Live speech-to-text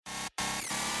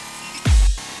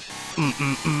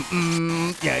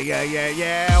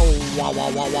Yeah. Wah, wah,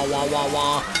 wah, wah, wah, wah,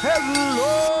 wah.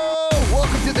 Hello!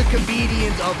 Welcome to the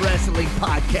Comedians of Wrestling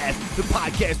podcast, the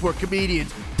podcast where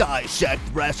comedians dissect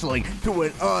wrestling to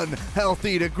an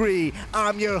unhealthy degree.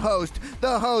 I'm your host,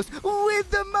 the host with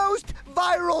the most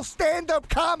viral stand-up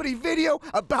comedy video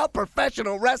about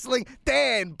professional wrestling,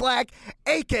 Dan Black,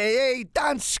 a.k.a.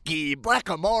 Donsky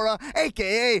Blackamora,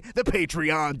 a.k.a. the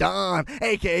Patreon Don,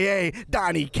 a.k.a.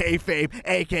 Donnie Kayfabe,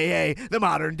 a.k.a. the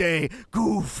modern-day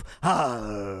Goof.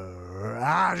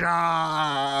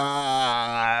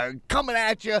 Coming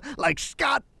at you like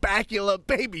Scott Bakula,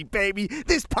 baby.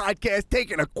 This podcast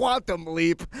taking a quantum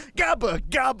leap.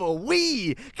 Gabba,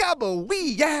 wee,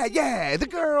 yeah. The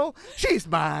girl, she's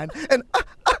mine. And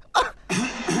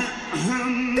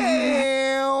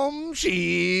damn,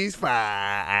 she's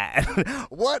fine.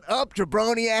 What up,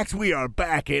 jabroniacs? We are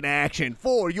back in action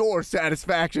for your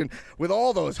satisfaction with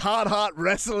all those hot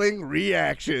wrestling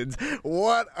reactions.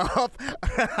 What up?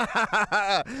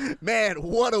 Man,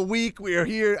 what a week. We are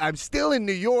here. I'm still in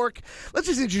New York. Let's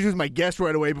just introduce my guest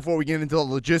right away before we get into the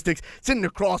logistics. Sitting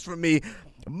across from me,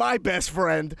 my best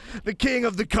friend, the king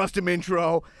of the custom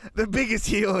intro, the biggest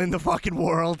heel in the fucking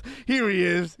world. Here he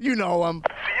is. You know him.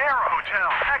 Sierra Hotel,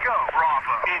 Echo,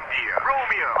 Bravo, India,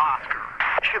 Romeo, Oscar,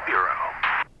 Shabiro.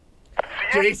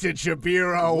 Jason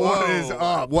Shabiro, what is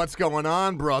up? What's going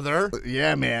on, brother?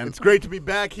 Yeah, man. It's great to be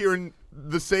back here in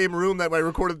the same room that I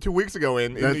recorded 2 weeks ago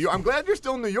in New York. I'm glad you're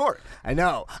still in New York. I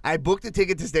know. I booked a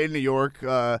ticket to stay in New York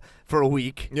for a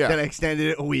week. Yeah. Then I extended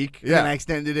it a week. Yeah. Then I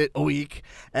extended it a week.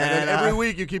 And then every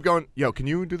week you keep going, yo, can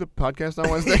you do the podcast on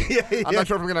Wednesday? Yeah. I'm not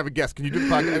sure if I'm going to have a guest. Can you do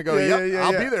the podcast? I go,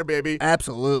 I'll be there, baby.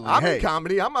 Absolutely. I'm in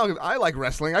comedy. I like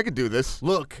wrestling. I could do this.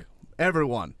 Look,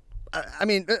 everyone. I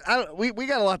mean, we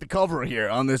got a lot to cover here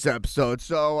on this episode,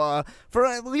 so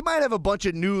we might have a bunch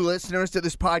of new listeners to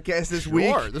this podcast this week.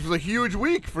 Sure, this was a huge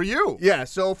week for you. Yeah,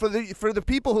 so for the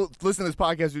people who listen to this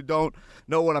podcast who don't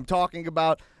know what I'm talking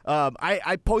about,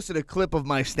 I posted a clip of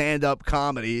my stand-up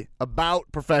comedy about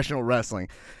professional wrestling.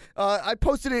 I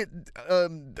posted it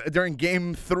during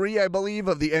Game 3, I believe,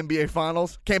 of the NBA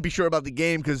Finals. Can't be sure about the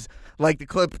game because, like the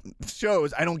clip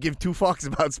shows, I don't give two fucks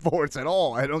about sports at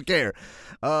all. I don't care.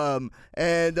 And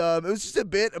it was just a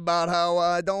bit about how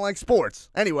I don't like sports.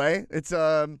 Anyway, it's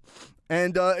and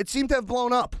it seemed to have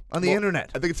blown up on the internet.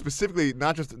 I think it's specifically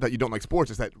not just that you don't like sports;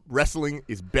 it's that wrestling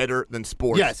is better than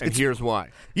sports. Yes, and here's why.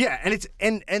 Yeah, and it's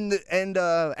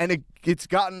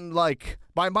gotten, like,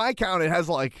 by my count, it has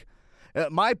like.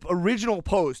 My original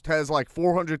post has like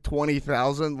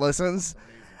 420,000 listens,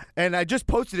 and I just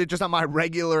posted it just on my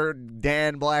regular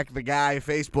Dan Black the Guy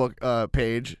Facebook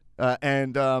page,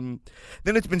 and then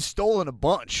it's been stolen a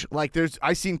bunch. Like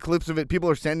I seen clips of it. People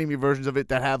are sending me versions of it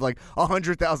that have like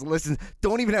 100,000 listens.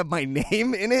 Don't even have my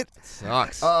name in it.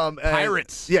 Sucks.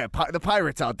 Pirates. Yeah, the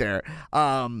pirates out there.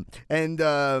 So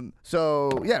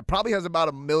yeah, probably has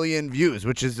about 1 million views,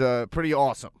 which is pretty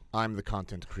awesome. I'm the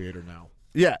content creator now.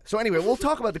 Yeah, so anyway, we'll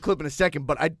talk about the clip in a second,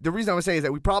 but the reason I would say is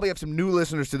that we probably have some new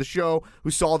listeners to the show who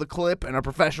saw the clip and are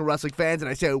professional wrestling fans, and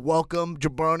I say, welcome,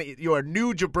 jabroni. You are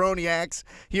new jabroniacs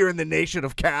here in the nation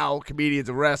of Cal, comedians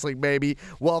of wrestling, baby.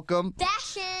 Welcome.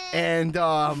 Fashion. And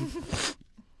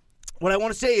what I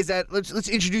want to say is that let's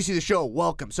introduce you to the show.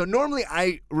 Welcome. So normally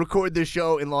I record this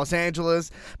show in Los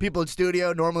Angeles, people in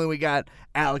studio. Normally we got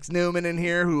Alex Newman in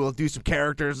here who will do some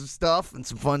characters and stuff and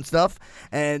some fun stuff,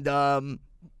 and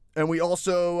we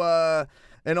also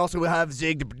we have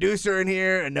Zig, the producer, in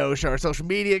here, and Nosh, our social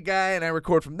media guy, and I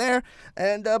record from there.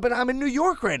 And but I'm in New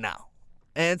York right now,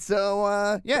 and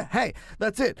so yeah, hey,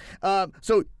 that's it.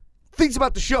 So things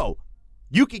about the show.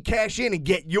 You can cash in and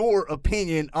get your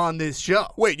opinion on this show.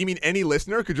 Wait, you mean any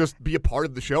listener could just be a part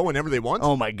of the show whenever they want?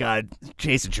 Oh, my God.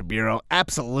 Jason Shabiro.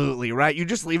 Absolutely, right? You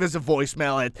just leave us a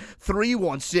voicemail at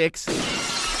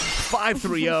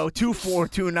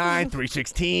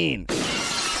 316-530-2429-316.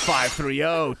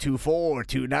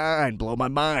 530-2429. Blow my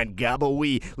mind. Gabba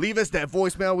wee. Leave us that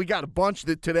voicemail. We got a bunch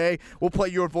today. We'll play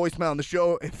your voicemail on the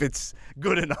show if it's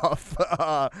good enough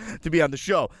to be on the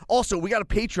show. Also, we got a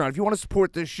Patreon. If you want to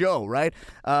support this show, right?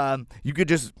 You could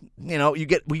just,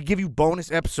 we give you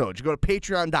bonus episodes. You go to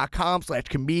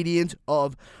patreon.com/comedians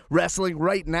of wrestling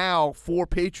right now for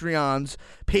patrons.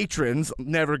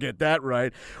 Never get that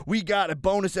right. We got a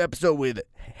bonus episode with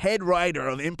head writer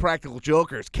of Impractical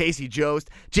Jokers, Casey Jost.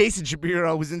 Jason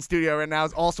Shabiro, who's in studio right now,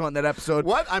 is also on that episode.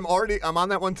 What? I'm on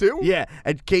that one too? Yeah,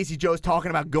 and Casey Jost talking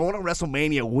about going to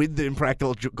WrestleMania with the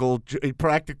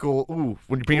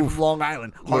when you're being from Long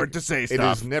Island. Hard to say stuff.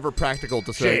 It is never practical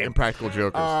to say Impractical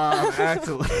Jokers.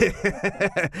 Actually.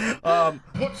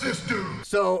 What's this do?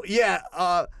 So, yeah,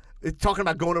 It's talking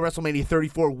about going to WrestleMania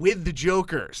 34 with the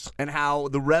Jokers and how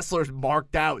the wrestlers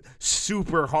marked out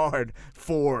super hard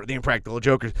for the Impractical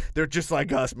Jokers. They're just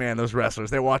like us, man, those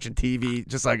wrestlers. They're watching TV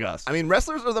just like us. I mean,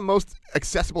 wrestlers are the most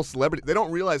accessible celebrity. They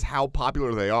don't realize how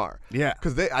popular they are. Yeah.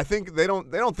 Because I think they don't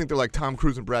think they're like Tom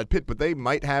Cruise and Brad Pitt, but they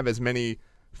might have as many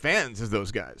fans as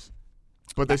those guys.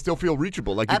 But they still feel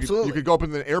reachable. Like you could go up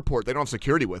in the airport. They don't have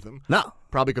security with them. No.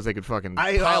 Probably because they could fucking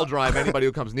pile drive anybody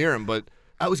who comes near them. But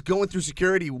I was going through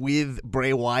security with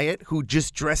Bray Wyatt, who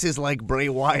just dresses like Bray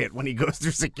Wyatt when he goes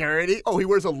through security. oh, he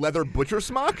wears a leather butcher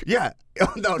smock? Yeah.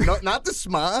 Oh, no, not the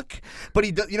smock, but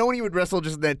he does. You know when he would wrestle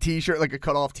just in that T-shirt, like a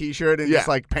cut-off T-shirt and just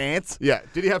like pants? Yeah.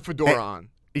 Did he have fedora on?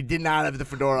 He did not have the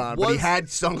fedora on, but he had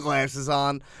sunglasses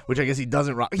on, which I guess he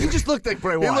doesn't rock. He just looked like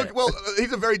Bray Wyatt.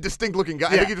 He's a very distinct-looking guy.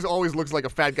 Yeah. I think he just always looks like a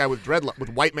fat guy with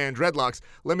white man dreadlocks.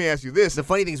 Let me ask you this. The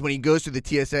funny thing is when he goes through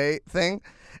the TSA thing,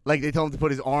 like they told him to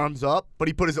put his arms up, but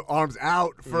he put his arms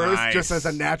out first Nice. just as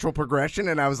a natural progression,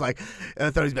 and I was like, I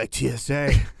thought he'd be like,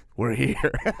 TSA, we're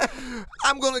here.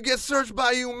 I'm going to get searched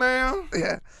by you, man.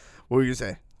 Yeah. What were you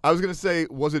going to say? I was going to say,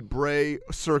 was it Bray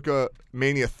circa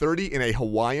Mania 30 in a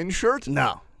Hawaiian shirt?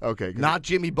 No. Okay. Not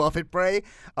Jimmy Buffett Bray.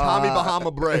 Tommy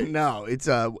Bahama Bray. No, it's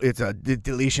a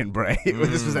deletion Bray.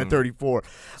 This was at 34.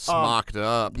 Smocked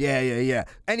up. Yeah.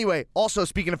 Anyway, also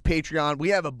speaking of Patreon, we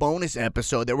have a bonus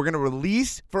episode that we're going to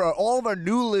release for all of our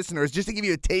new listeners just to give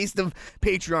you a taste of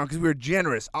Patreon because we were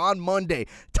generous. On Monday,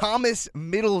 Thomas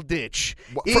Middleditch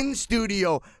in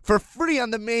studio for free on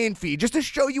the main feed just to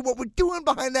show you what we're doing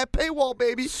behind that paywall,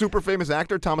 baby. Super famous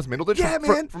actor Thomas Middleditch. Yeah,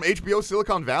 man. From HBO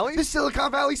Silicon Valley. The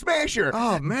Silicon Valley Smasher.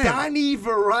 Oh, man. Donnie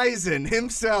Verizon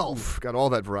himself. Got all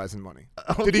that Verizon money.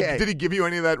 Okay. Did he give you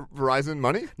any of that Verizon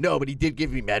money? No, but he did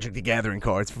give me Magic the Gathering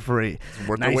cards for free.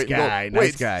 Worth the Nice wait. guy. Wait,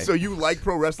 Nice guy. So you like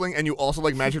pro wrestling and you also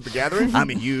like Magic the Gathering? I'm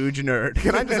a huge nerd.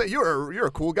 Can I just say you're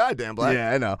a cool guy, Dan Black?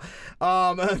 Yeah, I know.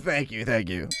 Thank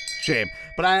you. Shame.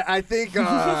 But I think,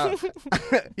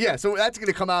 yeah, so that's going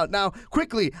to come out. Now,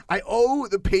 quickly, I owe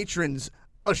the patrons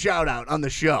a shout out on the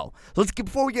show.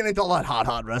 Before we get into all that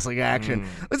hot wrestling action,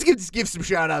 let's give some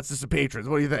shout outs to some patrons.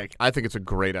 What do you think? I think it's a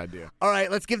great idea. All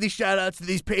right, let's give these shout outs to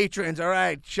these patrons. All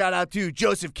right, shout out to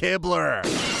Joseph Kibler.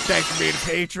 Thanks for being a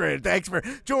patron. Thanks for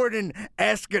Jordan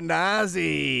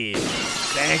Eskenazi.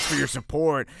 Thanks for your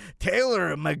support.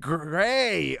 Taylor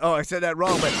McGray. Oh, I said that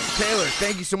wrong, but Taylor,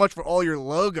 thank you so much for all your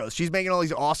logos. She's making all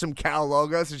these awesome cow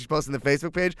logos that she's posting on the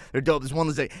Facebook page. They're dope. There's one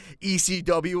that's like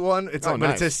ECW one. It's like,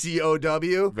 nice. but it says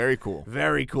COW. Very cool.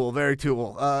 Very cool. Very cool.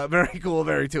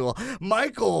 Very cool.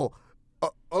 Michael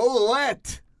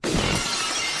Olette.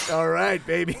 All right,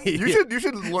 baby. You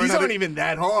should learn. These aren't even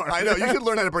that hard. I know. You should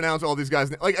learn how to pronounce all these guys.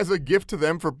 Like as a gift to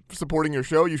them for supporting your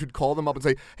show, you should call them up and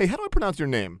say, "Hey, how do I pronounce your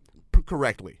name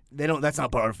correctly?" They don't. That's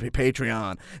not part of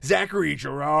Patreon. Zachary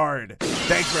Gerard.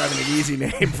 Thanks for having an easy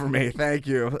name for me. Thank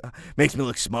you. Makes me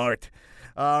look smart.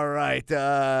 All right.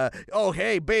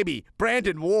 Hey, baby.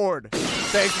 Brandon Ward.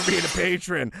 Thanks for being a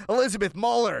patron. Elizabeth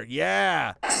Muller.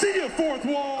 Yeah. See you, fourth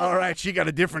wall. All right. She got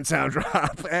a different sound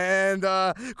drop. And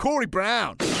Corey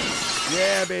Brown.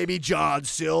 Yeah, baby. John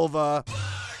Silva.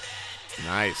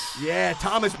 Nice. Yeah.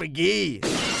 Thomas McGee.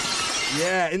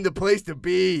 Yeah, in the place to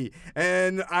be.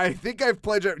 And I think I've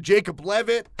pledged Jacob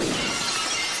Levitt,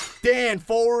 Dan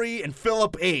Forey, and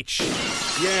Philip H.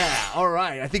 Yeah, all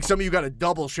right. I think some of you got a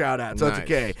double shout out, so Nice. it's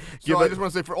okay. So I just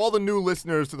want to say for all the new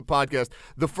listeners to the podcast,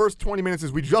 the first 20 minutes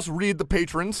is we just read the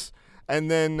patrons and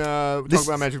then talk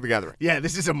about Magic the Gathering. Yeah,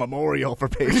 this is a memorial for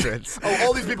patrons. Oh,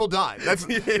 all these people died. That's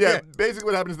yeah. Basically,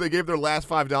 what happened is they gave their last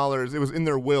 $5. It was in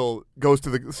their will. Goes to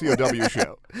the COW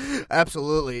show.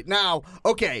 Absolutely. Now,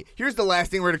 okay. Here's the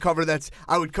last thing we're gonna cover. That's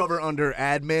I would cover under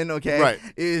admin. Okay. Right.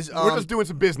 Is We're just doing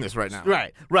some business right now.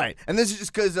 Right. And this is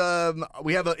just because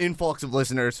we have an influx of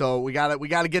listeners, so we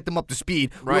gotta get them up to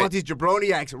speed. We Right. want these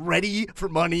jabroniacs ready for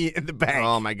Money in the Bank.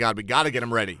 Oh my God, we got to get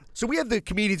them ready. So we have the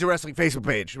Comedians of Wrestling Facebook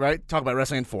page, right? Talk about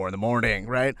wrestling at 4 in the morning,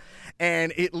 right?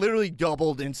 And it literally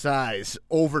doubled in size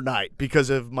overnight because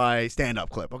of my stand-up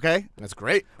clip, okay? That's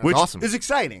great. That's Which awesome. is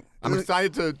exciting. I'm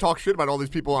excited to talk shit about all these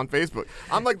people on Facebook.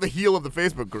 I'm like the heel of the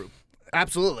Facebook group.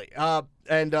 Absolutely.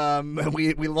 And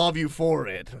we love you for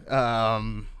it.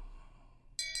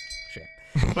 Shit.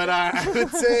 But I would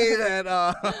say that,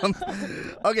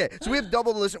 okay, so we have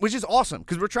double the listen, which is awesome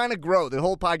because we're trying to grow. The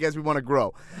whole podcast, we want to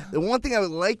grow. The one thing I would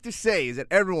like to say is that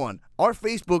everyone, our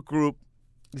Facebook group,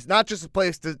 it's not just a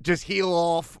place to just heel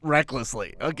off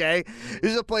recklessly, okay?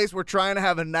 This is a place we're trying to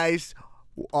have a nice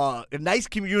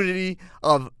community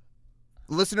of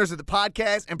listeners of the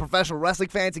podcast and professional wrestling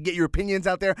fans to get your opinions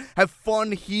out there. Have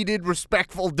fun, heated,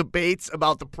 respectful debates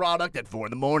about the product at 4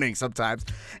 in the morning sometimes.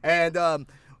 And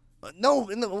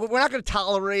we're not going to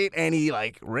tolerate any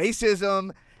like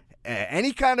racism,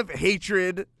 any kind of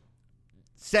hatred,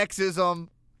 sexism.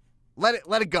 Let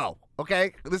it go.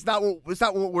 Okay, that's not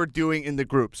what we're doing in the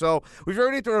group. So we've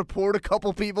already had to report a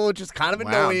couple people, which is kind of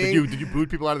annoying. Did you boot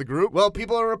people out of the group? Well,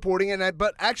 people are reporting it,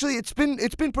 but actually it's been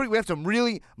pretty. We have some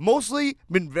mostly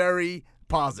been very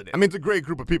positive. I mean, it's a great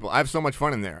group of people. I have so much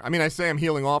fun in there. I mean, I say I'm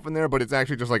healing off in there, but it's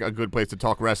actually just like a good place to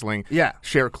talk wrestling. Yeah.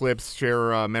 Share clips,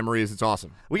 share memories. It's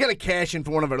awesome. We got to cash in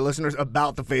for one of our listeners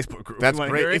about the Facebook group. That's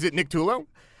great. Is it Nick Tulo?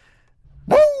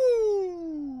 Woo!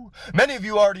 Many of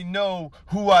you already know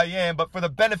who I am, but for the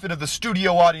benefit of the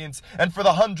studio audience and for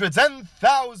the hundreds and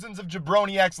thousands of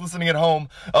jabroniacs listening at home,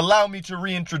 allow me to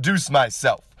reintroduce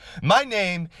myself. My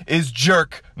name is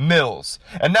Jerk Mills,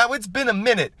 and now it's been a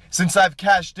minute since I've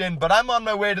cashed in, but I'm on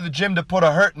my way to the gym to put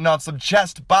a hurtin' on some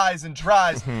chest buys and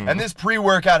tries, and this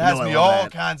pre-workout has me all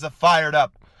kinds of fired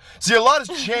up. See, a lot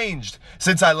has changed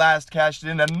since I last cashed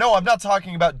in, and no, I'm not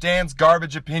talking about Dan's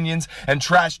garbage opinions and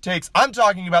trash takes. I'm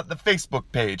talking about the Facebook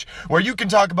page, where you can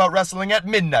talk about wrestling at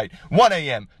midnight, 1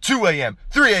 a.m., 2 a.m.,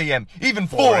 3 a.m., even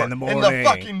 4 in the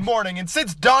fucking morning. And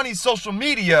since Donnie's social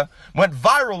media went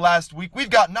viral last week,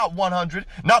 we've got not 100,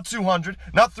 not 200,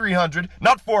 not 300,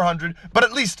 not 400, but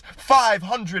at least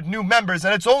 500 new members,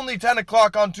 and it's only 10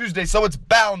 o'clock on Tuesday, so it's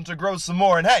bound to grow some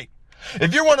more. And hey,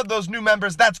 if you're one of those new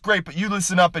members, that's great, but you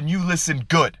listen up and you listen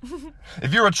good.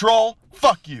 If you're a troll,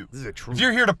 fuck you. If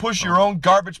you're here to push your own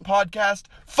garbage podcast,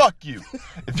 fuck you.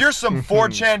 If you're some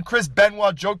 4chan Chris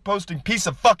Benoit joke posting piece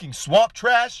of fucking swamp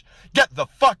trash, get the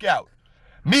fuck out.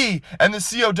 Me and the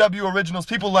COW originals,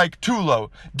 people like Tulo,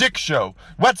 Dick Show,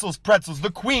 Wetzel's Pretzels, the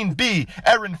Queen Bee,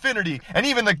 Erinfinity, and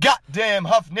even the goddamn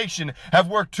Huff Nation have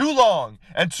worked too long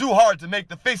and too hard to make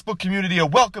the Facebook community a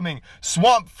welcoming,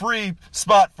 swamp-free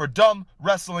spot for dumb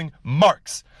wrestling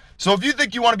marks. So if you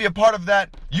think you want to be a part of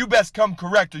that, you best come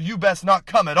correct or you best not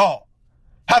come at all.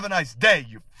 Have a nice day,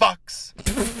 you fucks.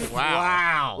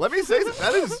 Wow. Let me say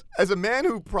that is, as a man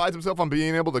who prides himself on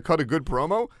being able to cut a good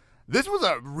promo, this was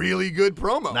a really good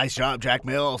promo. Nice job, Jack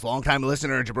Mills, longtime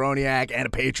listener, jabroniac, and a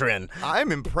patron.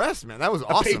 I'm impressed, man. That was a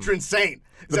awesome. Patron saint.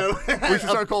 We should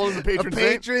start calling him the patron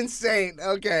saint. Patron saint.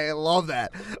 Okay, I love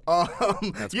that.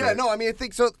 That's great. No, I mean, I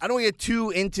think so. I don't want to get too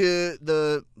into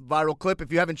the viral clip.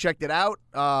 If you haven't checked it out,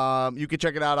 you can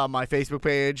check it out on my Facebook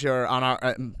page or on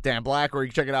our Dan Black, or you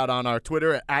can check it out on our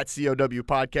Twitter at COW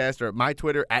Podcast, or at my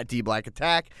Twitter at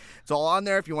DBlackAttack. It's all on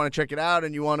there if you want to check it out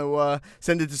and you want to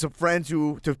send it to some friends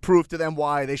to prove to them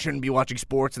why they shouldn't be watching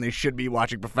sports and they should be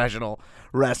watching professional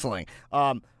wrestling.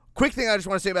 Quick thing I just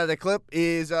want to say about that clip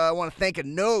is I want to thank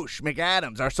Anosh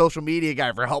McAdams, our social media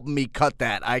guy, for helping me cut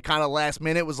that. I kind of last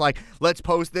minute was like, let's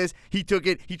post this. He took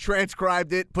it, he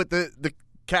transcribed it, put the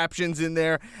captions in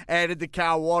there, added the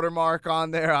cow watermark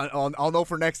on there. I'll know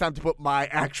for next time to put my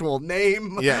actual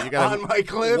name you gotta on my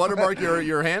clip. Watermark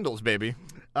your handles, baby.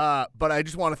 But I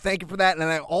just want to thank you for that, and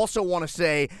I also want to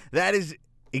say that is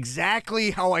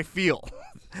exactly how I feel.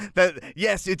 That,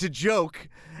 yes, it's a joke,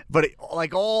 but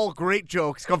like all great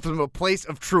jokes, come from a place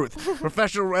of truth.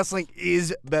 Professional wrestling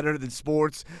is better than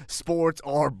sports. Sports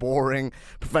are boring.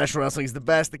 Professional wrestling is the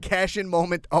best. The cash-in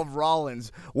moment of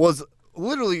Rollins was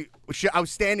literally, I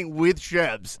was standing with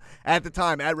Shebs at the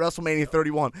time at WrestleMania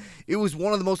 31. It was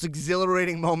one of the most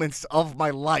exhilarating moments of my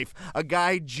life. A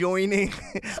guy joining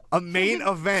a main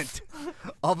event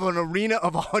of an arena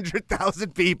of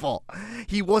 100,000 people.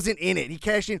 He wasn't in it. He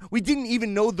cashed in. We didn't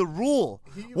even know the rule.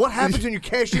 What happens when you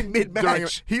cash in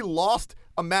mid-match? He lost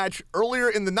a match earlier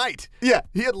in the night. Yeah.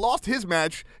 He had lost his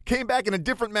match, came back in a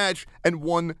different match, and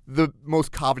won the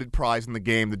most coveted prize in the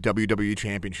game, the WWE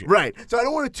Championship. Right. So I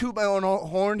don't want to toot my own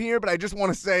horn here, but I just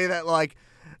want to say that, like,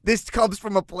 this comes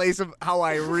from a place of how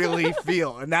I really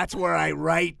feel, and that's where I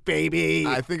write, baby.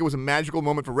 I think it was a magical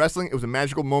moment for wrestling. It was a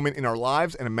magical moment in our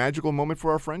lives and a magical moment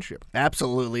for our friendship.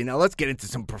 Absolutely. Now let's get into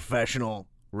some professional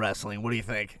wrestling. What do you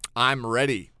think? I'm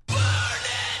ready.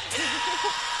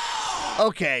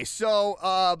 Okay,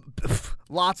 so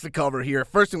lots to cover here.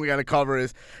 First thing we got to cover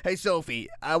is, hey Sophie,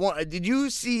 did you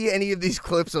see any of these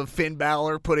clips of Finn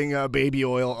Balor putting baby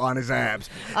oil on his abs?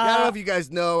 I don't know if you guys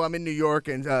know, I'm in New York,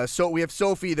 and so we have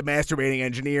Sophie, the masturbating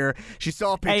engineer. She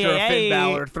saw a picture of Finn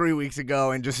Balor 3 weeks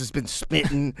ago and just has been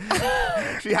smitten.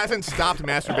 She hasn't stopped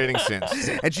masturbating since.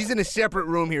 And she's in a separate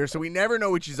room here, so we never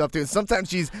know what she's up to. And sometimes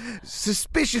she's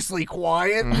suspiciously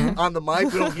quiet on the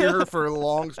mic. We don't hear her for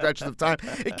long stretches of time.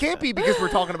 It can't be because we're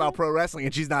talking about pro wrestling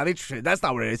and she's not interested. That's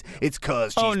not what it is. It's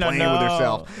because she's playing with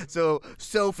herself. So,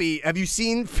 Sophie, have you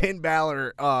seen Finn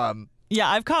Balor Yeah,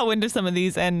 I've caught wind of some of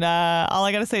these, and all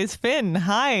I gotta say is Finn.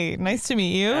 Hi, nice to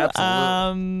meet you.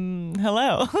 Absolutely.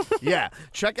 Hello. Yeah,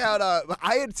 check out.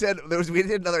 I had said we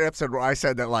did another episode where I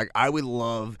said that like I would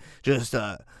love just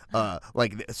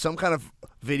like some kind of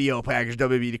video package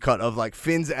WB to cut of like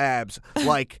Finn's abs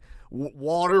like.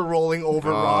 Water rolling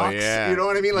over rocks. Yeah. You know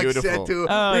what I mean? Like Beautiful. said to.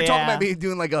 Oh, we were talking yeah. about me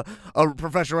doing like a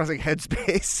professional wrestling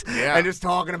headspace. Yeah. And just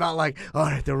talking about like, all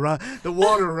right, the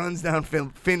water runs down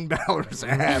Finn Balor's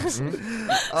abs.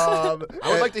 I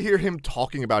would like to hear him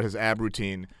talking about his ab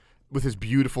routine with his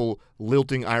beautiful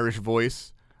lilting Irish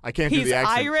voice. I can't do He's the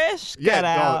accent. Irish? Yeah, Get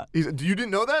out. you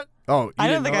didn't know that? Oh, you I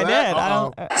don't didn't think know I that? did. I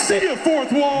don't. See you,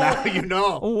 fourth wall. Now you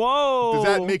know. Whoa. Does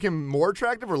that make him more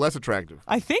attractive or less attractive?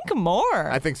 I think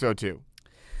more. I think so too.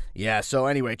 Yeah, so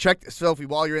anyway, check Sophie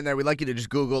while you're in there. We'd like you to just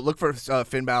Google, look for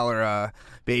Finn Balor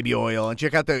baby oil, and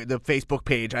check out the Facebook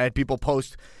page. I had people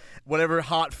post whatever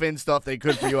hot Finn stuff they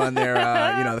could for you on there.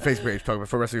 The Facebook page, talking about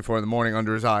for Wrestling 4 in the morning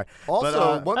under his eye.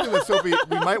 Also, one thing that Sophie,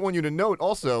 we might want you to note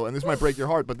also, and this might break your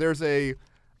heart, but there's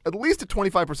at least a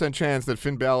 25% chance that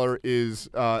Finn Balor is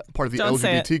part of the Don't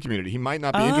say it. LGBT community. He might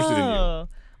not be interested in you. Oh.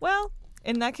 Well,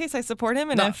 in that case, I support him.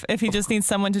 And No. if he just needs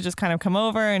someone to just kind of come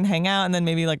over and hang out and then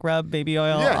maybe like rub baby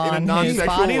oil Yeah, in a on his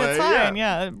non-sexual body, way, that's fine.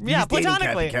 Yeah, He's dating Kathy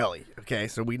platonically. Kelly. Okay,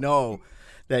 so we know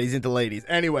that he's into ladies.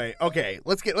 Anyway, okay,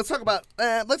 let's talk about.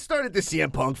 Let's start at the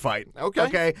CM Punk fight. Okay.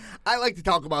 Okay. I like to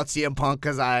talk about CM Punk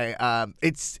because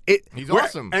He's we're-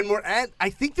 awesome. and we're at. I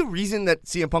think the reason that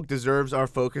CM Punk deserves our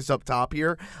focus up top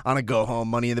here on a go home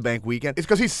Money in the Bank weekend. It's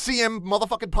because he's CM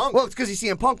motherfucking Punk. Well, it's because he's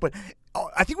CM Punk, but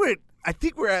I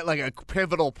think we're at like a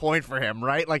pivotal point for him,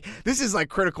 right? Like this is like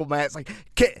critical mass.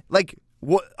 Like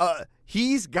what?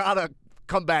 He's gotta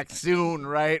come back soon,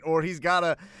 right? Or he's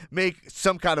gotta make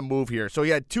some kind of move here. So he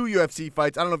had 2 UFC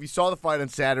fights. I don't know if you saw the fight on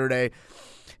Saturday.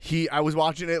 I was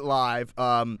watching it live.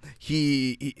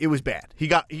 It was bad. He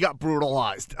got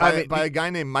brutalized by a guy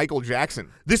named Michael Jackson.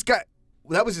 This guy.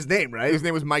 That was his name, right? His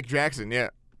name was Mike Jackson, yeah.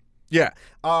 Yeah.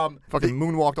 Fucking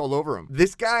moonwalked all over him.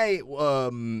 This guy.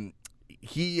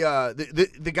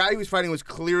 The guy he was fighting was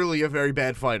clearly a very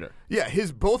bad fighter. Yeah,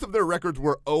 both of their records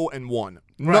were 0-1.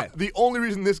 Right. The only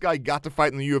reason this guy got to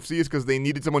fight in the UFC is because they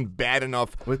needed someone bad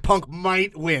enough, With Punk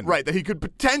might win. right, that he could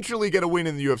potentially get a win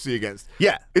in the UFC against.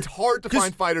 Yeah. It's hard to 'Cause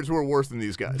find fighters who are worse than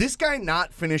these guys. This guy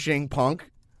not finishing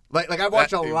Punk, like I've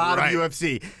watched a lot right. of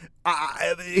UFC.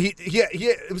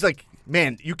 It was like,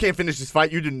 man, you can't finish this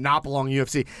fight. You do not belong in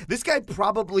UFC. This guy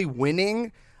probably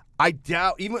winning. I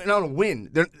doubt, even on a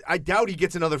win, I doubt he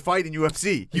gets another fight in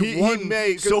UFC. He won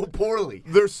may, 'cause so poorly.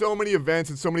 There's so many events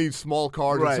and so many small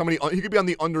cards. Right. And he could be on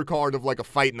the undercard of like a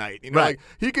fight night. You know, Right. like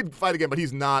he could fight again, but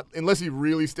he's not. Unless he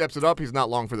really steps it up, he's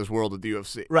not long for this world at the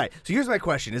UFC. Right. So here's my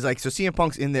question: is like, so CM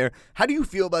Punk's in there. How do you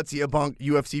feel about CM Punk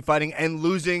UFC fighting and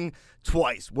losing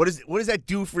twice? What does that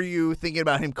do for you? Thinking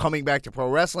about him coming back to pro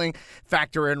wrestling,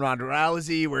 factor in Ronda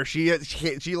Rousey, where she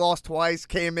lost twice,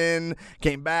 came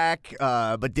back,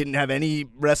 but didn't have any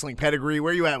wrestling pedigree.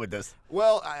 Where are you at with this?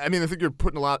 Well, I mean, I think you're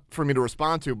putting a lot for me to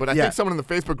respond to, but I Yeah. think someone in the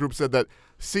Facebook group said that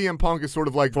CM Punk is sort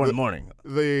of like 4 in the morning.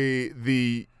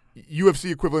 the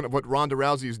UFC equivalent of what Ronda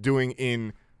Rousey is doing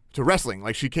to wrestling.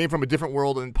 Like she came from a different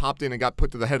world and popped in and got put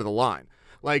to the head of the line.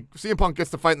 Like CM Punk gets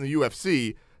to fight in the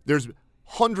UFC. There's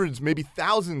hundreds, maybe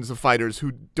thousands of fighters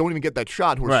who don't even get that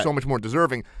shot, who are Right. so much more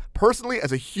deserving. Personally,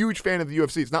 as a huge fan of the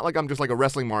UFC, it's not like I'm just like a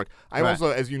wrestling mark. I'm Right. also,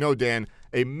 as you know, Dan,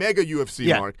 a mega UFC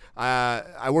Yeah. mark.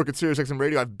 I work at SiriusXM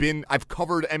Radio. I've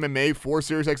covered MMA for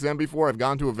SiriusXM before. I've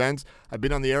gone to events. I've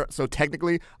been on the air. So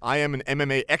technically, I am an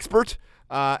MMA expert.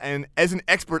 And as an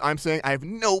expert, I'm saying I have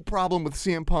no problem with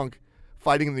CM Punk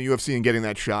fighting in the UFC and getting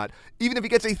that shot. Even if he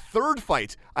gets a third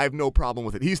fight, I have no problem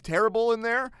with it. He's terrible in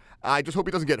there. I just hope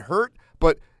he doesn't get hurt.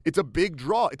 But it's a big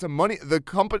draw. It's a money. The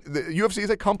UFC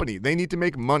is a company. They need to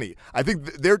make money. I think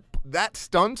that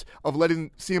stunt of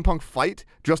letting CM Punk fight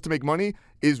just to make money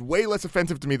is way less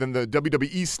offensive to me than the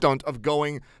WWE stunt of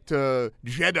going to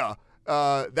Jeddah.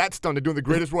 That stunt of doing the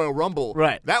Greatest Royal Rumble.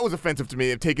 Right. That was offensive to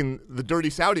me of taking the dirty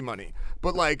Saudi money.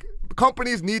 But like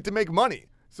companies need to make money.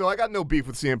 So I got no beef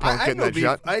with CM Punk getting that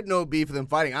shot. I had no beef with him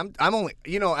fighting. I'm only,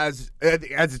 as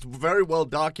it's very well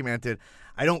documented,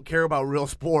 I don't care about real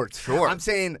sports. Sure. I'm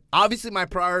saying, obviously, my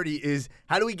priority is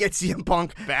how do we get CM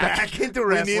Punk back into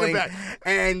We need him wrestling? back.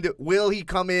 And will he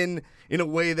come in a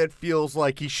way that feels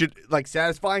like he should, like,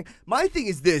 satisfying? My thing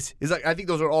is this, like, I think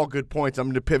those are all good points. I'm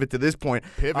going to pivot to this point.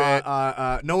 Pivot.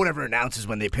 No one ever announces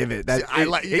when they pivot. That, I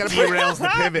like- you it gotta break- derails the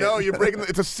pivot. No, you're breaking.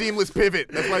 It's a seamless pivot.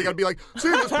 That's why you got to be like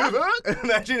seamless pivot.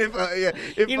 Imagine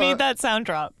if You need that sound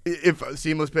drop. If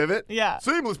seamless pivot. Yeah.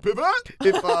 Seamless pivot.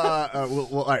 If well,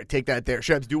 all right, take that there.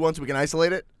 Shebs, do one so we can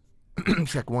isolate it.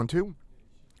 Check 1, 2.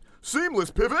 Seamless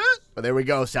pivot. Oh, there we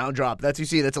go. Sound drop. That's you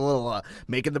see. That's a little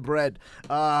making the bread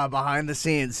behind the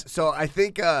scenes. So I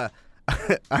think I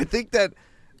think that.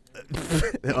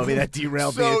 I mean, that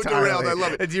derailed me So entirely. derailed. I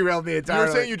love it. It derailed me entirely.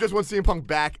 You're saying you just want CM Punk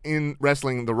back in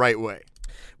wrestling the right way.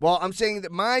 Well, I'm saying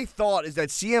that my thought is that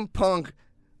CM Punk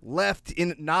left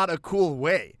in not a cool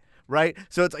way, right?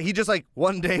 So it's he just like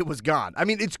one day was gone. I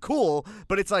mean, it's cool,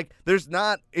 but it's like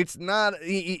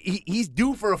he's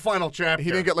due for a final chapter.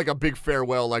 He didn't get like a big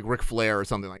farewell like Ric Flair or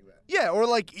something like that. Yeah, or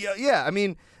like yeah. I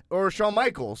mean, or Shawn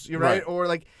Michaels, you're right. Or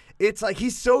like it's like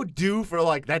he's so due for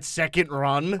like that second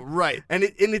run, Right. And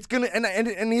it's gonna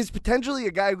and he's potentially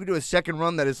a guy who could do a second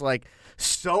run that is like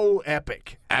so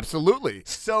epic. Absolutely.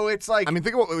 So it's like I mean,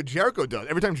 think about what Jericho does.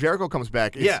 Every time Jericho comes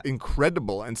back, it's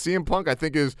incredible. And CM Punk, I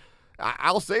think, is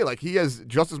I'll say like he has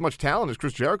just as much talent as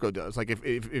Chris Jericho does. Like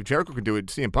if Jericho can do it,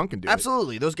 CM Punk can do it.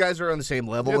 absolutely, those guys are on the same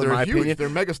level Yeah, in they're my huge. opinion. They're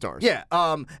megastars. Yeah,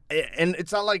 and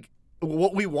it's not like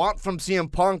what we want from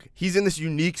CM Punk. He's in this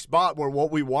unique spot where what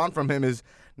we want from him is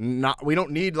not. We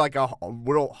don't need like a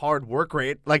real hard work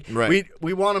rate. Like Right.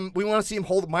 we want him. We want to see him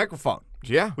hold the microphone.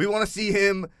 Yeah. We want to see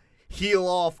him heel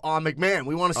off on McMahon.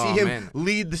 We want to see Oh, him man.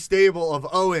 lead the stable of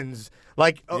Owens.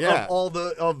 Like Yeah. of all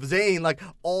the of Zayn, like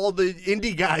all the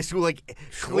indie guys who like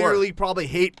clearly probably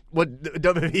hate what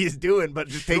WWE is doing, but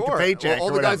just take the paycheck. All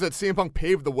or the guys whatever. that CM Punk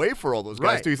paved the way for all those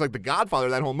guys Right. too. He's like the godfather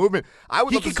of that whole movement. I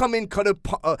would He love could to come in, cut a.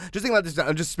 Just think about this.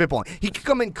 I'm just spitballing. He could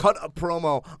come in, cut a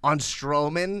promo on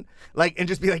Strowman, like, and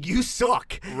just be like, "You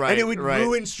suck," Right, and it would right.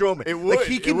 ruin Strowman. It would. Like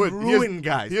he it can would. ruin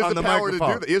guys He has on the the power microphone.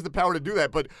 to do that. He has the power to do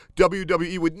that, but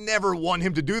WWE would never want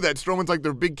him to do that. Strowman's like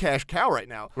their big cash cow right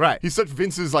now. Right. He's such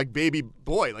Vince's like baby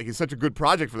boy. Like he's such a good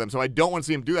project for them. So I don't want to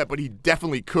see him do that, but he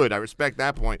definitely could. I respect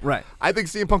that point. Right. I think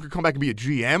CM Punk could come back and be a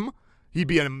GM. He'd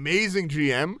be an amazing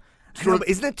GM. I know, but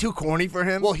isn't that too corny for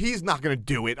him? Well, he's not going to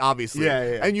do it, obviously.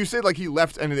 Yeah. And you said like he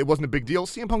left and it wasn't a big deal.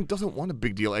 CM Punk doesn't want a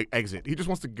big deal exit. He just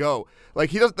wants to go. Like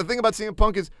he does. The thing about CM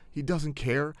Punk is he doesn't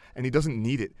care and he doesn't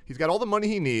need it. He's got all the money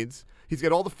he needs. He's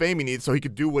got all the fame he needs, so he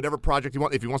could do whatever project he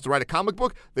wants. If he wants to write a comic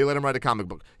book, they let him write a comic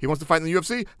book. He wants to fight in the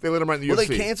UFC, they let him write in the well, UFC.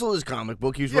 they canceled his comic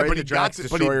book. He was Yeah, writing but the he Drax got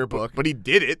Destroyer book. But he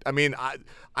did it. I mean,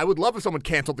 I would love if someone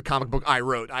canceled the comic book I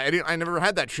wrote. I never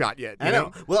had that shot yet. You I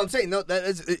know. Well, I'm saying no. That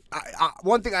is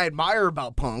one thing I admire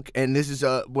about Punk, and this is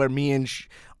where me and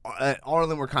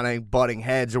Arlen were kind of butting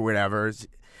heads or whatever, or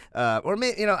I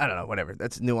don't know, whatever.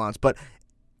 That's nuance, but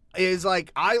is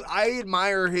like I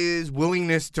admire his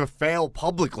willingness to fail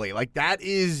publicly. Like that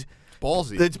is.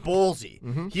 Ballsy. It's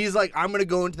ballsy. He's like, I'm going to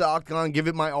go into the octagon and give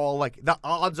it my all. Like, the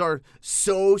odds are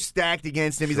so stacked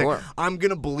against him. He's like, Sure. I'm going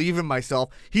to believe in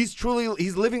myself. He's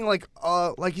living like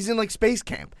he's in like space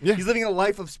camp. Yeah. He's living a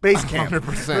life of space camp.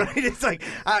 100%. Right? It's like,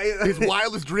 His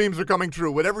wildest dreams are coming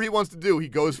true. Whatever he wants to do, he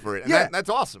goes for it. And Yeah. that's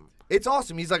awesome. it's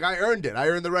awesome. He's like, I earned it. I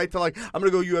earned the right to like, I'm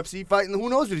going to go UFC fight, and who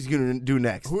knows what he's going to do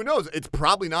next. Who knows? It's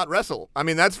probably not wrestle. I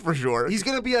mean, that's for sure. He's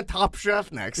going to be a Top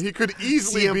Chef next. He could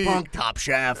easily CM be Punk Top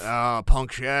Chef.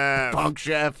 Punk Chef. Punk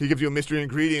Chef. He gives you a mystery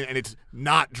ingredient, and it's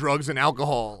not drugs and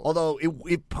alcohol. Although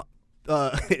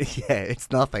yeah, it's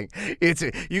nothing.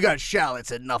 You got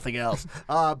shallots and nothing else.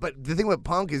 But the thing with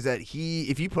Punk is that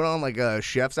if you put on like a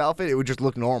chef's outfit, it would just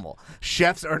look normal.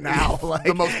 Chefs are now like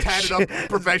The most tatted up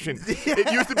profession.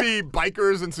 It used to be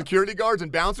bikers and security guards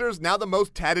and bouncers. Now the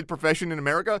most tatted profession in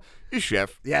America is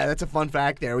chef. Yeah, that's a fun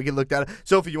fact there. We can look that up.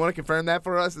 Sophie, you want to confirm that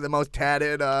for us? The most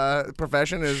tatted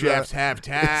profession is Chefs have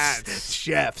tats.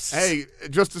 Chefs. Hey,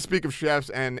 just to speak of chefs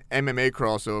and MMA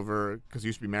crossover, because you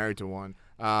used to be married to one.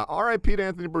 R.I.P. to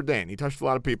Anthony Bourdain. He touched a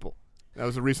lot of people. That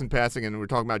was a recent passing, and we're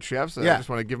talking about chefs. And Yeah. I just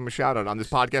want to give him a shout out on this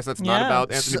podcast. That's not Yeah.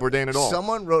 about Anthony Bourdain at all.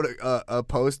 Someone wrote a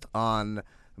post on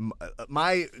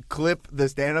my clip. The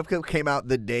stand-up clip came out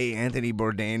the day Anthony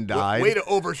Bourdain died. Way to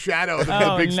overshadow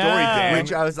the Oh, big no. story, Dan.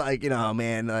 Which I was like,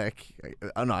 man, like,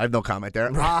 I don't know. I have no comment there.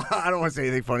 I don't want to say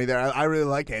anything funny there. I really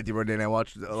liked Anthony Bourdain. I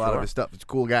watched a lot of his stuff. It's a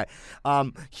cool guy.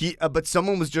 But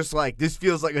someone was just like, this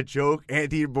feels like a joke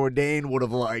Anthony Bourdain would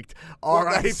have liked.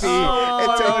 R.I.P. that's-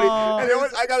 And Tony. And you know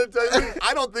what? I got to tell you,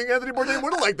 I don't think Anthony Bourdain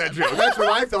would have liked that joke. That's what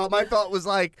I thought. My thought was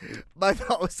like,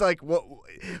 what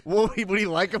would he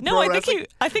like a No, pro I wrestling?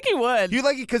 think he would. You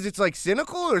like it because it's like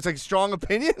cynical or it's like strong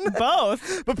opinion?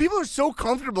 Both. But people are so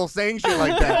comfortable saying shit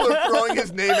like that. People are throwing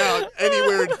his name out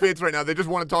anywhere it fits right now. They just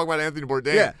want to talk about Anthony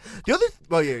Bourdain. Yeah. The other.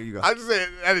 Well, yeah, you go. I'm just saying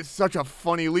that is such a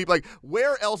funny leap. Like,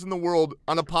 where else in the world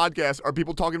on a podcast are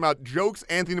people talking about jokes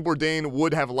Anthony Bourdain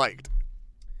would have liked?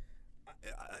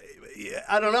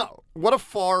 I don't know. What a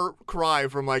far cry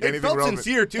from like It anything felt relevant.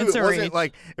 sincere too. It's It a wasn't reach.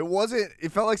 like it wasn't.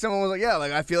 It felt like someone was like, "Yeah,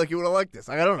 like I feel like you would have liked this."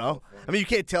 Like I don't know. I mean, you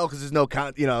can't tell because there's no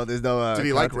there's no. Did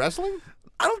he like context. wrestling?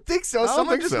 I don't think so. don't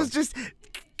Someone think just so. was just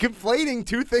conflating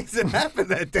two things that happened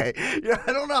that day. Yeah,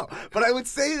 I don't know, but I would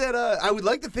say that I would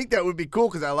like to think that would be cool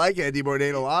because I like Andy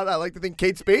Bourdain a lot. I like to think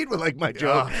Kate Spade would like my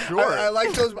joke. Sure. I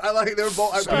like those. I like they're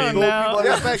both. Oh, both no. people I'm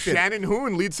Yeah, affected. Shannon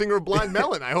Hoon, lead singer of Blind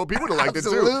Melon. I hope he would have liked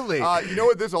Absolutely. it too. You know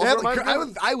what this also Yeah, reminds me I of?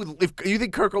 would. I would. If you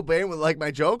think Kurt Cobain would like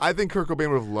my joke, I think Kurt Cobain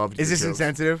would have loved is your this jokes.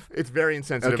 insensitive? It's very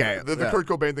insensitive. Okay, The yeah. Kurt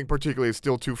Cobain thing particularly is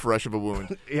still too fresh of a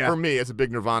wound Yeah. for me as a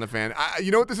big Nirvana fan.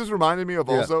 You know what this is reminding me of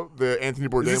also? The Anthony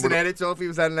Bourdain. Is this an would've- edit, Sophie?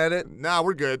 Was that an edit? Nah,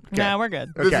 we're good. Nah, we're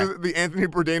good. This Okay. is the Anthony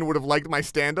Bourdain would have liked my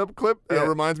stand-up clip. Yeah. It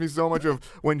reminds me so much of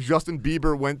when Justin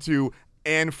Bieber went to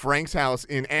Anne Frank's house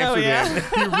in Amsterdam.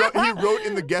 yeah. he wrote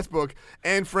in the guest book,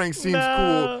 Anne Frank seems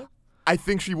No. cool. I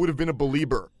think she would have been a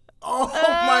believer. Oh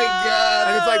my god!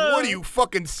 And it's like, what are you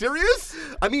fucking serious?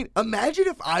 I mean, imagine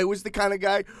if I was the kind of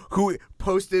guy who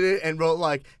posted it and wrote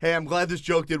like, "Hey, I'm glad this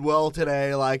joke did well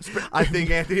today. Like, I think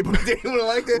Anthony Bourdain would have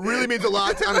liked it." Really means a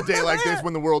lot on a day like this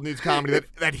when the world needs comedy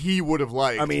that he would have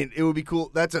liked. I mean, it would be cool.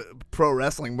 That's a pro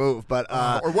wrestling move, but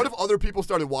or what if other people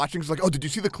started watching? It's like, oh, did you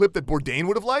see the clip that Bourdain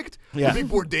would have liked? Yeah. The big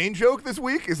Bourdain joke this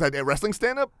week is that a wrestling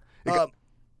stand-up.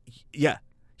 yeah.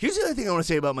 Here's the other thing I want to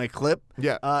say about my clip.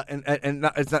 Yeah. And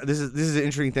not, it's not. This is an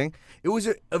interesting thing. It was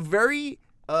a very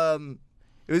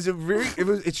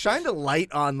it shined a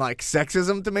light on like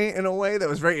sexism to me in a way that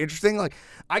was very interesting. Like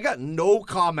I got no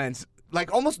comments,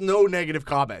 like almost no negative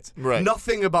comments. Right.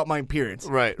 Nothing about my appearance.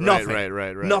 Right, Nothing.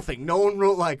 right. Nothing. No one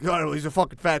wrote like, oh, he's a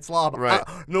fucking fat slob. Right.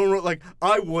 No one wrote like,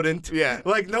 I wouldn't. Yeah.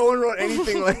 Like no one wrote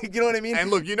anything like, you know what I mean? And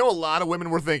look, you know, a lot of women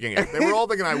were thinking it. They were all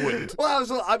thinking I wouldn't. Well,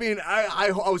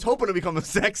 I was hoping to become a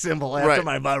sex symbol after Right.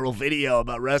 my viral video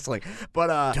about wrestling,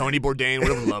 but Tony Bourdain would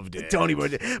have loved it. Tony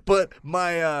Bourdain. But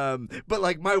my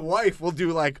my wife will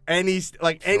do like any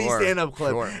Sure, stand-up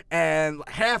clip, sure. and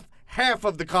half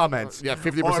of the comments, Yeah,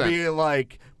 50%. are being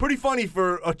like pretty funny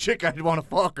for a chick I'd want to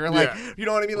fuck, or like Yeah. you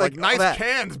know what I mean, Like all nice that.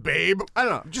 cans, babe. I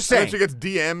don't know, just And then saying. she gets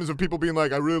DMs of people being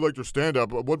like, I really liked your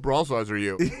stand-up. What bra size are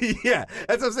you? Yeah,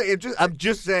 that's what I'm saying. I'm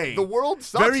just saying. The world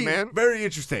sucks, very, man. Very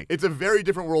interesting. It's a very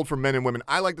different world for men and women.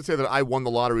 I like to say that I won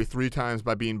the lottery 3 times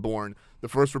by being born. The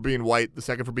first for being white, the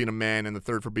second for being a man, and the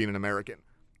third for being an American.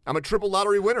 I'm a triple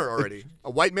lottery winner already. A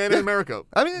white man in America.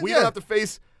 I mean, we yeah. don't have to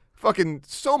face fucking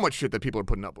so much shit that people are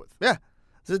putting up with. Yeah.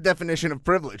 It's a definition of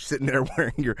privilege, sitting there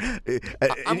wearing your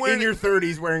I'm wearing in your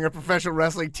 30s wearing a professional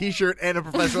wrestling T-shirt and a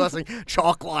professional wrestling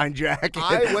chalk line jacket.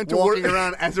 I went to walking work-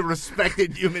 around as a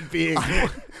respected human being.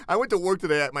 I went to work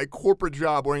today at my corporate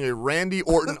job wearing a Randy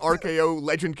Orton RKO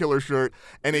Legend Killer shirt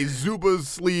and a Zubaz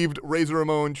sleeved Razor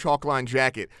Ramon chalkline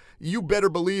jacket. You better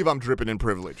believe I'm dripping in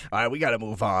privilege. All right, we got to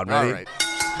move on. All Ready? right.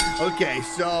 Okay,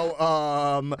 so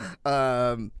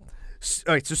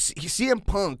all right, so CM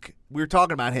Punk, we were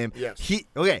talking about him. Yes.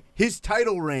 His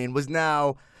title reign was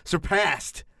now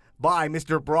surpassed by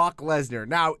Mr. Brock Lesnar,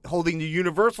 now holding the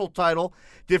Universal title,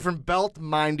 different belt,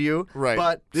 mind you. Right.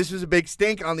 But this was a big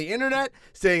stink on the internet,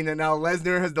 saying that now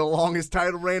Lesnar has the longest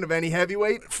title reign of any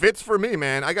heavyweight. Fits for me,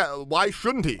 man. Why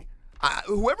shouldn't he?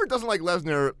 Whoever doesn't like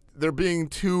Lesnar, they're being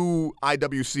too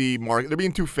IWC market. They're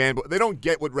being too fanboy. They don't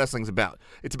get what wrestling's about.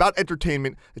 It's about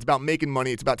entertainment. It's about making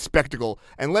money. It's about spectacle.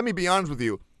 And let me be honest with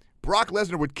you, Brock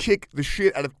Lesnar would kick the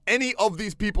shit out of any of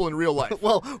these people in real life.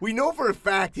 Well, we know for a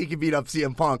fact he can beat up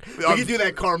CM Punk. We can do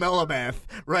that Carmella math,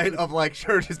 right? Of like,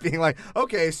 sure, just being like,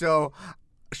 okay, so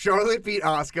Charlotte beat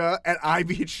Asuka, and I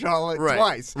beat Charlotte Right,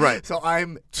 twice. right. So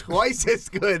I'm twice as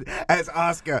good as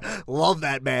Asuka. Love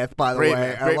that math, by the Great way.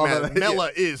 math. Great love math. it.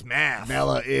 Mela is math.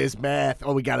 Mela is math.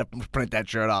 Oh, we gotta print that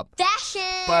shirt up. Fashion.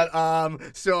 But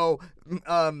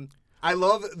I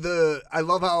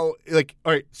love how like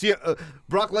all right. See,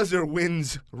 Brock Lesnar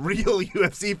wins real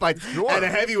UFC fights Sure. at a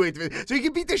heavyweight division, so he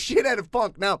can beat the shit out of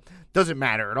Punk. Now, doesn't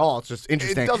matter at all. It's just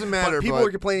interesting. It doesn't matter, But people but-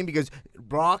 are complaining because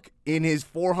Brock, in his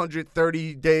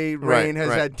 430-day reign, has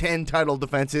right. had 10 title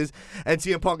defenses, and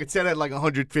CM Punk instead had like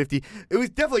 150. It was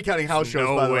definitely counting house shows.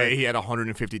 No by the way he had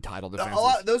 150 title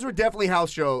defenses. Those were definitely house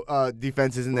show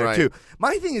defenses in there Right. too.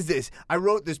 My thing is this: I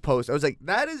wrote this post. I was like,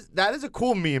 that is a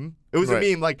cool meme. It was Right.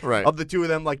 a meme like Right. of the two of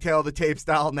them like tail of the tape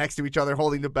style next to each other,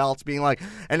 holding the belts, being like,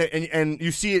 and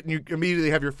you see it and you immediately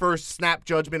have your first snap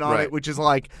judgment on Right. it, which is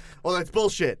like, well, that's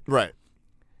bullshit. Right.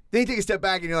 Then you take a step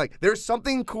back and you're like, there's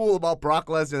something cool about Brock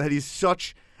Lesnar that he's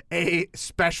such a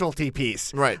specialty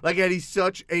piece. Right. Like that he's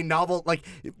such a novel. Like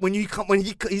when he comes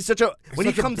such a out big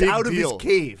of deal. his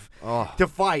cave Oh. to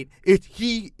fight,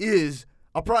 he is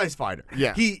a prize fighter.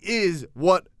 Yeah. He is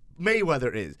what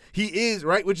Mayweather is. He is,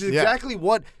 right? Which is Yeah. exactly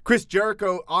what Chris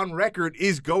Jericho on record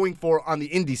is going for on the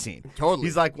indie scene. Totally.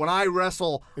 He's like, when I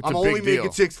wrestle, It's I'm a only big deal.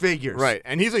 making 6 figures. Right.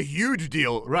 And he's a huge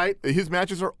deal. Right. His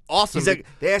matches are awesome. He's like,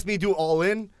 they asked me to do all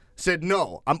in. said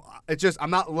no. I'm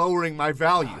not lowering my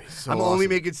value. so I'm only awesome.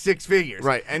 making 6 figures.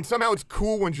 Right, and somehow it's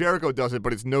cool when Jericho does it,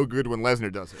 but it's no good when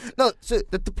Lesnar does it. No, so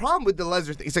the problem with the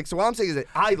Lesnar thing, it's like, so what I'm saying is that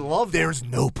I love that. There's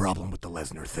no problem with the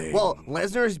Lesnar thing. Well,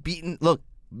 Lesnar has beaten. Look,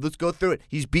 let's go through it.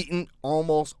 He's beaten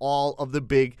almost all of the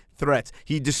big threats.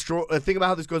 He destroyed. Think about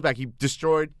how this goes back. He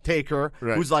destroyed Taker,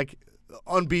 Right. who's like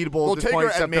unbeatable. well, at this Taker point,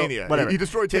 at except Mania. Whatever. He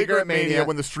destroyed Taker at Mania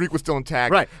when the streak was still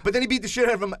intact. Right, but then he beat the shit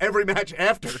out of him every match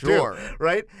after. Sure. Too,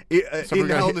 right? Except In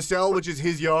for Hell hit- in the Cell, which is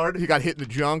his yard. He got hit in the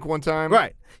junk one time.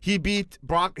 Right. He beat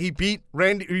Brock. He beat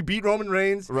Randy. He beat Roman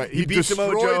Reigns. Right. He beat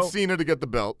Samoa destroyed Joe. Cena to get the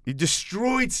belt. He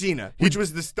destroyed Cena, which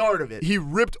was the start of it. He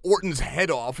ripped Orton's head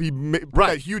off. He put Right.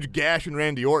 that huge gash in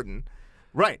Randy Orton.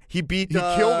 Right. He beat. He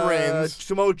killed Reigns.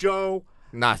 Samoa Joe.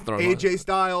 Not throwing AJ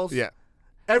Styles. Yeah.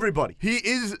 Everybody. He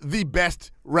is the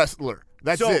best wrestler.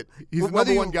 That's So, it. He's the whether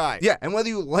number you- one guy. Yeah, and whether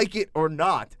you like it or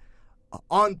not,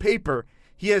 on paper,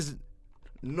 he has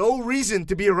no reason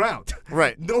to be around.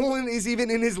 Right. No one is even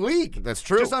in his league. That's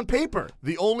true. Just on paper,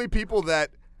 The only people that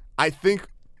I think,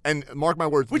 and mark my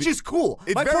words, which is cool.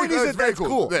 It's My very point is good. that It's very that's cool.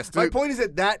 cool. Yes, My the- point is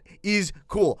that that is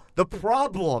cool. The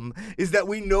problem is that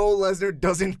we know Lesnar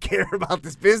doesn't care about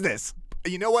this business.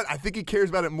 you know what? I think he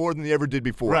cares about it more than he ever did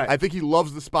before. Right. I think he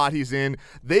loves the spot he's in.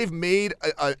 They've made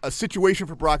a situation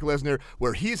for Brock Lesnar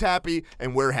where he's happy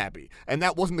and we're happy. And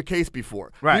that wasn't the case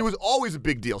before. Right. He was always a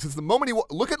big deal. Since the moment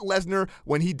look at Lesnar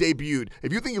when he debuted.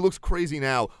 If you think he looks crazy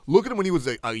now, look at him when he was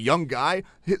a young guy.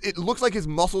 It looks like his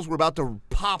muscles were about to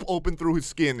pop open through his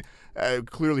skin.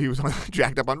 Clearly he was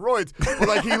jacked up on roids. But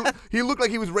like he looked like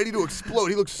he was ready to explode.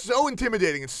 He looked so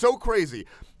intimidating and so crazy.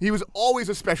 He was always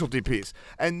a specialty piece.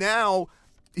 And now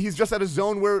he's just at a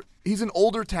zone where he's an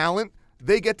older talent.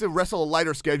 They get to wrestle a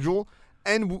lighter schedule,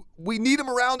 and we need him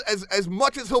around as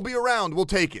much as he'll be around. We'll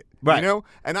take it, Right. You know,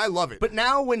 and I love it. But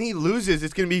now when he loses,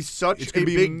 it's going to be such It's a gonna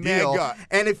be big deal, mega.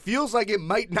 and it feels like it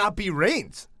might not be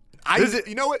Reigns.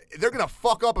 you know what? They're gonna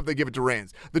fuck up if they give it to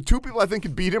Reigns. The two people I think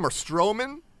can beat him are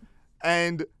Strowman,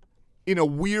 and in a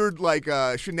weird like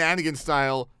shenanigan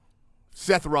style,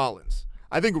 Seth Rollins.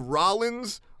 I think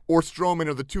Rollins or Strowman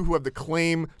are the two who have the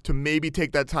claim to maybe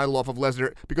take that title off of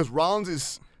Lesnar because Rollins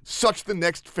is such the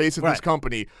next face of this Right.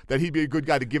 company that he'd be a good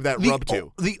guy to give that rub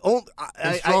to. The only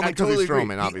And I Strowman 'cause he's totally agree.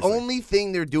 Strowman, obviously. The only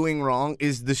thing they're doing wrong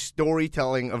is the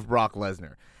storytelling of Brock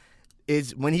Lesnar.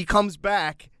 Is when he comes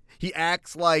back, he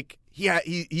acts like he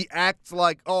acts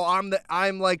like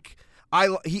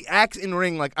he acts in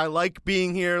ring like I like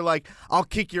being here, like I'll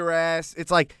kick your ass.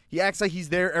 It's like he acts like he's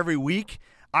there every week.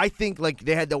 I think like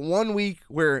they had the 1 week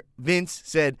where Vince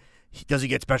said, "Does he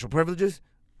get special privileges?"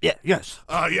 Yeah. Yes.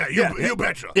 You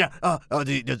betcha. Yeah.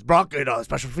 Does Brock get a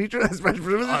special feature? Special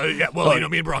privileges?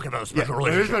 me and Brock have a special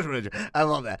I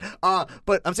love that.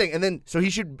 But I'm saying, and then so he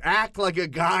should act like a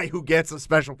guy who gets a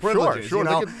special privileges. sure, You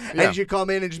they know? could- And yeah. he should come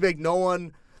in and just make no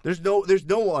one. There's no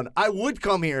one. I would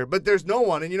come here, but there's no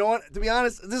one. And you know what? To be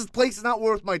honest, this place is not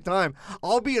worth my time.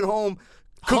 I'll be at home.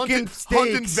 Cooking Hunting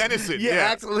steaks. venison, Yeah,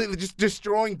 yeah. absolutely. Just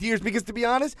destroying deers. Because to be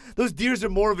honest, those deers are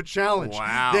more of a challenge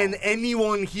Wow. than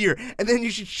anyone here. And then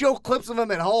you should show clips of him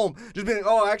at home. Just being,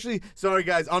 oh, actually, sorry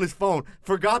guys, on his phone.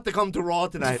 Forgot to come to Raw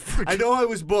tonight. I know I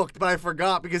was booked, but I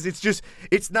forgot because it's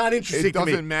not interesting It to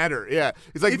me. doesn't matter. Yeah.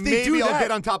 He's like, If they do maybe I'll that- get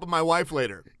on top of my wife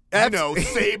later. Abs- You know,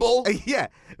 Sable. Yeah.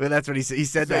 Well, that's what he said. He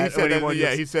said So that when he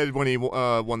won. he said when he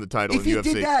won the title If in he UFC.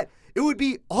 did that, it would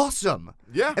be awesome.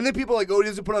 Yeah. And then people are like, oh, he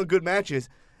doesn't put on good matches.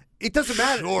 It doesn't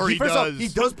matter. Sure he First off, does. he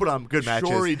does put on good matches.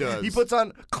 Sure he does. He puts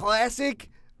on classic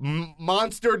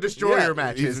monster destroyer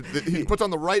matches. He puts on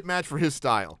the right match for his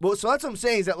style. Well, so that's what I'm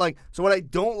saying is that like, so what I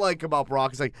don't like about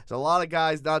Brock is like, there's a lot of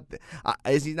guys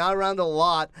is he not around a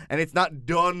lot, and it's not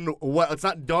done well. It's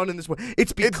not done in this way.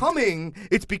 It's becoming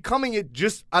it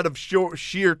just out of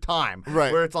sheer time,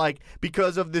 Right. Where it's like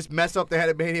because of this mess up they had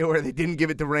at Mania where they didn't give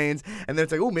it to Reigns, and then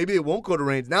it's like, oh, maybe it won't go to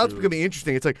Reigns. Now it's becoming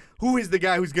interesting. It's like, who is the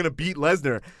guy who's gonna beat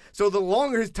Lesnar? So the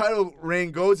longer his title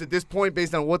reign goes at this point,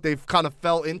 based on what they've kind of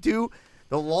fell into.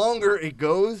 The longer it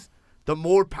goes, the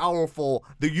more powerful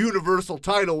the Universal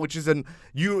title, which is a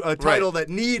title that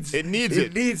needs It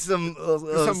needs some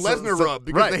Lesnar rub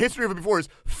because right. the history of it before is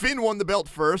Finn won the belt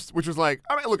first, which was like,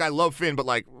 all right, look, I love Finn, but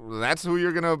like that's who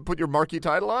you're gonna put your marquee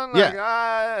title on? Yeah. Like,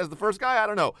 as the first guy, I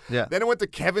don't know. Yeah. Then it went to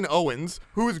Kevin Owens,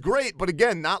 who is great, but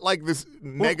again, not like this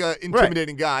mega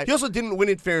intimidating guy. He also didn't win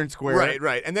it fair and square.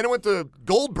 Right. And then it went to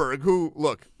Goldberg, who,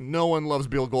 look, no one loves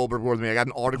Bill Goldberg more than me. I got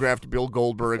an autographed Bill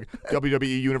Goldberg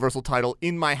WWE Universal title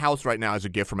in my house right now as a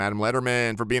gift from Adam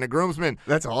Letterman for being a groomsman.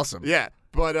 That's awesome. Yeah,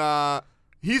 but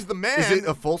He's the man. Is it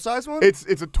a full-size one? It's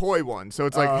a toy one, so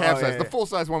it's like half size. yeah. The full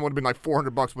size one would have been like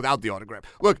 $400 without the autograph.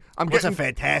 Look, It's a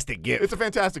fantastic gift. It's a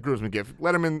fantastic groomsman gift.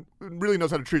 Letterman really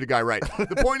knows how to treat a guy right.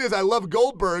 The point is, I love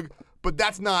Goldberg, but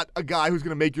that's not a guy who's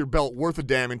going to make your belt worth a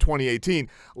damn in 2018.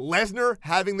 Lesnar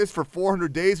having this for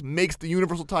 400 days makes the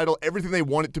Universal title everything they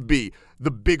want it to be,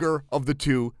 the bigger of the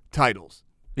two titles.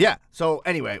 Yeah. So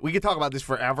anyway, we could talk about this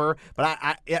forever, but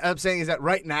I'm saying is that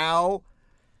right now,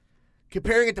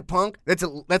 comparing it to Punk, that's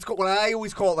what I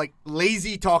always call like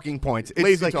lazy talking points. It's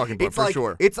Lazy like, talking point, it's for like,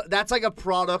 sure. That's like a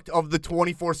product of the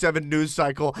 24/7 news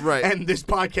cycle, Right. And this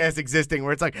podcast existing,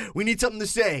 where it's like we need something to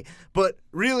say, but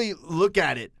really look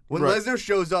at it. When Right. Lesnar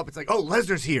shows up, it's like, oh,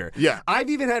 Lesnar's here. Yeah. I've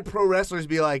even had pro wrestlers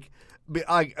be like,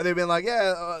 they've been like,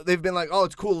 oh,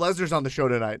 it's cool, Lesnar's on the show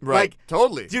tonight. Right. Like,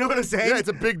 Totally. do you know what I'm saying? Yeah, it's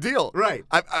a big deal. Right.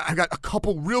 I got a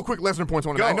couple real quick Lesnar points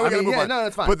I want to Go. make. I know we got to move on. No,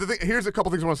 that's fine. But here's a couple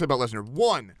things I want to say about Lesnar.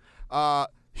 One,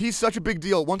 he's such a big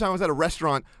deal. One time I was at a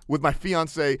restaurant with my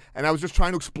fiance, and I was just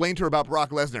trying to explain to her about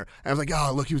Brock Lesnar. And I was like,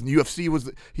 oh, look, he was in the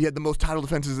UFC. He had the most title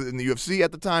defenses in the UFC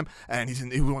at the time, and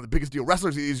he was one of the biggest deal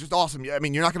wrestlers. He's just awesome. I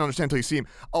mean, you're not going to understand until you see him.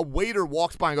 A waiter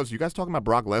walks by and goes, you guys talking about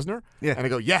Brock Lesnar? Yeah. And I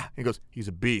go, yeah. And he goes, he's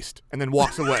a beast. And then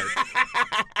walks away.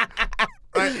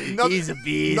 Right? He's a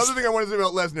beast. Another thing I want to say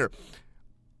about Lesnar.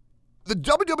 The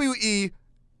WWE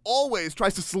always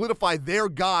tries to solidify their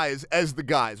guys as the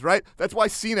guys, right? That's why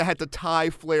Cena had to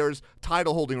tie Flair's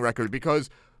title holding record,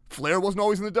 because Flair wasn't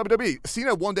always in the WWE.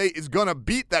 Cena one day is going to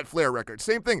beat that Flair record.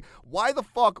 Same thing. Why the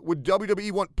fuck would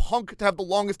WWE want Punk to have the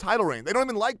longest title reign? They don't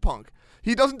even like Punk.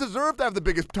 He doesn't deserve to have the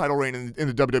biggest title reign in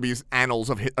the WWE's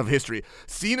annals of history.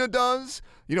 Cena does.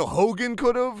 You know, Hogan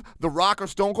could have. The Rock or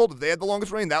Stone Cold, if they had the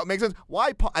longest reign, that would make sense.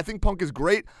 Why? I think Punk is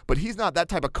great, but he's not that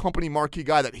type of company marquee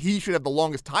guy that he should have the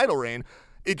longest title reign.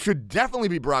 It should definitely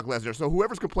be Brock Lesnar. So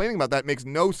whoever's complaining about that makes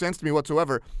no sense to me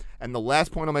whatsoever. And the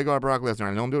last point I'll make about Brock Lesnar,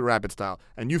 I know I'm doing rapid style,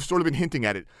 and you've sort of been hinting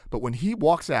at it, but when he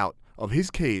walks out of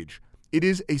his cage, it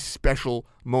is a special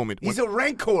moment. He's a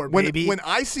rancor, baby. When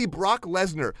I see Brock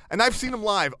Lesnar, and I've seen him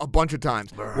live a bunch of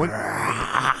times. Brock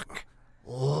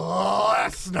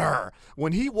Lesnar.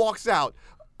 When he walks out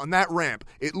on that ramp,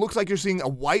 it looks like you're seeing a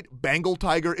white Bengal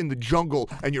tiger in the jungle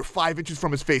and you're 5 inches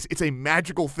from his face. It's a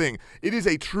magical thing. It is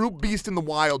a true beast in the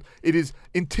wild. It is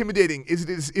intimidating. It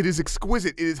is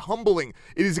exquisite. It is humbling.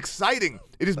 It is exciting.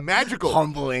 It is magical.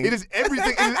 Humbling. It is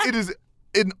everything. It is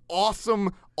an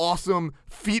awesome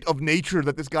feat of nature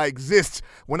that this guy exists.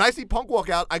 When I see Punk walk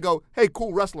out, I go, hey,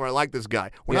 cool wrestler. I like this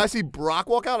guy. When I see Brock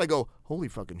walk out, I go, holy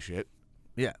fucking shit.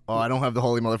 Yeah. Oh, I don't have the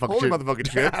holy motherfucking Holy shit.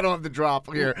 motherfucking shit. I don't have the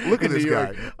drop here. Look at in this New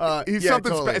guy. York. He's yeah,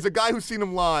 something totally. As a guy who's seen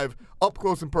him live, up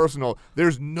close and personal,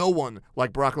 there's no one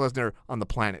like Brock Lesnar on the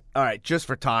planet. All right, just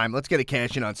for time, let's get a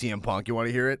cash in on CM Punk. You want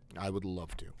to hear it? I would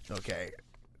love to. Okay.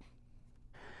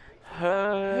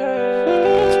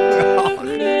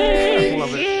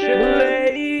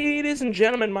 Ladies and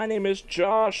gentlemen, my name is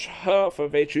Josh Huff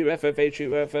of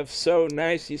HUFF. So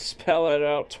nice you spell it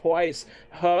out twice.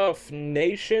 Huff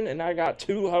Nation, and I got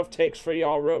two Huff takes for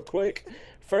y'all real quick.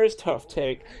 First Huff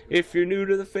take, if you're new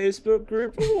to the Facebook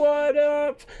group, what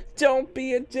up? Don't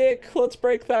be a dick. Let's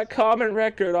break that common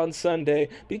record on Sunday,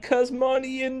 because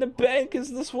Money in the Bank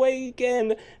is this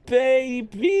weekend,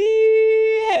 baby.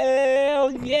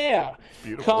 Hell yeah.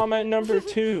 Beautiful. Comment number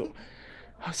 2.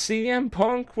 CM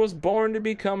Punk was born to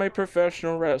become a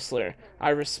professional wrestler. I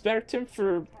respect him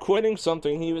for quitting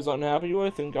something he was unhappy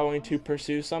with and going to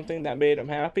pursue something that made him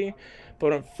happy,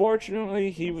 but unfortunately,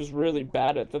 he was really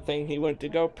bad at the thing he went to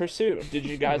go pursue. Did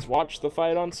you guys watch the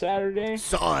fight on Saturday?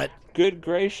 Saw it. Good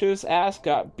gracious, ass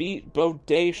got beat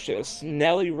bodacious.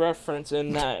 Nelly reference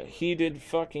in that. He did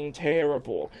fucking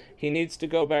terrible. He needs to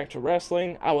go back to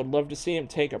wrestling. I would love to see him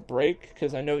take a break,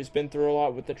 because I know he's been through a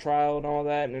lot with the trial and all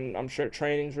that, and I'm sure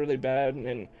training's really bad,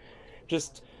 and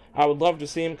just, I would love to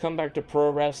see him come back to pro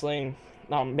wrestling.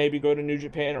 Maybe go to New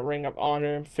Japan and Ring of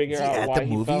Honor, figure out why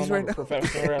he fell in love with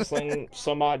professional wrestling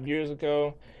some odd years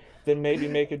ago, then maybe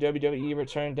make a WWE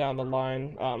return down the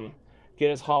line, get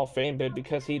his Hall of Fame bid,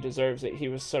 because he deserves it. He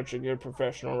was such a good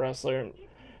professional wrestler.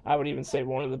 I would even say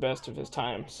one of the best of his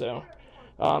time. So,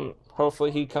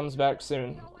 hopefully he comes back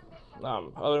soon.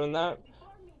 Other than that,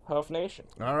 Huff Nation.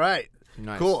 All right.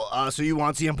 Nice. Cool. So you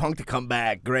want CM Punk to come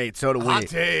back. Great. So do we. Hot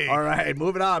take. All right.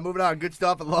 Moving on. Good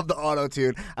stuff. I love the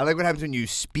auto-tune. I like what happens when you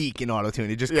speak in auto-tune.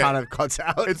 It just kind of cuts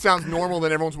out. It sounds normal,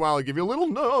 then every once in a while they give you a little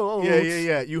note.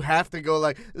 Yeah. You have to go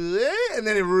like, "Eh," and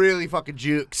then it really fucking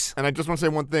jukes. And I just want to say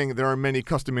one thing. There are many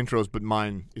custom intros, but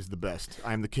mine is the best.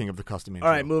 I am the king of the custom intro.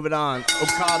 All right, moving on.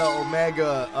 Okada,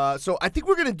 Omega. So I think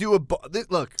we're going to do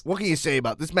look, what can you say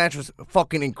about this match? Was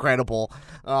fucking incredible.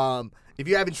 If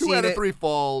you haven't 2 seen out of it, 3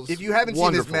 falls. if you haven't seen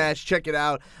wonderful. this match, check it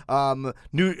out. I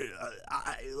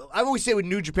always say with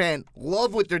New Japan,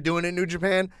 love what they're doing in New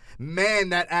Japan. Man,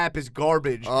 that app is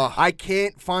garbage. Ugh. I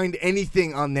can't find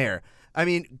anything on there. I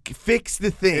mean, fix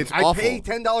the thing. It's I awful. pay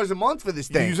 $10 a month for this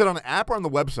You thing. use it on an app or on the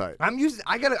website? I'm using.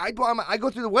 I go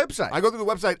through the website. I go through the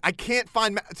website. I can't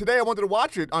find. Today I wanted to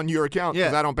watch it on your account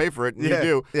because Yeah. I don't pay for it. And Yeah.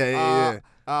 You do. Yeah.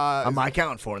 On my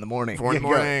account 4 in the morning. 4 in the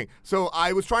Yeah, go. morning. So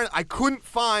I was trying. I couldn't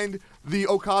find the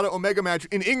Okada Omega match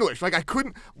in English. Like I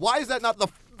couldn't. Why is that not the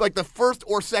first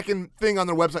or second thing on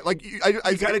their website? Like I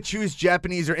You gotta choose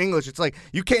Japanese or English. It's like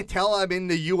you can't tell I'm in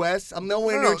the U.S. I'm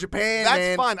nowhere near Japan. That's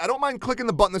man. fine. I don't mind clicking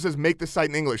the button that says make this site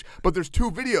in English. But there's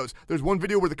 2 videos. There's one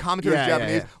video where the commentary is Yeah,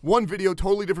 Japanese. yeah. One video,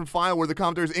 totally different file where the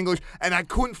commentary is English. And I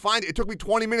couldn't find it. It took me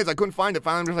 20 minutes. I couldn't find it.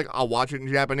 Finally, I'm just like, I'll watch it in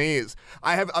Japanese.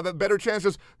 I have a better chance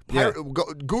just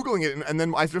Googling it. And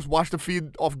then I just watched the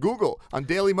feed off Google on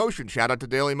Daily Motion. Shout out to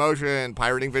Daily Motion,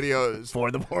 pirating videos. 4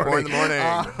 in the morning. 4 in the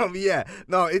morning. Yeah.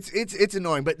 No, it's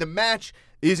annoying, but the match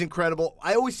is incredible.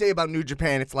 I always say about New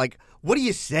Japan, it's like, what do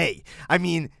you say? I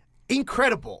mean,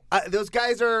 incredible. Those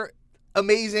guys are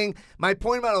amazing. My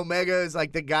point about Omega is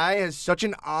like the guy has such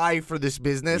an eye for this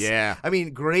business. Yeah. I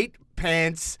mean, great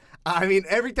pants. I mean,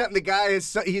 every time the guy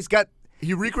he's got.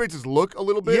 He recreates his look a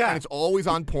little bit, Yeah. and it's always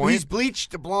on point. He's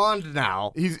bleached blonde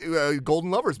now. He's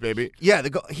Golden Lovers, baby. Yeah,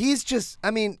 he's just.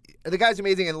 I mean, the guy's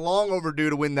amazing and long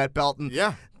overdue to win that belt. And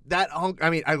Yeah. that hunk.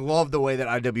 I mean, I love the way that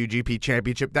IWGP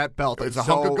Championship that belt. It's is a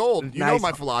hunk so of gold. You know nice.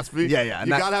 my philosophy. Yeah, yeah. and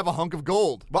You that- gotta have a hunk of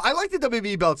gold. But I like the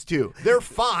WB belts too. They're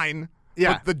fine.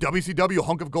 Yeah. But the WCW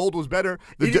hunk of gold was better.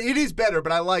 It is better,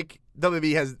 but I like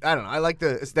WB has. I don't know. I like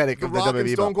the aesthetic The of the Rock and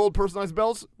WB Stone belt. Cold personalized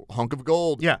belts, hunk of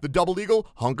gold. Yeah. The Double Eagle,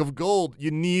 hunk of gold.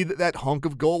 You need that hunk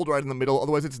of gold right in the middle,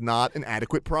 otherwise it's not an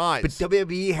adequate prize. But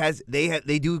WWE has they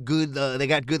do good. They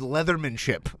got good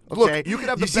leathermanship. Look, Okay? you could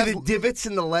have you the see best- the divots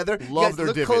in the leather. Love You guys their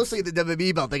look divots. closely at the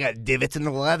WB belt. They got divots in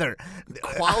the leather.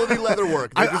 Quality leather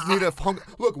work. They just need a hunk.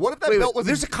 Look, what if that belt was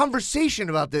There's a conversation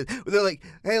about this. Where they're like,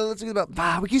 hey, let's think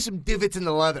about. We get some divots in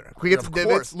the leather. Can we get Of some course.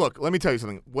 divots? Look, let me tell you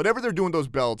something. Whatever they're doing those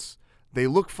belts, they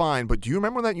look fine. But do you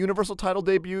remember when that Universal title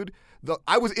debuted?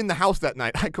 I was in the house that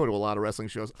night. I go to a lot of wrestling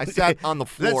shows. I sat on the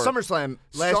floor. That's SummerSlam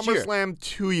last year. SummerSlam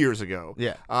 2 years ago.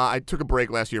 Yeah. I took a break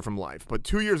last year from life, but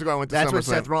 2 years ago I went to That's SummerSlam. when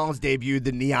Seth Rollins debuted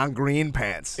the neon green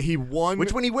pants. He won.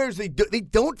 Which when he wears, they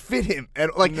don't fit him.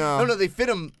 No, they fit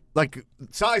him like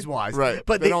size wise. Right.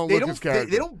 But They don't look his they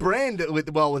character. don't brand it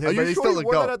well with him. Are but you they sure still he look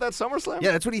wore dope. that at that SummerSlam?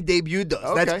 Yeah, that's when he debuted those.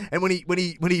 Okay. And when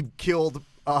he killed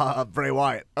Bray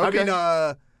Wyatt. Okay. I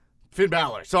mean Finn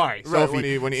Balor. Sorry, Right,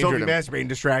 Sophie. when he Sophie injured him. masturbating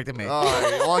distracted me. All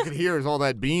I could hear is all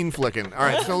that bean flicking. All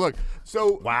right, so look.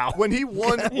 So Wow. when he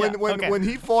won, okay. when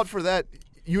he fought for that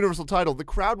Universal title, the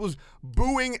crowd was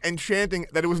booing and chanting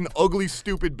that it was an ugly,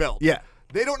 stupid belt. Yeah.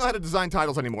 They don't know how to design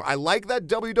titles anymore. I like that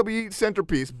WWE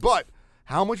centerpiece, but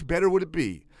how much better would it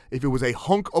be if it was a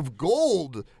hunk of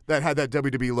gold that had that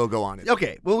WWE logo on it?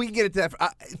 Okay, well, we can get into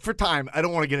that for time. I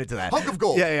don't want to get into that. Hunk of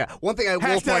gold. Yeah. One thing I will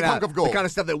Hashtag point out, hunk of gold. the kind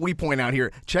of stuff that we point out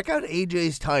here. Check out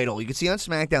AJ's title. You can see on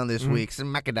SmackDown this Mm-hmm. week,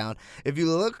 SmackDown. If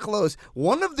you look close,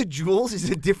 one of the jewels is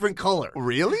a different color.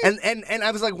 Really? And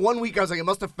I was like, 1 week, I was like, it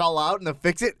must have fell out and they'll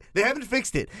fix it. They haven't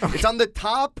fixed it. It's on the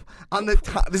top.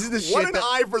 This is the shit. What an that-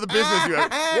 eye for the business you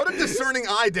have. What a discerning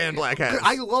eye Dan Black has.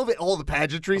 I love it, all the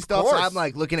pageantry stuff. So course. I'm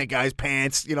like looking at guys'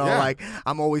 pants, Yeah. like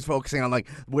I'm always focusing on like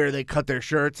where they cut their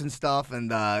shirts and stuff.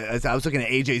 And as I was looking at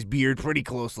AJ's beard pretty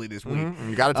closely this week.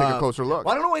 You got to take a closer look.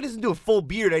 Well, I don't know why he doesn't do a full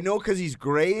beard. I know because he's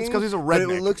graying. It's because he's a but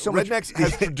redneck. It looks so much. Rednecks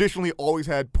has traditionally always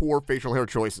had poor facial hair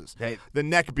choices. Hey. The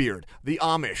neck beard, the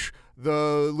Amish,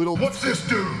 the little. What's this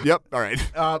do? Yep. All right.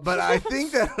 But I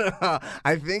think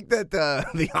that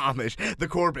the Amish, the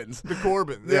Corbins, The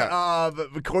Corbin. Yeah.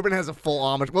 but Corbin has a full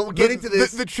Amish. Well, we'll get into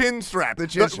this. The chin strap. The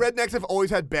chin strap. rednecks have always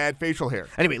had bad facial hair.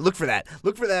 Anyway, look for that.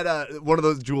 Look for that. One of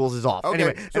those jewels is off. Okay,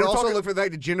 Anyway, so and we're also talking- look for the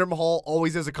fact that Jinder Mahal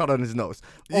always has a cut on his nose.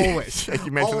 Always.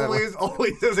 You mentioned that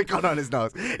always has a cut on his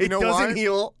nose. It know doesn't why?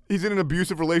 heal. He's in an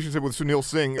abusive relationship with Sunil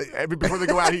Singh. Before they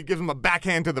go out, he gives him a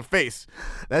backhand to the face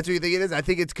That's what you think it is? I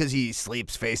think it's because he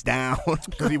sleeps face down.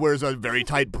 because he wears a very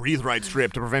tight breathe right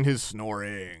strip to prevent his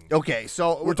snoring. Okay,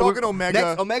 so We're talking Omega.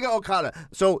 Next, Omega Okada.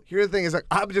 So here's the thing: is like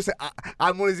I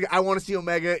want to see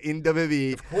Omega in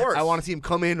WWE. Of course. I want to see him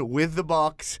come in with the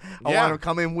Bucks. I Yeah. want him to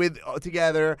come in with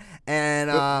together, and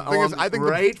The thing is, I think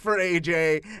the- right for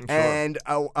AJ, and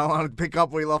I want to pick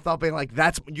up where he left off, being like,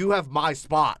 "You have my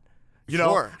spot." You know,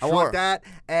 Sure, I want that,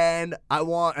 and I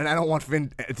don't want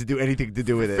Finn to do anything to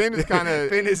do with it. Finn is kinda-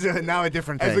 Finn is now a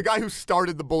different thing. As the guy who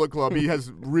started the Bullet Club, he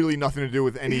has really nothing to do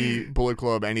with any Bullet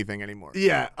Club anything anymore.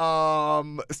 Yeah.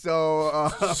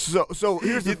 So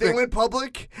here's the they thing. went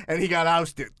public, and he got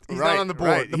ousted. He's Right, not on the board.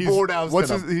 right. The board ousted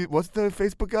him. What's the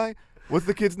Facebook guy? What's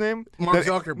the kid's name? Mark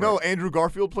Zuckerberg. No, Andrew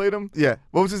Garfield played him. Yeah.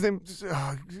 What was his name?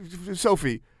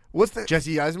 Sophie. What's the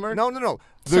Jesse Eisenberg? No.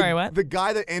 Sorry, what? The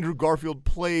guy that Andrew Garfield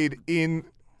played in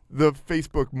the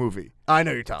Facebook movie. I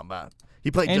know who you're talking about. He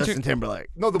played Andrew- Justin Timberlake.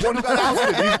 No, the one who got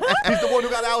ousted. He's the one who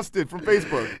got ousted from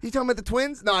Facebook. You talking about the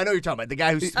twins? No, I know who you're talking about. The guy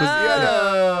who was. He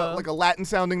had like a Latin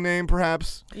sounding name,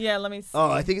 perhaps. Yeah, let me see. Oh,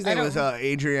 I think his name don't- was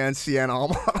Adrian Sienna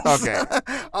Almos. Okay.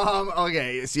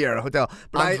 Okay, Sierra Hotel.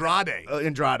 But Andrade.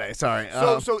 Andrade, sorry.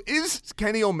 So is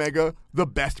Kenny Omega the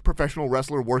best professional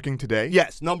wrestler working today?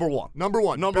 yes, number one. Number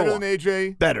one. Number Better one. than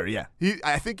AJ. Better, yeah.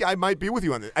 I think I might be with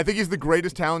you on this. I think he's the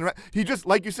greatest talent. He just,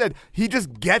 like you said, he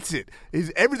just gets it.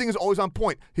 Everything is always on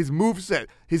point. His moveset,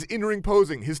 his in-ring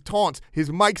posing, his taunts,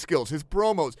 his mic skills, his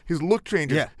promos, his look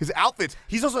changes, Yeah. his outfits.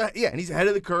 He's also and he's ahead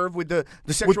of the curve with the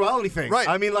sexuality thing. right.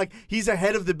 I mean, like he's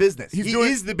ahead of the business. He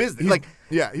is the business. Like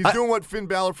He's doing what Finn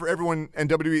Balor for everyone and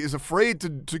WWE is afraid to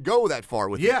go that far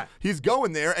with. Yeah. He's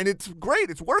going there, and it's great.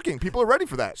 It's working. People are ready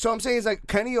for that. So I'm saying it's like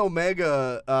Kenny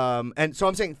Omega, and so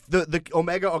I'm saying the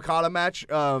Omega Okada match.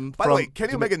 By the way,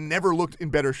 Kenny Omega never looked in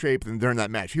better shape than during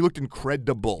that match. He looked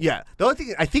incredible. Yeah, the only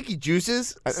thing I think he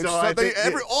juices. So I think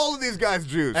all of these guys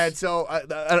juice. and so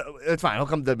it's fine. He'll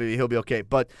come to WWE. He'll be okay.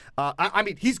 But I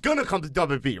mean, he's gonna come to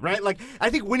WWE, right? Like I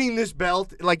think winning this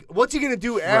belt, like what's he gonna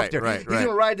do after? right, He's right.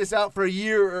 gonna ride this out for a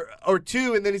year or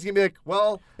two, and then he's gonna be like,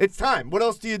 well, it's time. What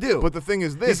else do you do? But the thing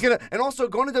is this. He's gonna, and also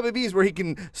going to WWE is where he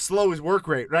can slow his work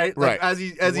rate, right? Right. Like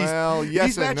Well, yes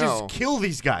these and matches no. kill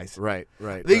these guys. right.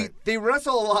 They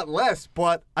wrestle a lot less,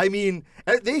 but I mean,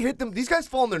 they hit them. These guys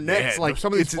fall on their necks like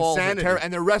some of these it's falls are insanity.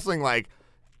 and they're wrestling like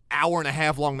hour and a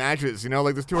half long matches. You know,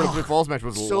 like this 200 falls match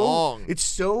was so long. It's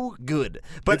so good.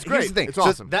 But It's great. here's the thing. It's So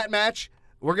awesome. that match.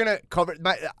 We're gonna cover.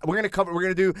 We're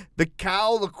gonna do the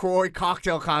Cal LaCroix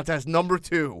cocktail contest number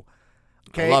 2.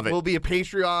 Okay, love it. Will be a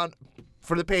Patreon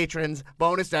for the patrons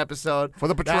bonus episode For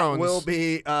the patrons.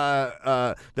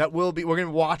 That will be. We're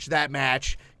gonna watch that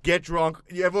match. Get drunk.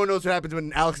 Everyone knows what happens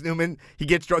when Alex Newman he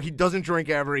gets drunk. He doesn't drink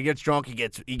ever. He gets drunk. He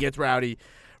gets rowdy.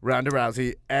 Ronda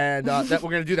Rousey, and that we're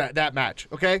gonna do that match,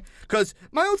 okay? Because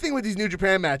my own thing with these New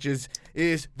Japan matches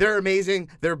is they're amazing.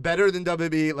 They're better than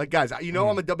WWE. Like guys, you know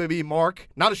I'm a WWE mark,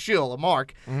 not a shill, a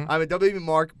mark. I'm a WWE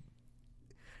mark.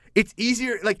 It's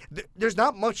easier. Like there's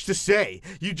not much to say.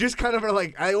 You just kind of are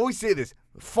like I always say this.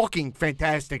 Fucking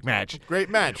fantastic match. Great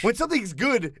match. When something's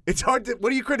good, it's hard to. What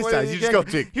do you criticize? you You just can't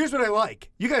go. critique. Here's what I like.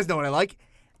 You guys know what I like.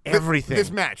 Everything.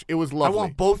 This match, it was I lovely.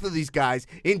 want both of these guys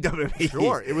in WWE.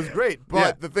 Sure, it was great. But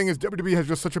Yeah. the thing is, WWE has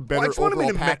just such a Well, better I just want him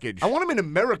overall in package. I want him in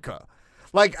America.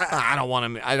 Like I don't want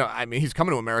him. I mean, he's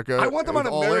coming to America. I want them on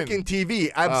It's all in. American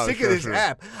TV. I'm Oh, sick sure, of this sure.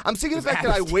 app. I'm sick of the This fact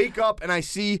that I app is- wake up and I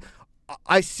see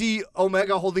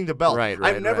Omega holding the belt. Right,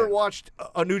 I've never right. watched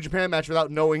a New Japan match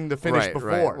without knowing the finish Right, before.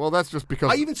 right. Well, that's just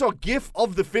because. I even saw a GIF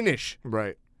of the finish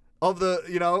right. of the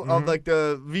of like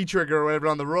the V trigger or whatever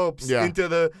on the ropes Yeah. into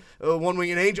the One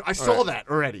Winged Angel. I saw Right. that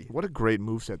already. What a great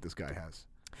moveset this guy has.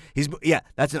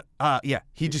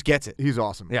 He just gets it. He's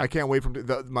awesome. Yeah. I can't wait for him.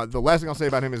 The last thing I'll say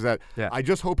about him is that Yeah. I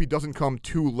just hope he doesn't come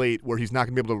too late where he's not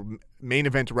going to be able to main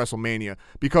event to WrestleMania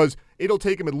because it'll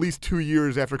take him at least 2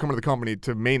 years after coming to the company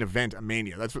to main event a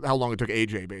Mania. That's how long it took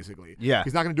AJ, basically. Yeah.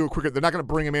 He's not going to do it quicker. They're not going to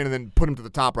bring him in and then put him to the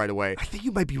top right away. I think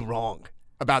you might be wrong.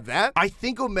 About that? I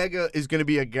think Omega is going to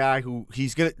be a guy who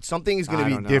something is going I to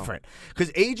don't be know. different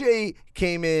because AJ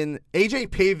came in. AJ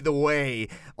paved the way,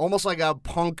 almost like a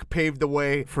Punk paved the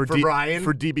way for Brian.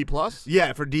 For DB Plus?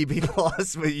 Yeah, for DB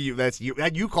Plus. That's you.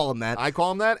 You call him that. I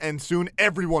call him that, and soon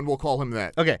everyone will call him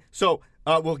that. Okay, so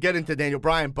we'll get into Daniel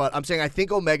Bryan, but I'm saying I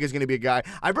think Omega is going to be a guy.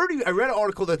 I read an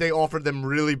article that they offered them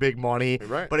really big money,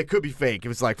 Right. but it could be fake. It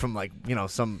was like from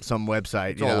some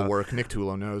website. It's all work. Nick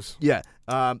Tulo knows. Yeah.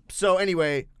 So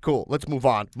anyway, cool. Let's move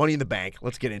on. Money in the Bank.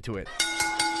 Let's get into it.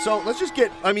 So let's just get.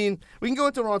 I mean, we can go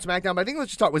into Raw and SmackDown, but I think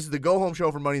let's just talk. This is the go home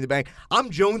show for Money in the Bank. I'm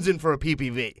jonesing for a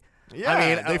PPV. Yeah,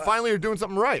 I mean, they finally are doing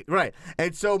something right. Right.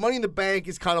 And so Money in the Bank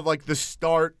is kind of like the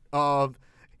start of.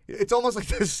 It's almost like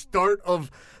the start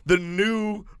of the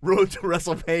new road to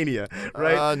WrestleMania,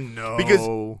 right? No. Because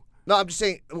no, I'm just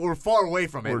saying we're far away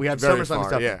from it. We're We have very SummerSlam and far,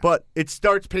 stuff, yeah. but it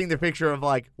starts painting the picture of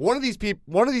like one of these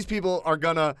people are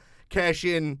gonna cash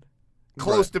in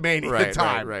close Right. to Mania Right,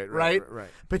 time, right.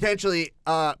 Potentially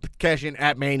cash in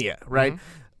at Mania, right?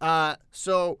 Mm-hmm.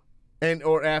 So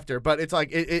or after, but it's like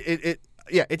it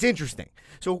yeah, it's interesting.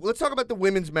 So let's talk about the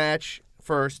women's match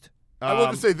first. I will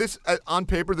just say this on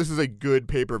paper. This is a good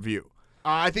pay-per-view.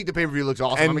 I think the pay-per-view looks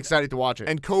awesome. I'm excited to watch it.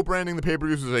 And co-branding the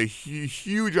pay-per-views is a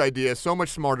huge idea. So much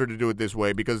smarter to do it this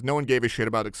way because no one gave a shit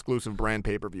about exclusive brand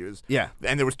pay-per-views. Yeah.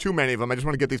 And there was too many of them. I just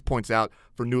want to get these points out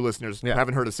for new listeners who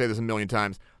haven't heard us say this a million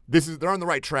times. They're on the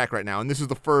right track right now, and this is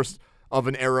the first of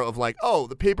an era of like, oh,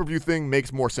 the pay-per-view thing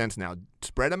makes more sense now.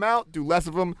 Spread them out, do less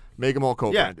of them, make them all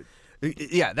co-branded.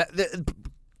 Yeah.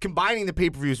 Combining the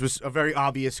pay-per-views was a very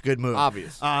obvious good move.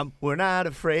 Obvious. We're not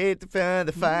afraid to find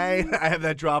the fight. I have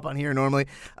that drop on here normally.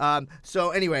 So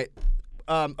anyway,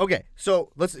 okay. So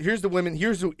here's the women.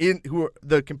 Here's who are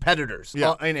the competitors.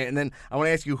 Yeah. And then I want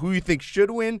to ask you who you think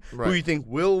should win, who you think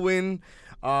will win.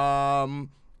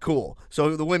 Cool.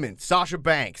 So the women: Sasha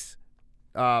Banks,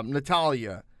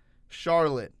 Natalya,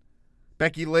 Charlotte,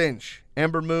 Becky Lynch,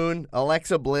 Ember Moon,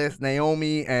 Alexa Bliss,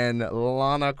 Naomi, and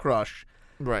Lana Crush.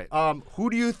 Right. Who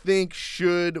do you think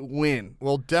should win?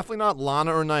 Well, definitely not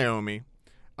Lana or Naomi.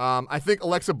 I think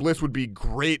Alexa Bliss would be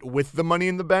great with the Money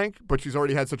in the Bank, but she's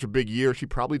already had such a big year, she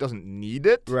probably doesn't need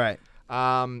it. Right.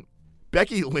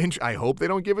 Becky Lynch, I hope they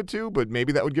don't give it to, but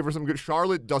maybe that would give her some good.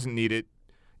 Charlotte doesn't need it,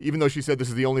 even though she said this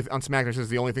is the only on SmackDown. This is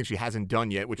the only thing she hasn't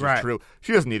done yet, which is true.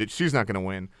 She doesn't need it. She's not going to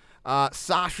win.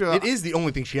 Sasha. It is the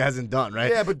only thing she hasn't done, right?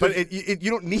 Yeah, but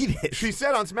you don't need it. She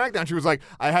said on SmackDown, she was like,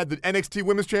 I had the NXT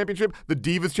Women's Championship, the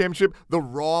Divas Championship, the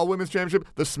Raw Women's Championship,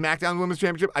 the SmackDown Women's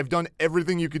Championship. I've done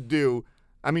everything you could do.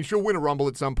 I mean, she'll win a Rumble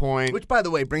at some point. Which, by the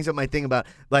way, brings up my thing about,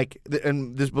 like,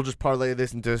 and this we'll just parlay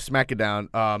this into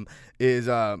SmackDown, is,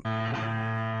 time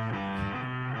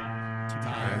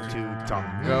to talk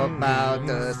about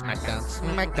the SmackDown.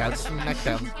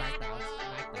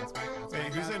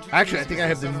 Actually, I think I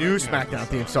have the new SmackDown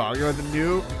theme song. You know the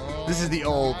new? This is the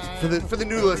old. For the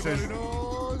new listeners.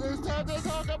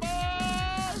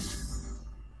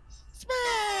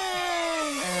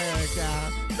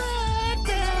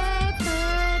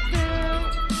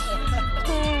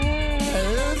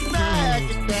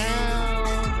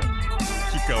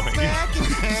 Keep going.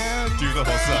 Do the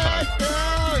whole song.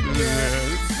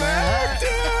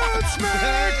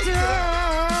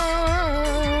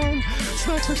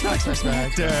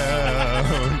 SmackDown.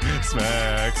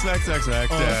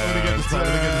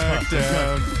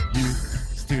 Smackdown.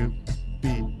 Used to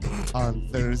be on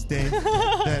Thursday,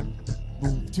 then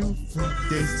moved to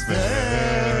Fridays.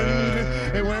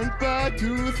 Then it went back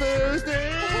to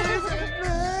Thursdays.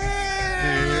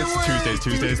 It's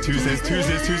Tuesdays.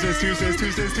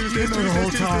 The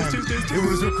whole time it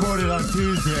was recorded on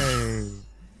Tuesday.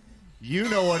 You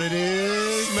know what it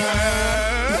is.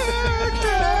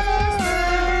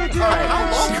 All right, how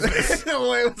long is this? It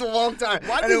was a long time.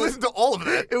 Why did you listen to all of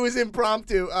that? It was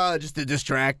impromptu, just to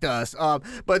distract us.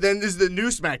 But then this is the new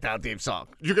SmackDown theme song.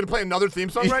 You're going to play another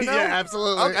theme song right now? Yeah,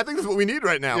 absolutely. I think this is what we need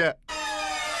right now. Yeah.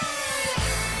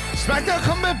 SmackDown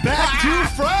coming back to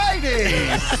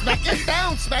Fridays.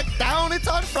 SmackDown, it's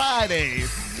on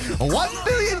Fridays. $1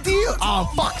 billion deal on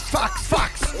Fox.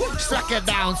 SmackDown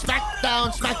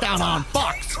on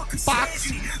Fox.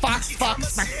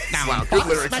 SmackDown. Wow, good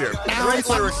lyrics here. Great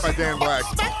lyrics by Dan Black.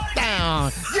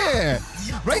 SmackDown. Yeah.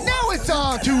 Right now it's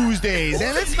on Tuesdays,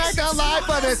 and it's SmackDown Live,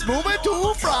 but it's moving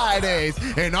to Fridays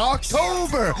in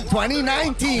October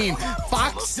 2019.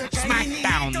 Fox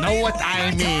SmackDown. Know what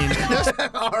I mean?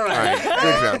 All All right,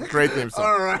 good job. Great theme song.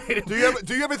 All right. Do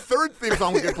you have a third theme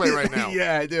song we can play right now?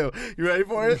 Yeah, I do. You ready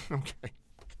for it? Okay.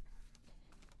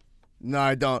 No,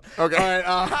 I don't. Okay.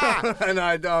 All right. No,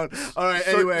 I don't. All right.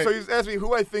 Anyway. So you asked me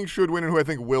who I think should win and who I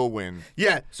think will win.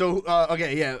 Yeah. So,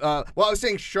 okay. Yeah. Well, I was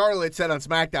saying Charlotte said on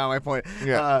SmackDown. My point.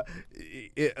 Yeah.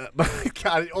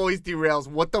 God, it always derails.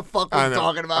 What the fuck I was know.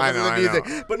 talking about? I Because of know, the I music.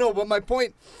 know. But no. But my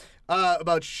point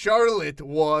about Charlotte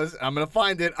was, I'm gonna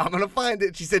find it.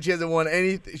 She said she hasn't won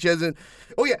anything. She hasn't.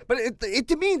 Oh yeah. But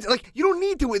it means like you don't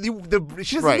need to win.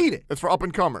 She doesn't need it. It's for up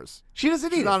and comers. She doesn't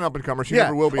need She's it. not an up and comer. She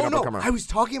never will be an up and comer. I was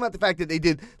talking about the fact that they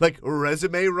did like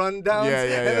resume rundowns,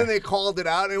 and then they called it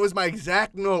out, and it was my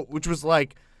exact note, which was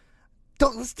like,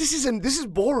 this is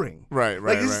boring. Right.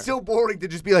 Like this is so boring to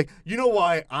just be like, you know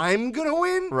why I'm gonna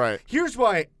win? Right. Here's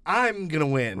why I'm gonna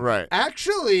win. Right.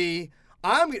 Actually,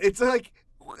 It's like.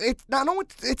 It's not. No,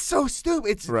 it's so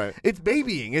stupid. It's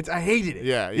babying. I hated it.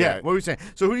 Yeah. What were you saying?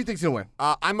 So who do you think's gonna win?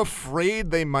 I'm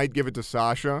afraid they might give it to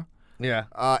Sasha. Yeah.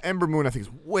 Ember Moon, I think,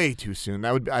 is way too soon.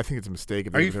 I think it's a mistake.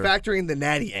 If Are they you give it to factoring the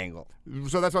Natty angle? her.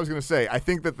 So that's what I was going to say. I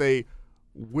think that they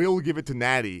will give it to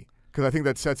Natty because I think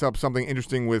that sets up something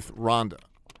interesting with Ronda.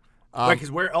 Right.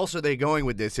 Because where else are they going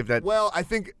with this? If that. Well, I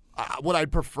think what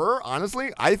I'd prefer,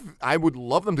 honestly, I would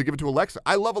love them to give it to Alexa.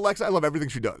 I love Alexa. I love everything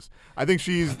she does. I think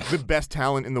she's the best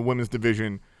talent in the women's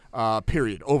division.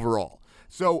 period, overall.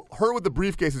 So her with the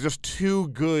briefcase is just too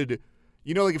good.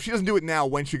 You know, like if she doesn't do it now,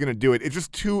 when's she going to do it? It's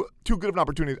just too good of an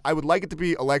opportunity. I would like it to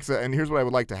be Alexa, and here's what I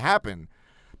would like to happen.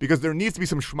 Because there needs to be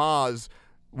some schmaz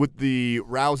with the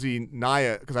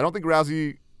Rousey-Nia, because I don't think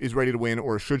Rousey is ready to win,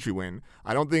 or should she win.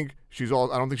 I don't think she's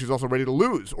also ready to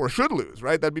lose, or should lose,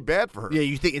 right? That'd be bad for her. Yeah,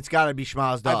 you think it's got to be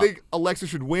schmozzed up. I think Alexa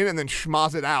should win and then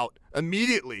schmaz it out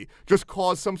immediately. Just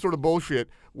cause some sort of bullshit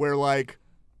where, like,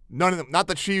 none of them, not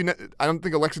that I don't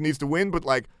think Alexa needs to win, but,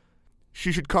 like,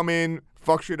 she should come in,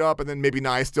 fuck shit up, and then maybe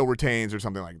Nia still retains or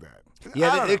something like that.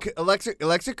 Yeah,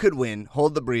 Alexa could win,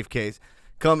 hold the briefcase,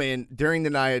 come in during the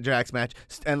Nia Jax match,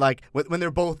 and like when they're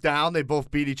both down, they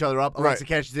both beat each other up. Alexa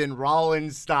catches in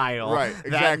Rollins style. Right, That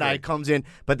exactly. night comes in,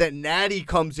 but then Natty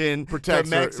comes in Protects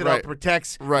to mix her, it up, right.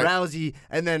 protects Right. Rousey,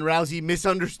 and then Rousey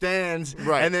misunderstands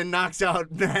Right. and then knocks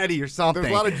out Natty or something.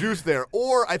 There's a lot of juice there.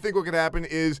 Or I think what could happen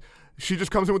is she just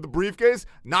comes in with the briefcase,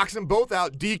 knocks them both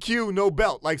out, DQ, no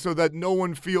belt, like so that no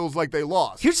one feels like they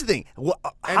lost. Here's the thing.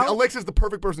 And Alexa's the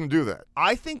perfect person to do that.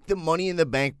 I think the Money in the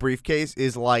Bank briefcase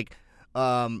is like,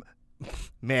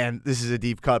 man, this is a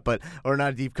deep cut, or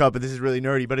not a deep cut, but this is really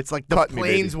nerdy. But it's like the Cut me,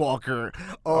 baby. Planeswalker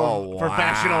of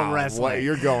professional wrestling. What,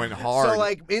 you're going hard. So,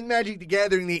 like, in Magic the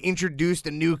Gathering, they introduced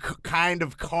a new kind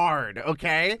of card,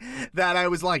 okay? That I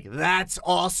was like, that's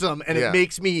awesome. And Yeah.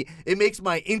 it makes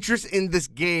my interest in this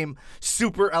game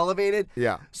super elevated.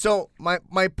 Yeah. So,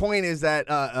 my point is that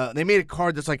they made a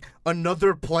card that's like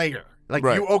another player. Like,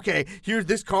 Right. here's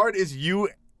this card is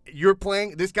you're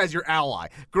playing, this guy's your ally.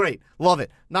 Great. Love it.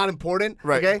 Not important.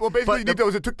 Right. Okay? Well, basically, But Nito,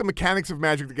 it took the mechanics of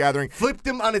Magic the Gathering, flipped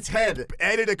him on its head.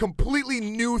 added a completely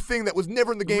new thing that was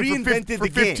never in the game Reinvented for the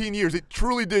game. 15 years. It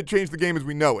truly did change the game as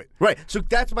we know it. Right. So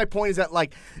that's my point, is that,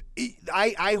 like,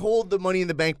 I hold the Money in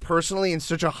the Bank personally in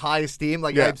such a high esteem.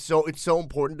 Like, Yeah. it's so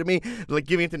important to me. Like,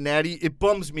 giving it to Natty, it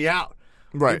bums me out.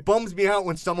 Right. It bums me out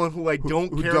when someone who I don't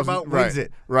care doesn't- about right, wins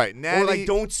it. right. Or Natty- like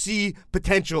don't see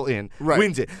potential in Right.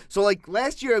 wins it. So like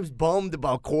last year I was bummed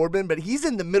about Corbin, but he's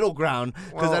in the middle ground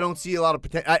because I don't see a lot of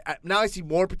potential. Now I see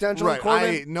more potential in Right.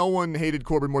 Corbin. No one hated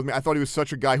Corbin more than me. I thought he was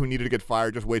such a guy who needed to get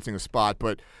fired, just wasting a spot.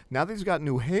 But now that he's got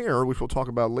new hair, which we'll talk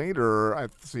about later, I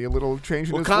see a little change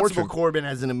in Well, his Constable fortune. Corbin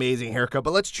has an amazing haircut,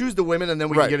 but let's choose the women and then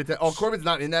we Right. can get into. Oh, Corbin's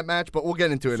not in that match, but we'll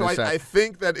get into it So in a sec. I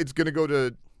think that it's going to go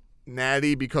to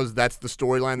Natty because that's the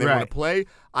storyline they want Right. to play.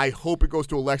 I hope it goes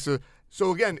to Alexa. So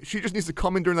again, she just needs to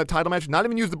come in during that title match, not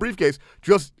even use the briefcase,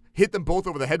 just hit them both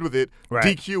over the head with it, Right.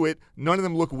 DQ it. None of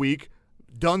them look weak.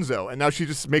 Dunzo. And now she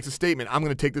just makes a statement. I'm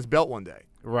going to take this belt one day.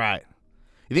 Right.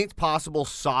 You think it's possible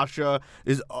Sasha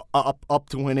is up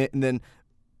to win it, and then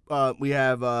we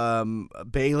have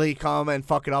Bailey come and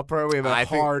fuck it up for her? We have a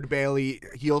hard Bailey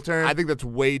heel turn. I think that's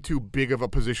way too big of a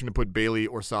position to put Bailey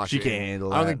or Sasha She can't in.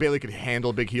 handle I don't that. think Bailey could handle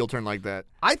a big heel turn like that.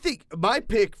 I think my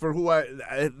pick for who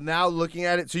now looking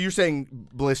at it, so you're saying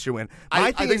Bliss should win. My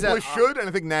I thing think is that Bliss should, and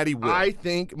I think Natty will. I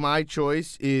think my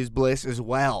choice is Bliss as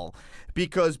well,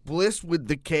 because Bliss with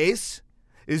the case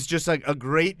is just like a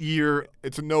great year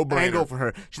It's a no-brainer. angle for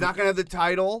her. She's not gonna have the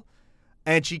title,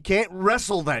 and she can't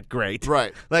wrestle that great.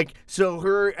 Right. Like, so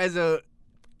her as a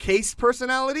case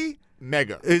personality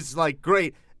Mega. is like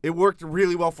great. It worked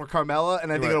really well for Carmella,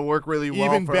 and I think Right. it'll work really well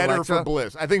Even for better Alexa. for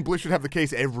Bliss. I think Bliss should have the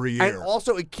case every year. And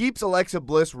also, it keeps Alexa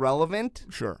Bliss relevant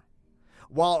Sure.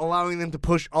 while allowing them to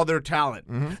push other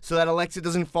talent, Mm-hmm. so that Alexa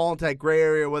doesn't fall into that gray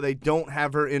area where they don't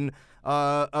have her in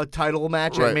a title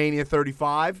match Right. at Mania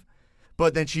 35,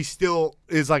 but then she still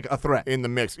is like a threat. In the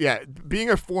mix. Yeah, being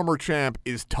a former champ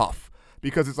is tough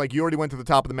because it's like you already went to the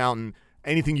top of the mountain.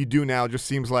 Anything you do now just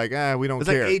seems like, we don't It's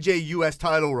care. like AJ U.S.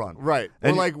 title run. Right.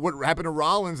 And- or like what happened to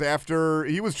Rollins after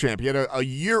he was champ. He had a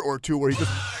year or two where he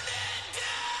just...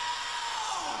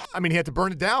 I mean, he had to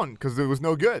burn it down because it was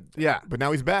no good. Yeah. But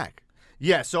now he's back.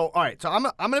 Yeah, so all right, so I'm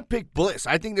gonna pick Bliss.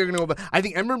 I think they're gonna go. I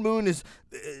think Ember Moon is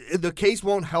the case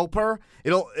won't help her.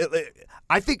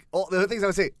 I think all the other things I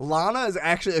would say. Lana is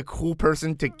actually a cool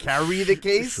person to carry the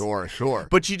case. Sure.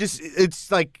 But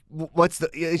it's like, what's the?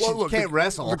 She Well, look, can't the-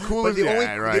 wrestle. the coolest- But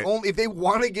yeah, right. if they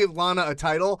want to give Lana a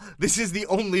title, this is the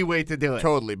only way to do it.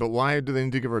 Totally, but why do they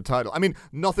need to give her a title? I mean,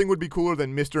 nothing would be cooler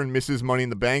than Mr. and Mrs. Money in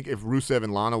the Bank if Rusev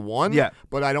and Lana won. Yeah.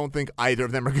 But I don't think either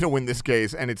of them are going to win this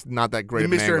case, and it's not that great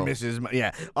of an Mr. and angle. Mrs.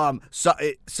 Yeah.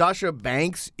 Sasha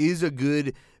Banks is a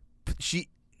good. She.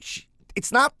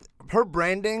 It's not her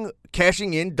branding.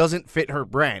 Cashing in doesn't fit her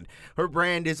brand. Her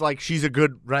brand is like she's a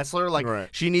good wrestler. Like Right.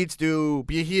 she needs to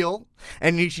be a heel,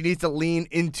 and she needs to lean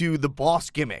into the boss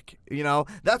gimmick. You know,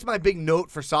 that's my big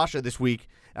note for Sasha this week.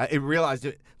 I realized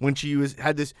it when she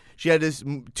had this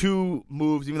two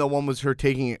moves, even though one was her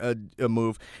taking a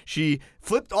move. She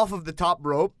flipped off of the top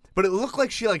rope, but it looked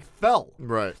like she like fell.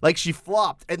 Right. Like she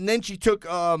flopped, and then she took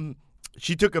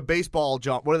a baseball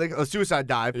jump. What are they? A suicide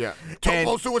dive. Yeah. And-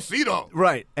 Topo suicido.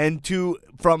 Right, and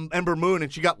from Ember Moon,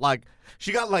 and she got like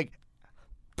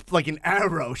an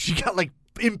arrow. She got like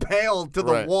impaled to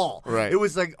the Right, wall. right. It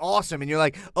was like awesome, and you're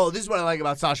like, oh, this is what I like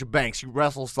about Sasha Banks. She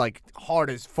wrestles like hard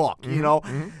as fuck, Mm-hmm, you know.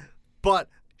 But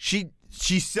she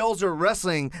sells her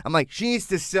wrestling. I'm like, she needs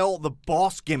to sell the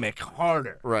boss gimmick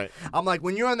harder. Right. I'm like,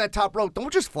 when you're on that top rope,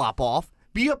 don't just flop off.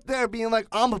 Be up there being like,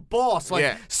 I'm a boss. Like,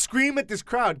 Yeah. scream at this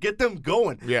crowd. Get them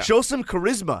going. Yeah. Show some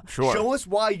charisma. Sure. Show us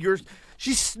why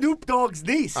she's Snoop Dogg's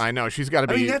niece. I know. She's got to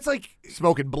be I mean, that's like,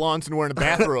 smoking blunts and wearing a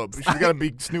bathrobe. She's got to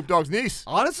be Snoop Dogg's niece.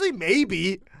 honestly,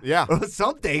 maybe. Yeah. Or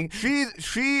something. She is.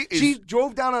 She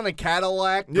drove down on a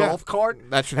Cadillac Yeah. golf cart.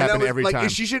 That should and happen was, every like, time.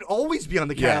 She should always be on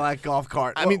the Yeah. Cadillac golf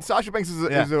cart. I mean, Sasha Banks is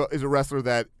Yeah. a wrestler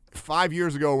that 5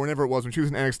 years ago, whenever it was, when she was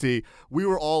in NXT, we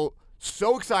were all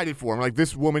so excited for him. Like,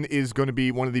 this woman is going to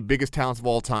be one of the biggest talents of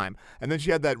all time. And then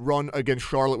she had that run against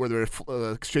Charlotte where they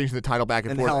were exchanging the title back and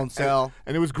And forth. Hell in Cell.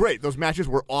 And it was great. Those matches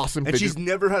were awesome. and They she's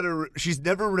just-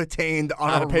 never retained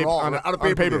on on a a pay Raw, on on a pay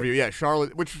per pay-per-view. view. Yeah,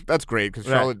 Charlotte, which that's great because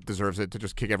Right. Charlotte deserves it to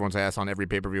just kick everyone's ass on every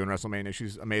pay per view in WrestleMania.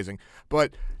 She's amazing.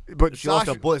 But She lost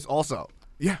Sasha, to Bliss also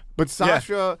yeah, but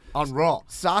Sasha on Raw.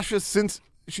 Sasha, since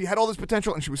she had all this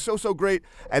potential and she was so great,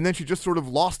 and then she just sort of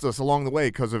lost us along the way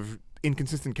because of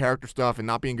inconsistent character stuff and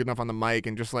not being good enough on the mic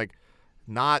and just like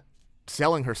not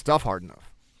selling her stuff hard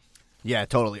enough. Yeah,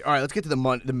 totally. All right, let's get to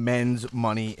the men's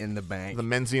Money in the Bank. The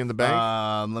Menzie in the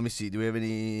bank. Let me see. Do we have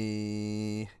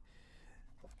any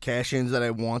cash-ins that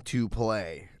I want to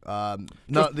play?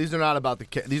 No, these are not about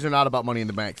these are not about Money in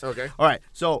the Bank. Okay. All right.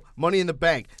 So Money in the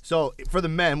Bank. So for the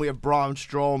men, we have Braun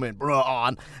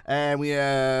Strowman, and we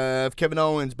have Kevin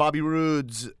Owens, Bobby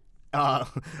Roode's.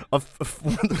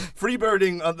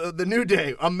 Freebirding of the New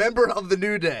Day, a member of the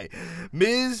New Day,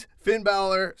 Miz, Finn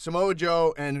Balor, Samoa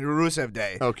Joe, and Rusev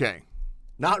Day. Okay.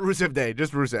 Not Rusev Day,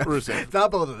 just Rusev. Rusev.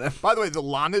 Not both of them. By the way, the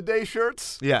Lana Day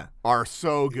shirts Yeah. are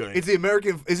so good. It's the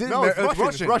American. Is it? no, it's Russian. Russian,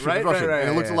 It's Russian. right? It's Russian. Right,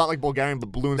 and it looks yeah. a lot like Bulgarian,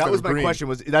 but blue instead That was of my green. question.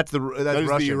 Was that's That is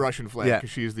Russian? the Russian flag Yeah.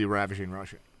 because she is the ravishing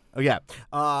Russian. Oh yeah.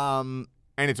 And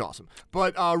it's awesome.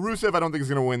 But Rusev, I don't think is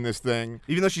going to win this thing.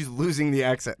 Even though she's losing the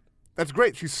accent. That's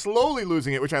great. She's slowly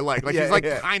losing it, which I like. Like Yeah, she's like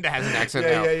yeah. kind of has an accent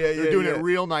Yeah, now. yeah, yeah, They're yeah, doing yeah. it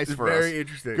real nice It's for us. very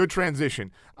interesting. Good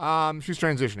transition. She's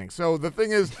transitioning. So the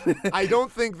thing is, I don't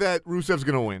think that Rusev's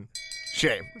going to win.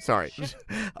 Shame. Sorry.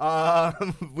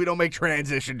 We don't make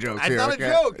transition jokes It's here. not okay?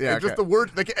 a joke. Yeah, It's just the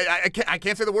word. Like, I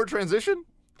can't say the word transition.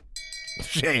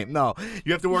 shame. No,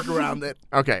 you have to work around it.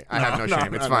 Okay, I have no no,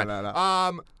 shame. no, It's no, fine.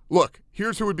 no. Look,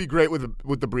 here's who would be great with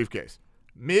the briefcase.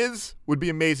 Miz would be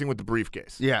amazing with the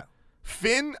briefcase. Yeah.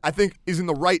 Finn, I think, is in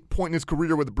the right point in his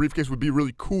career where the briefcase would be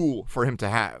really cool for him to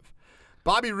have.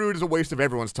 Bobby Roode is a waste of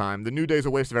everyone's time. The New Day is a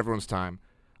waste of everyone's time.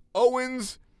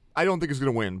 Owens, I don't think is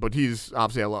going to win, but he's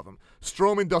obviously I love him.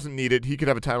 Strowman doesn't need it. He could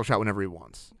have a title shot whenever he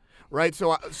wants. Right?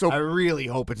 So I really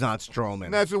hope it's not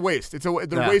Strowman. that's a waste.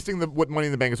 They're wasting what Money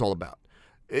in the Bank is all about.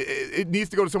 It needs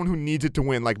to go to someone who needs it to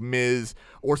win, like Miz,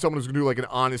 or someone who's going to do like an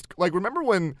honest. Like, remember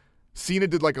when Cena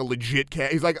did like a legit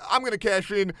cash? He's like, I'm going to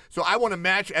cash in, so I want a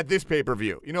match at this pay per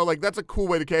view. You know, like that's a cool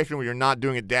way to cash in where you're not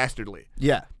doing it dastardly.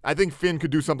 Yeah. I think Finn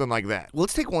could do something like that.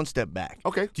 Let's take one step back.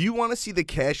 Okay. Do you want to see the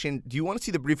cash in? Do you want to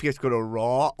see the briefcase go to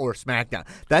Raw or SmackDown?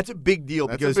 That's a big deal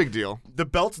That's because a big deal. the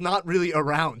belt's not really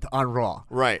around on Raw.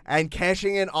 Right. And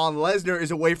cashing in on Lesnar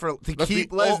is a way to That's keep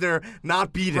the Lesnar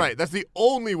not beaten. Right. That's the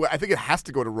only way. I think it has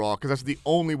to go to Raw because that's the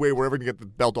only way we're ever going to get the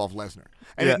belt off Lesnar.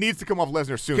 And Yeah. it needs to come off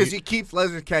Lesnar soon. Because he keeps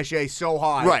Lesnar's cachet so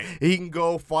high. Right. He can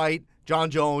go fight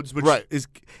John Jones, which Right. is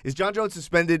John Jones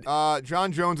suspended?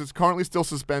 John Jones is currently still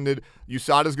suspended.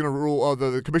 USADA's going to rule.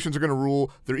 The commissions are going to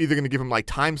rule. They're either going to give him like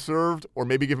time served or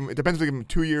maybe give him. It depends if they give him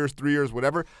 2 years, 3 years,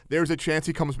 whatever. There's a chance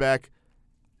he comes back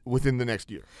within the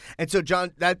next year. And so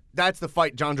that's the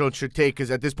fight John Jones should take because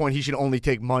at this point he should only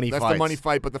take money That's fights. the money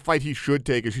fight. But the fight he should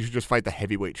take is he should just fight the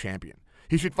heavyweight champion.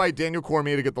 He should fight Daniel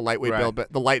Cormier to get the lightweight Right.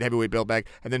 belt, the light heavyweight belt back,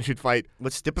 and then he should fight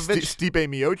What's Stipe? Stipe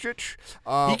Miocic.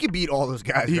 He could beat all those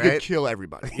guys, He right? could kill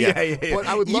everybody. Yeah. But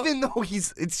I would even though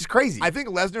it's crazy. I think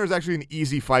Lesnar is actually an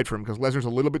easy fight for him because Lesnar's a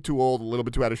little bit too old, a little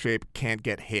bit too out of shape, can't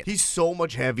get hit. He's so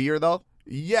much heavier though.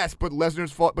 Yes, but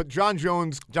Lesnar's fought. But John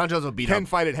Jones will beat can up.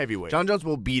 fight at heavyweight. John Jones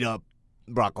will beat up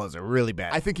Brock Lesnar really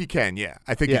bad. I think he can. Yeah,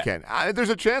 I think Yeah. he can. There's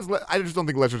a chance. I just don't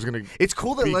think Lesnar's going to. it's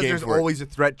cool that be game Lesnar's for it. always a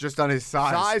threat just on his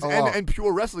size alone. and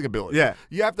pure wrestling ability. Yeah.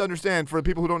 You have to understand, for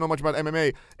people who don't know much about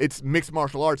MMA, it's mixed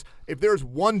martial arts. If there's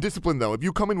one discipline, though, if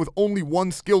you come in with only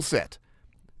one skill set,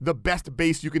 the best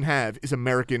base you can have is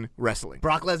American wrestling.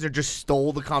 Brock Lesnar just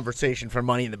stole the conversation for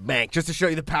Money in the Bank, just to show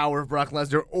you the power of Brock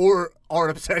Lesnar or our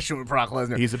obsession with Brock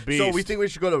Lesnar. He's a beast. So we think we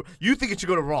should go to. You think it should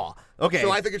go to Raw? Okay.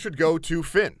 So I think it should go to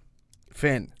Finn.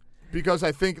 Finn. Because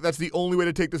I think that's the only way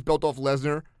to take this belt off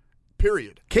Lesnar,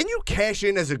 period. Can you cash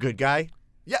in as a good guy?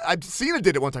 Yeah, Cena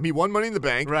did it one time. He won Money in the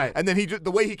Bank. Right. And then the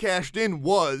way he cashed in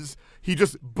was he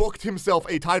just booked himself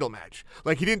a title match.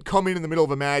 Like, he didn't come in the middle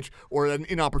of a match or at an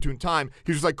inopportune time.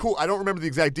 He was just like, cool, I don't remember the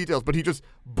exact details, but he just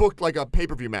booked like a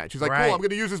pay-per-view match. He's like, Right. cool, I'm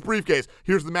going to use this briefcase.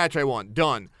 Here's the match I want.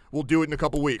 Done. We'll do it in a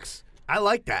couple weeks. I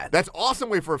like that. That's an awesome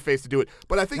way for a face to do it.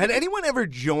 But I think Had anyone ever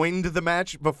joined the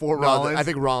match before No, Rollins? I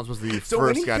think Rollins was the so. When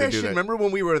first he guy to cashed do in, that. remember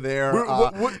when we were there?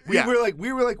 We yeah. were like,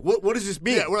 what does this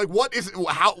mean? Yeah, we're like, what is?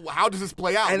 How does this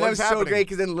play out? And that What's was happening? so great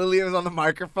because then Lillian was on the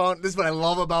microphone. This is what I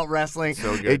love about wrestling.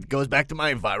 So good. It goes back to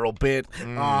my viral bit.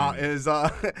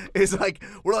 Is like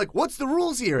we're like, what's the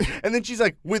rules here? And then she's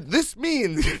like, what this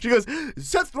means? She goes,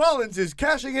 Seth Rollins is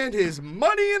cashing in his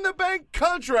Money in the Bank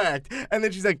contract. And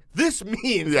then she's like, this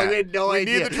means. Yeah. I had no We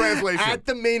idea. need the translation. At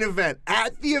the main event.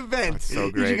 At the event. That's so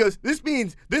She great. goes, this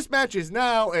means this match is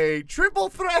now a triple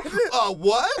threat.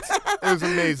 What? It was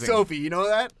amazing. Sophie, you know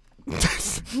that?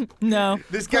 No.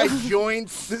 This guy joined.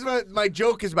 This is what my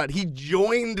joke is about. He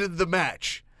joined the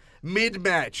match,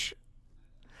 mid-match.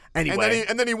 Anyway,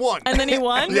 and then he won. And then he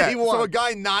won? Yeah. He won. So a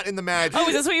guy not in the match. Oh,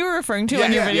 is this what you were referring to Yeah,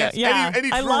 in your yeah, video? yes. Yeah.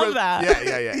 Any I true love that.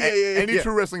 Yeah. Any yeah.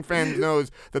 true wrestling fan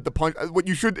knows that the punch. What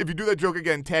you should, if you do that joke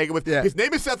again, tag it with. Yeah. His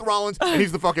name is Seth Rollins, and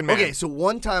he's the fucking man. okay. So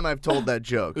one time I've told that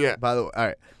joke. Yeah. By the way, all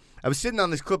right. I was sitting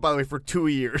on this clip, by the way, for 2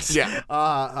 years. Yeah.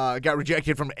 Got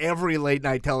rejected from every late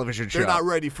night television show. They're not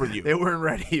ready for you. They weren't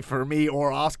ready for me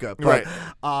or Oscar. But,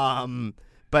 Right.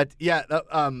 But yeah.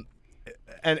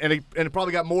 And it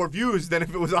probably got more views than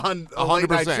if it was on a late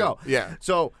night 100%, show. yeah.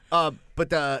 So what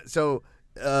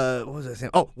was I saying?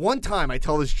 Oh, one time I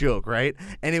tell this joke, right?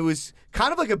 And it was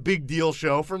kind of like a big deal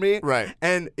show for me. Right.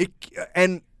 And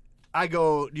I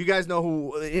go, do you guys know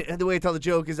who? The way I tell the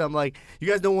joke is, I'm like, you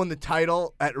guys know who won the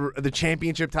title at the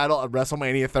championship title at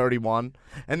WrestleMania 31?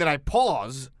 And then I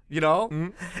pause,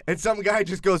 and some guy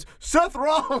just goes, Seth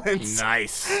Rollins.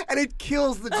 Nice. And it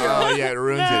kills the joke. Oh yeah, it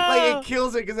ruins it. Like, it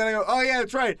kills it because then I go, oh, yeah,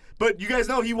 that's right. But you guys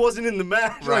know he wasn't in the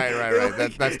match. Right.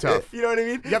 Like, That's tough. You know what I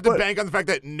mean? You have to bank on the fact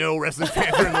that no wrestling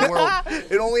fans are in the world.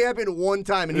 It only happened one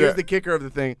time. And Yeah. here's the kicker of the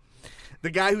thing. The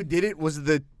guy who did it was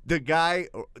the guy,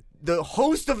 the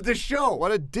host of the show.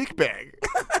 What a dickbag.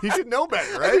 He should know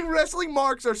better, I right? think wrestling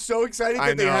marks are so excited I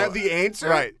that they know. have the answer.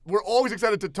 Right. We're always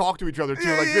excited to talk to each other, too.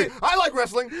 Yeah, Like, yeah. I like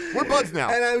wrestling. We're buds now.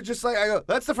 And I was just like, I go,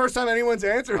 that's the first time anyone's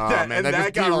answered Oh, that. man, and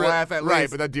that just got a derail- laugh at Right,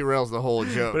 least. but that derails the whole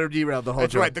joke. But it derailed the whole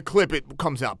That's joke. right. The clip, it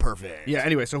comes out perfect. Yeah,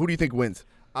 anyway, so who do you think wins?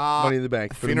 Money in the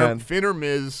Bank for the men. Finn or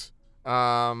Miz.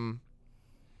 I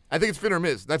think it's Finn or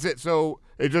Miz. That's it. So,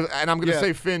 and I'm going to Yeah.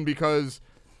 say Finn because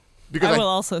I will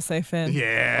also say Finn.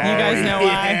 Yeah. You guys know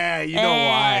why. Yeah, you know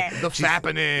why. The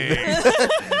fappening.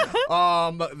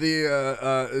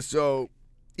 So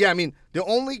yeah, I mean, the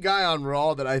only guy on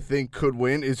Raw that I think could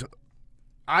win is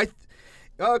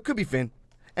could be Finn.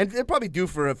 And they're probably due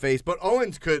for a face, but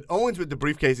Owens with the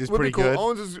briefcase is Would pretty be cool. good.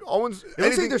 Owens. It looks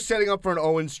anything- like they're setting up for an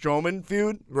Owens-Strowman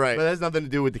feud. Right. But that has nothing to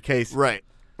do with the case. Right.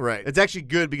 It's actually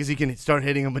good because he can start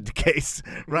hitting him with the case,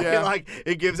 right? Yeah. Like,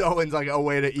 it gives Owens like a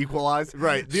way to equalize.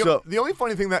 Right. The only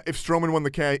funny thing that if Strowman won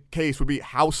the case would be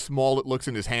how small it looks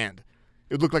in his hand.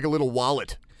 It would look like a little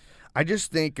wallet. I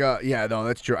just think,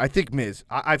 that's true. I think Miz.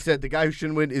 I've said the guy who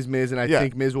shouldn't win is Miz, and I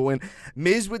think Miz will win.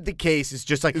 Miz with the case is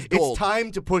just like, it's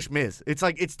time to push Miz. It's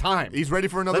like, it's time. He's ready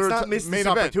for another Let's not miss main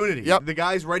this event. opportunity. Yep. The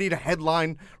guy's ready to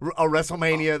headline a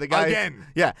WrestleMania. The guy Again.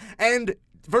 Yeah. And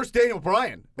versus Daniel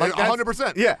Bryan. Like that's-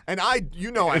 100%. Yeah. And I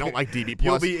don't like DB+.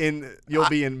 You'll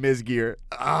be in Miz gear.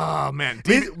 Oh, man.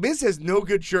 Miz has no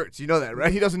good shirts. You know that,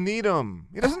 right? He doesn't need them.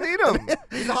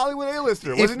 He's a Hollywood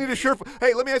A-lister. What does he need a shirt for?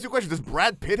 Hey, let me ask you a question. Does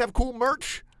Brad Pitt have cool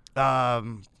merch?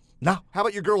 No. How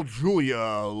about your girl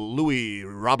Julia Louis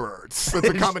Roberts? That's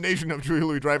a combination of Julia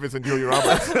Louis Dreyfus and Julia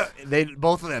Roberts.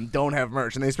 Both of them don't have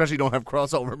merch, and they especially don't have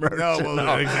crossover merch.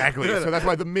 No, exactly. So that's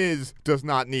why The Miz does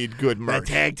not need good That merch.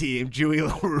 tag team,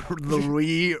 Julia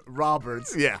Louis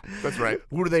Roberts. Yeah, that's right.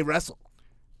 Who do they wrestle?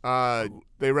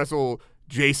 They wrestle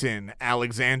Jason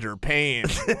Alexander Payne.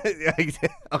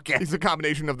 Okay. He's a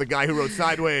combination of the guy who wrote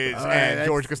Sideways All right, and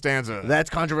George Costanza. That's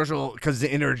controversial because the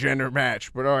intergender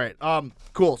match. But all right.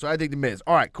 Cool. So I think The Miz.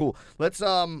 All right, cool. Let's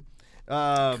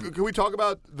Can we talk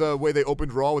about the way they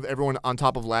opened Raw with everyone on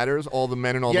top of ladders, all the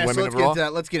men and all the women so let's of get Raw? into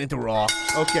that. Let's get into Raw.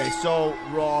 Okay, so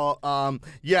Raw.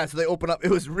 So they open up.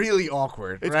 It was really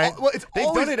awkward, right?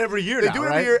 They've done it every year. They now, do it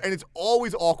right? every year, and it's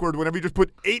always awkward whenever you just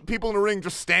put 8 people in a ring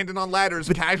just standing on ladders,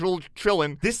 casual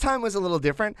chilling. This time was a little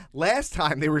different. Last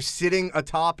time they were sitting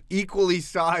atop equally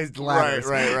sized ladders.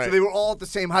 Right. So they were all at the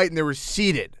same height and they were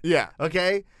seated. Yeah.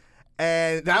 Okay?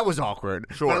 And that was awkward.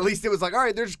 Sure. But at least it was like, all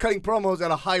right, they're just cutting promos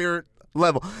at a higher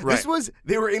level. Right.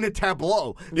 They were in a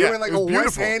tableau. They were in like it a was Wes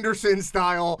beautiful. Anderson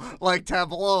style like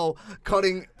tableau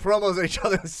cutting promos at each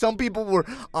other. Some people were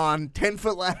on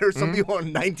 10-foot ladders, some people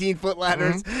on 19-foot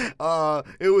ladders.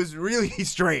 It was really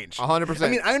strange. 100%. I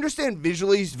mean, I understand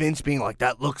visually Vince being like,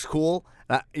 that looks cool,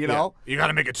 you know? You got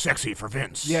to make it sexy for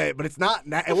Vince. Yeah, but it's not.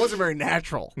 It wasn't very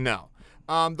natural. No.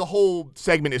 The whole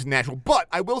segment is natural. But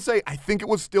I will say, I think it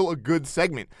was still a good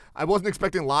segment. I wasn't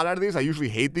expecting a lot out of these. I usually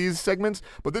hate these segments.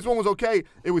 But this one was okay.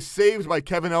 It was saved by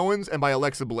Kevin Owens and by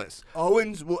Alexa Bliss.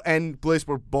 Owens and Bliss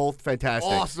were both fantastic.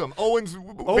 Awesome. Owens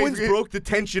Owens broke the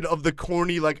tension of the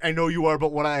corny, like, I know you are,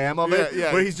 but what I am of it.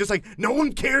 Yeah. Where he's just like, no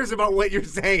one cares about what you're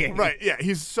saying. Right, yeah,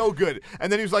 he's so good.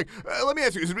 And then he was like, let me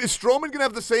ask you, is Strowman going to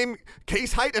have the same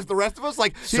case height as the rest of us?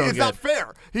 Like, it's not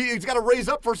fair. He's got to raise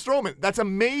up for Strowman. That's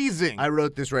amazing. I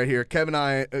wrote this right here. Kevin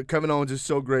Owens is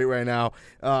so great right now.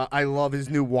 I love his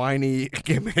new whiny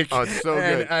gimmick. Oh, it's so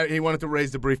and, good. He wanted to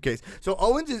raise the briefcase. So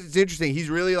Owens is interesting. He's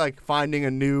really like finding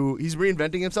he's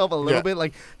reinventing himself a little bit.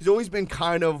 Like he's always been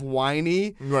kind of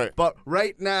whiny. Right. But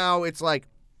right now it's like,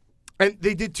 and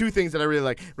they did 2 things that I really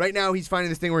like. Right now he's finding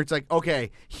this thing where it's like, okay,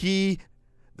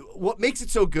 what makes it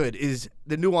so good is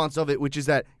the nuance of it, which is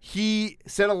that he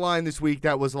said a line this week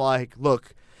that was like,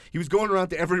 look, he was going around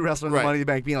to every wrestler in the Money in the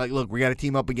Bank being like, look, we got to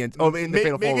team up against in the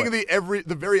Fatal 4-Way. Making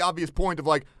the very obvious point of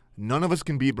like, none of us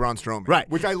can beat Braun Strowman. Right.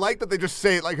 Which I like that they just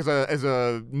say it like as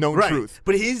a known truth.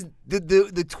 But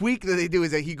the tweak that they do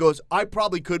is that he goes, I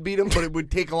probably could beat him, but it would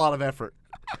take a lot of effort.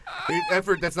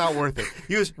 Effort that's not worth it.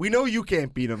 He goes, we know you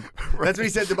can't beat him. That's what he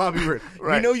said to Bobby Roode.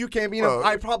 Right. We know you can't beat him.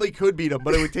 I probably could beat him,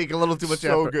 but it would take a little too much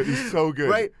effort. So good. He's so good.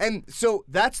 Right? And so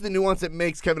that's the nuance that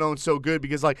makes Kevin Owens so good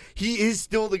because, like, he is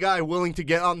still the guy willing to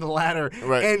get on the ladder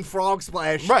and frog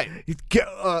splash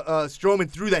Strowman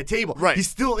through that table. Right. He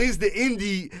still is the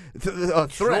indie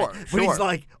threat. But he's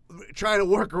like trying to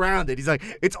work around it. He's like,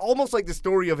 it's almost like the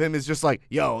story of him is just like,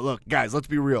 yo, look, guys, let's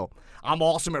be real. I'm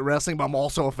awesome at wrestling, but I'm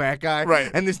also a fat guy.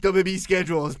 Right. And this WWE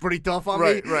schedule is pretty tough on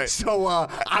me. Right. So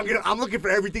I'm looking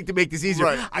for everything to make this easier.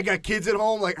 Right. I got kids at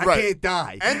home, like I can't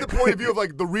die. And the point of view of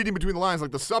like the reading between the lines,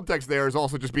 like the subtext there is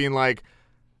also just being like,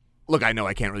 look, I know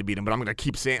I can't really beat him, but I'm gonna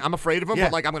keep saying I'm afraid of him,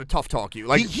 but like I'm gonna tough talk you.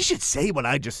 Like he should say what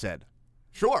I just said.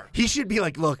 Sure. He should be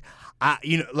like, look,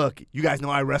 you guys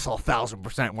know I wrestle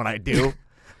 1,000% when I do.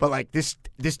 But, like, this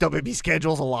WWE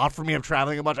schedule's a lot for me. I'm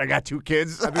traveling a bunch. I got 2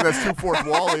 kids. I think that's too fourth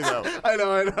wally, though. I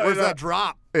know. Where's that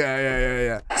drop?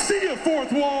 Yeah. See you,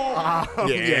 fourth wall.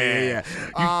 Yeah.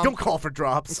 You don't call for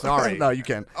drops. Sorry. No, you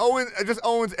can.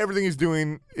 Owens, everything he's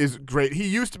doing is great. He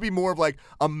used to be more of, like,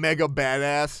 a mega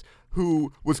badass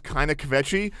who was kind of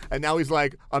kvetchy, and now he's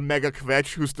like a mega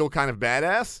kvetch who's still kind of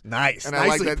badass. Nice. And I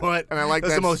like that. Put. And I like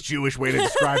That's the most Jewish way to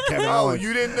describe Kevin Owens. Oh,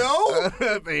 you didn't know?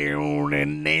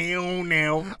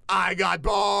 I got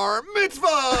bar mitzvah.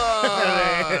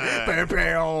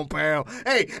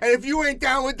 Hey, and if you ain't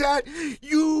down with that,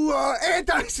 you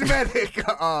anti-Semitic.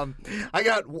 I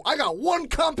got one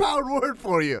compound word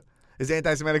for you. Is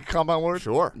anti-Semitic a compound word?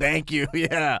 Sure. Thank you.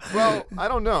 Yeah. Well, I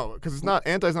don't know because it's not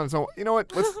anti's not its own. You know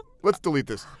what? Let's delete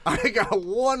this. I got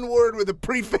one word with a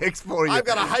prefix for you. I've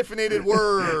got a hyphenated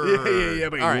word. Yeah.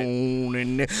 All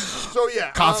right. So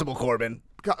yeah, Constable Corbin.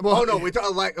 Well, no, we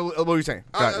talk like what were you saying?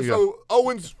 So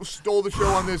Owens stole the show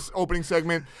on this opening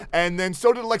segment, and then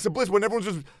so did Alexa Bliss. When everyone's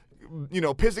just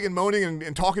pissing and moaning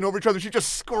and talking over each other, she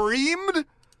just screamed.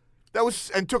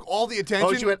 And took all the attention.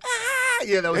 Oh, she went, ah!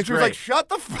 Yeah, that was And she great. was like, shut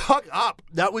the fuck up.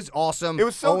 That was awesome. It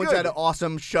was so Owens good. had an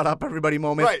awesome shut up everybody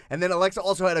moment. Right. And then Alexa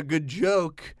also had a good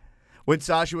joke when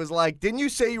Sasha was like, didn't you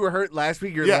say you were hurt last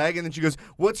week, your Yeah. leg? And then she goes,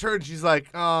 what's hurt? And she's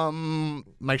like,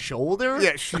 my shoulder?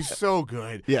 Yeah, she's so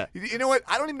good. Yeah. You know what?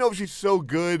 I don't even know if she's so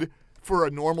good for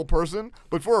a normal person,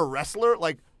 but for a wrestler,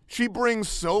 like, she brings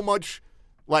so much,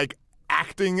 like,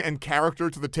 acting and character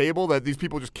to the table that these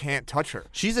people just can't touch her.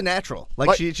 She's a natural.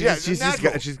 Like, She's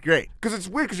natural. she's great. Because it's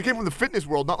weird because she came from the fitness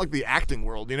world, not like the acting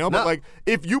world, you know? But No. like,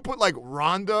 if you put like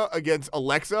Ronda against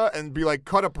Alexa and be like,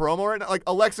 cut a promo right now, like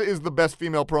Alexa is the best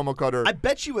female promo cutter. I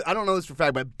bet she was. I don't know this for a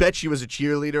fact, but I bet she was a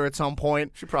cheerleader at some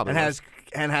point. She probably and was.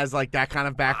 has like that kind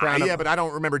of background. yeah, but I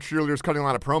don't remember cheerleaders cutting a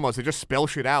lot of promos. They just spell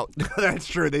shit out. That's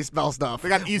true. They spell stuff. They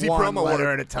got easy one promo letter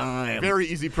work. at a time. Very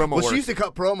easy promo Well, work. she used to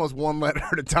cut promos one letter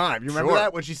at a time. You remember Sure.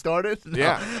 that when she started?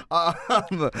 Yeah.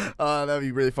 That'd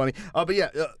be really funny. But yeah,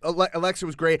 Alexa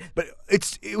was great. But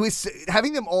it was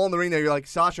having them all in the ring there. You're like,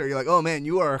 Sasha, you're like, oh man,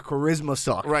 you are a charisma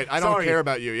suck. Right, I don't Sorry. care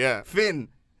about you, yeah. Finn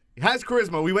has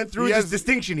charisma. We went through He this has-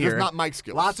 distinction he has here. not mic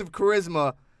skills. Lots of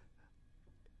charisma.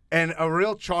 And a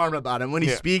real charm about him when he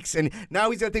Yeah. speaks, and now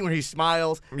he's got a thing where he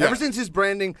smiles. Yeah. Ever since his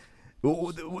branding,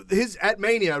 his at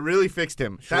Mania really fixed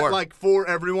him. Sure. That like for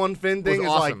everyone Finn It thing was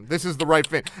is awesome. like This is the right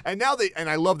fit. And now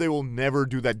I love they will never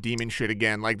do that demon shit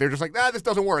again. Like they're just like, this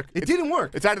doesn't work. it didn't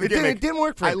work. It's out of the it didn't- gimmick. It didn't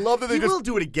work for him. I love that they he just will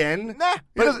do it again. Nah, he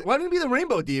but doesn't- why didn't it be the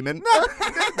Rainbow Demon?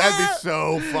 That'd be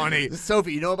so funny.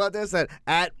 Sophie, you know about this? That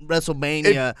at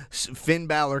WrestleMania, Finn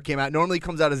Balor came out. Normally he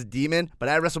comes out as a demon, but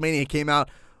at WrestleMania he came out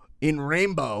in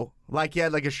rainbow. Like he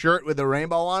had like a shirt with a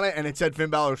rainbow on it, and it said Finn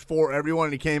Balor's for everyone,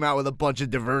 and he came out with a bunch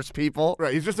of diverse people.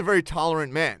 Right, he's just a very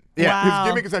tolerant man. Yeah. His Wow.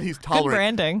 gimmick is that he's tolerant.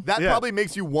 branding. That Yeah. probably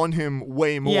makes you want him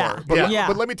way more. Yeah. But, Yeah. Let, Yeah.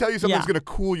 but let me tell you something that's Yeah. going to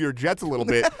cool your jets a little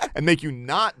bit and make you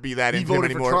not be that He into him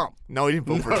voted for anymore. Trump. No, he didn't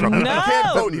vote for Trump. No. He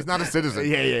can't vote. He's not a citizen.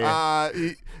 Yeah.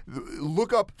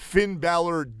 Look up Finn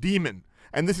Balor Demon.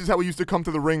 And this is how he used to come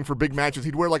to the ring for big matches.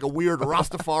 He'd wear like a weird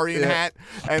Rastafarian hat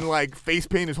and like face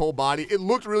paint his whole body. It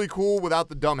looked really cool without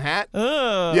the dumb hat.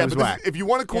 Ugh. Yeah, was but this- whack. if you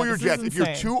want to cool Yeah, your this is jets, if you're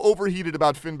insane. too overheated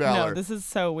about Finn Balor, No, this is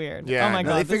so weird. Yeah, oh my no,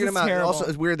 god, they this figured is him out. terrible. Also,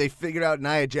 it's weird. They figured out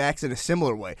Nia Jax in a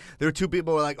similar way. There were two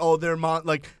people who were like, "Oh, they're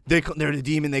they're the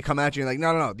demon." They come at you and like,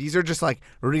 no. These are just like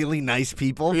really nice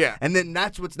people. Yeah. And then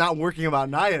that's what's not working about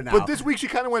Nia now. but this week she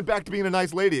kind of went back to being a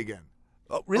nice lady again.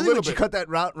 oh, really, little when she bit. cut that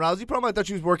Rousey promo, I thought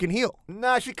she was working heel.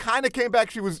 Nah, she kind of came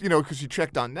back. She was, because she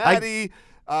checked on Natty.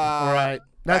 Right.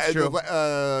 That's true.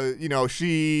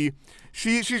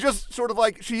 She's just sort of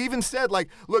like, she even said like,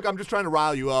 look, I'm just trying to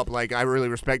rile you up. Like, I really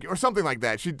respect you, or something like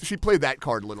that. She played that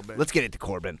card a little bit. Let's get into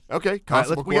Corbin. Okay, All right,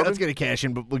 Constable Corbin. let's get a cash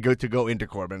in, but we'll go into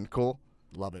Corbin. Cool.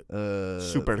 Love it. Uh,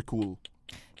 Super cool.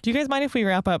 Do you guys mind if we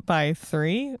wrap up by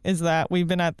 3? Is that we've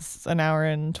been at an hour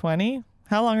and 20?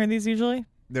 How long are these usually?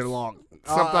 They're long.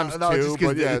 Sometimes no, two, just 'cause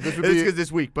but yeah, this would it's be 'cause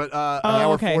this week. But Oh, An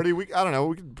hour okay. 40. I don't know.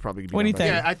 We could probably. Be What do you done by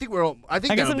think? then. yeah, I think we're. I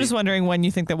think I guess that'll I'm be- just wondering when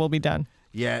you think that we'll be done.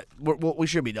 Yeah, we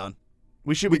should be done.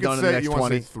 We should We be could done in the say next you want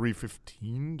 20. to say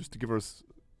 3:15 just to give us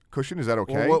cushion. Is that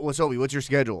okay? Well, what's Obi? What's your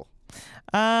schedule?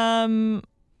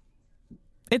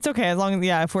 It's okay as long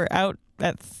as if we're out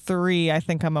at 3, I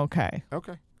think I'm okay.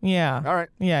 Okay. Yeah. All right.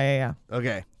 Yeah.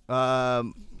 Okay. We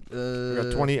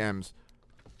got 20 M's.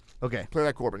 Okay. Play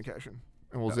that Corbin cash in,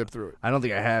 and we'll zip through it. I don't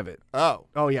think I have it. Oh.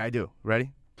 Oh yeah, I do.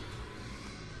 Ready?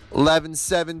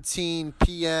 11:17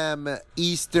 p.m.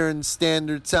 Eastern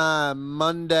Standard Time,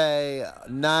 Monday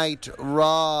Night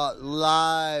Raw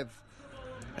live.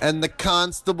 And the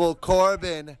Constable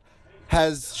Corbin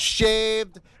has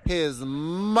shaved his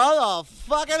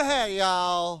motherfucking head,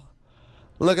 y'all.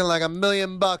 Looking like $1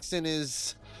 million in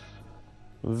his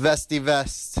vesty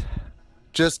vest.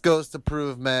 Just goes to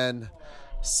prove, man,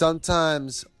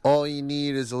 sometimes all you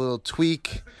need is a little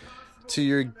tweak to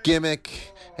your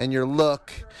gimmick and your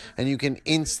look, and you can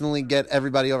instantly get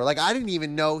everybody over. Like, I didn't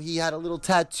even know he had a little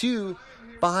tattoo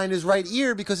behind his right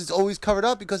ear because it's always covered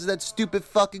up because of that stupid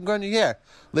fucking grungy hair.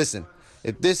 Listen,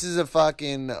 if this is a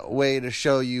fucking way to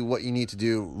show you what you need to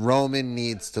do, Roman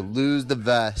needs to lose the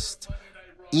vest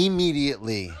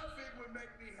immediately.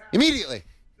 Immediately.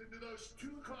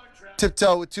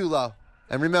 Tiptoe with Tulo.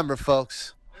 And remember,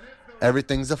 folks,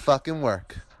 everything's a fucking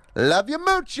work. Love you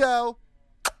mucho.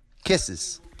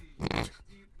 Kisses.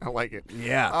 I like it.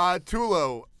 Yeah.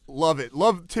 Tulo, love it.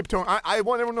 Love tiptoe. I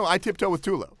want everyone to know I tiptoe with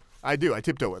Tulo. I do. I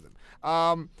tiptoe with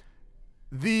him.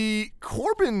 The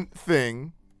Corbin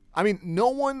thing, I mean, no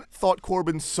one thought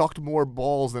Corbin sucked more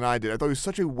balls than I did. I thought he was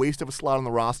such a waste of a slot on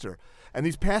the roster. And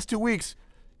these past 2 weeks,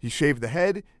 he shaved the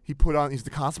head. He put on, he's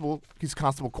Constable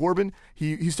Corbin.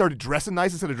 He started dressing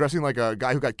nice instead of dressing like a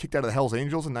guy who got kicked out of the Hells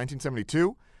Angels in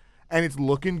 1972. And it's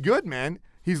looking good, man.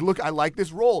 I like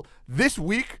this role. This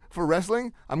week for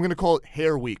wrestling, I'm going to call it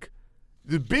Hair Week.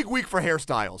 The big week for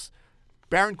hairstyles.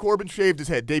 Baron Corbin shaved his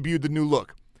head, debuted the new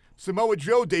look. Samoa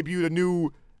Joe debuted a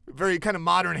new very kind of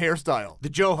modern hairstyle. The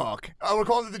Joe Hawk. Oh, we're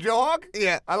calling it the Joe Hawk?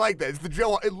 Yeah. I like that. It's the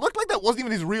Joe Hawk. It looked like that wasn't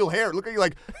even his real hair. It looked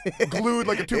like he glued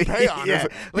like a toupee on. Yeah.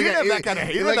 He didn't have that kind of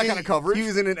hair. He didn't have that kind of coverage. He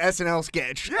was in an SNL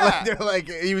sketch. Yeah. They're like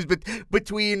he was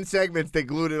between segments. They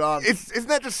glued it on. Isn't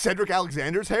that just Cedric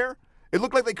Alexander's hair? It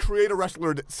looked like they created a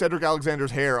wrestler Cedric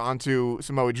Alexander's hair onto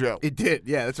Samoa Joe. It did.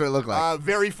 Yeah, that's what it looked like.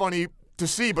 Very funny to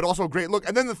see, but also a great look.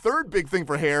 And then the third big thing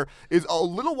for hair is a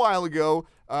little while ago,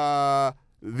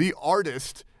 the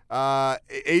artist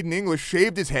Aiden English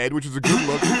shaved his head, which is a good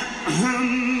look.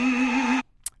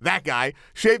 That guy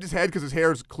shaved his head because his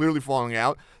hair is clearly falling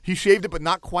out. He shaved it, but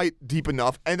not quite deep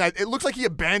enough. And it looks like he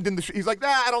abandoned the he's like, nah,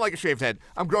 I don't like a shaved head.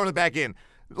 I'm growing it back in.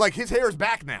 Like, his hair is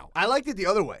back now. I liked it the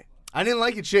other way. I didn't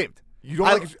like it shaved. You don't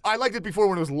like it? I liked it before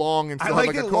when it was long and still had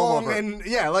like a comb long over. and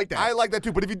yeah, I like that. I like that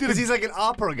too. But if you did, because he's like an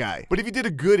opera guy. But if you did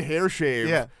a good hair shave,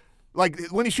 yeah. Like,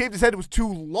 when he shaved his head, it was too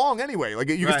long anyway. Like,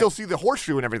 you can still see the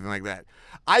horseshoe and everything like that.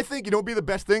 I think, you know, it'd be the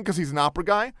best thing, because he's an opera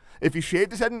guy, if he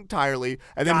shaved his head entirely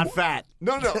and then... Got fat.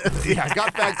 No. Yeah,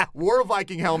 got fat, wore a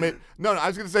Viking helmet. No, I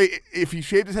was going to say, if he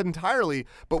shaved his head entirely,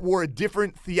 but wore a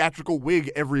different theatrical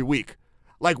wig every week.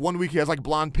 Like, 1 week he has, like,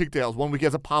 blonde pigtails. 1 week he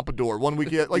has a pompadour. 1 week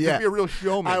he has, like, yeah. He'd be a real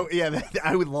showman.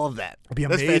 I would love that. It'd be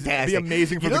That's amazing. fantastic. It'd be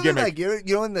amazing for the gimmick. Like, you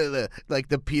know in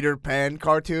the Peter Pan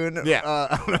cartoon? Yeah.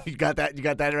 I don't know if you got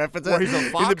that reference? Where he's a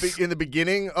fox? In the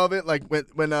beginning of it, like,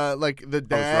 when like, the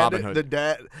dad... Robin Hood.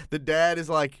 The dad is,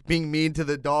 like, being mean to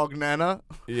the dog Nana.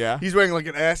 Yeah. He's wearing, like,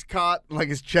 an ascot, like,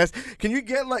 his chest. Can you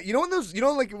get, like... You know when those... You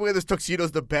know, like, where those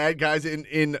tuxedos, the bad guys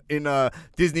in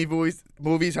Disney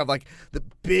movies have, like, the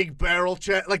big barrel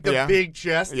chest, like, the big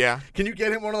chest. Yeah. Can you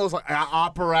get him one of those like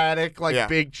operatic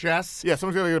big chests? Yeah,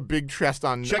 someone's got like a big chest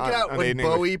on. Check it out when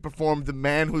Bowie performed "The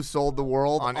Man Who Sold the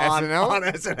World" on SNL. On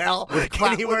SNL,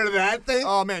 can he wear that thing?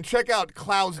 Oh man, check out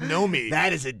Klaus Nomi.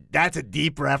 That's a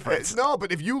deep reference. No,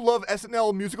 but if you love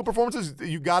SNL musical performances,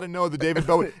 you got to know the David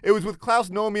Bowie. It was with Klaus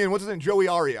Nomi and what's his name, Joey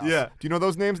Arias. Yeah. Do you know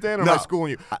those names, Dan? Or No. am I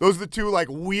schooling you? Those are the two like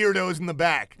weirdos in the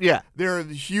back. Yeah. They're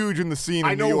huge in the scene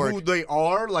in I New York. know who they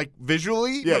are, like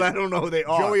visually, Yeah. but I don't know who they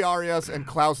are. Joey Arias and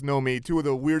Klaus Nomi, two of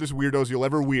the weirdest weirdos you'll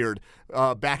ever weird,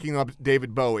 backing up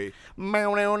David Bowie. I know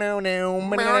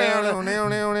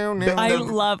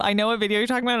what video you're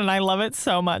talking about, and I love it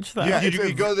so much, though. Yeah,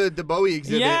 you go to the Bowie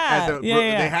exhibit. Yeah,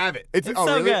 They have it. It's oh,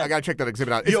 so really? good. I gotta check that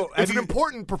exhibit out. Yo, It's an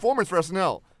important performance for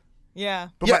SNL. Yeah.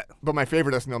 But my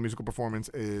favorite SNL musical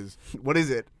performance is What is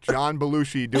it? John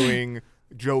Belushi doing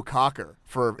Joe Cocker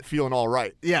for Feeling All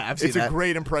Right. Yeah, I've seen It's that. a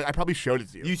great impression. I probably showed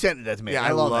it to you. You sent it to me. Yeah,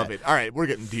 I love it. All right, we're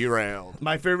getting derailed.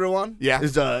 My favorite one. Yeah.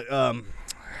 Is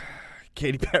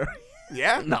Katy Perry.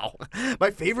 Yeah? No.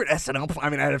 My favorite SNL. I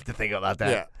mean, I'd have to think about that.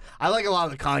 Yeah. I like a lot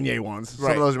of the Kanye ones. Some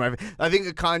Right. of those are my favorite. I think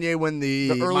Kanye when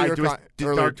the earlier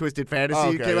Dark Twisted Fantasy Oh,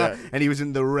 okay, came out, yeah. and he was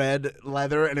in the red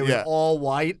leather, and it was Yeah. all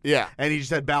white. Yeah. And he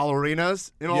just had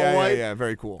ballerinas in all Yeah, white. yeah,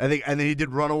 very cool. I think, and then he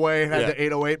did Runaway and had Yeah. the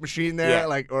 808 machine there, Yeah.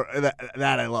 like or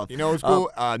that I love. You know what's cool?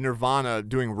 Nirvana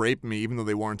doing Rape Me, even though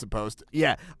they weren't supposed to.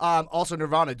 Yeah. Also,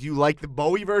 Nirvana. Do you like the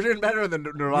Bowie version better than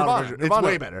the Nirvana version? Nirvana. It's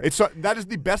way better. That is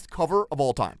the best cover of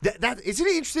all time. Isn't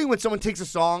it interesting when someone takes a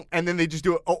song and then they just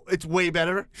do it? Oh, it's way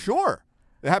better. Sure.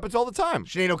 It happens all the time.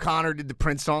 Sinead O'Connor did the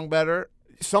Prince song better.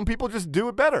 Some people just do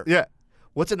it better. Yeah.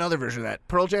 What's another version of that?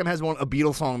 Pearl Jam has a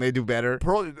Beatles song they do better.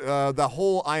 The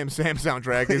whole I Am Sam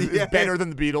soundtrack is better than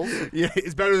the Beatles. Yeah,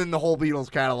 it's better than the whole Beatles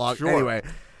catalog. Sure. Anyway.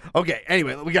 Okay,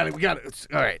 anyway, we got it.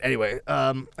 All right, anyway,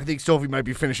 I think Sophie might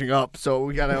be finishing up, so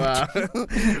we got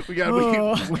to we got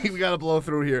to blow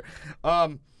through here.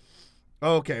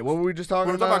 Okay, what were we just talking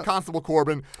We were about? talking about Constable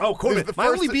Corbin. Oh, Corbin. The My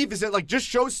first only beef is that, like, just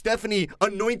show Stephanie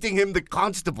anointing him the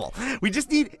constable. We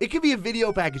just need, it could be a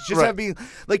video package. Just Right. have being,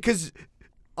 like, because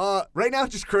right now,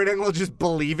 just Kurt Angle just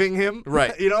believing him.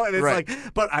 Right. You know, and it's Right. like,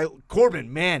 but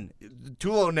Corbin, man,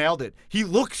 Tulo nailed it. He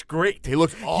looks great. He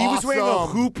looks awesome. He was wearing a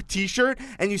hoop t-shirt,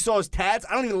 and you saw his tats.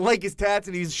 I don't even like his tats,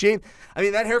 and he's ashamed. I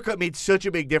mean, that haircut made such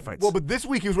a big difference. Well, but this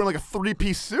week he was wearing like a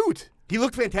three-piece suit. He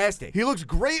looked fantastic. He looks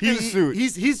great in the suit.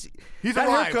 He's that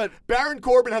arrived. haircut. Baron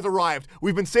Corbin has arrived.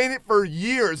 We've been saying it for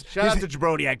years. Shout out to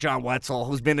Jabroniac John Wetzel,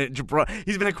 who's been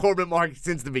he's been a Corbin mark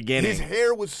since the beginning. His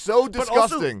hair was so But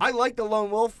also, disgusting. I like the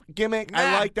lone wolf gimmick.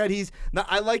 I Nah. like that he's. No,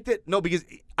 I liked it. No, because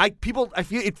I feel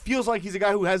it feels like he's a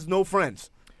guy who has no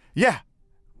friends. Yeah.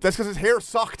 That's because his hair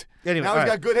sucked. Anyway, now all he's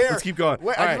right. got good hair. Let's keep going.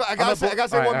 Wait, All I right. gotta say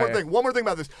All one more right. thing. One more thing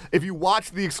about this. If you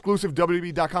watch the exclusive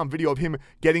WWE.com video of him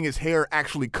getting his hair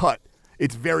actually cut,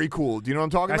 It's very cool. Do you know what I'm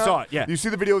talking I about? saw it, yeah. You see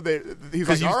the video? He's Because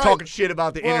like, he all was right. talking shit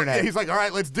about the Well, internet. yeah, he's like, all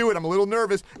right, let's do it. I'm a little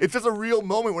nervous. It's just a real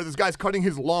moment where this guy's cutting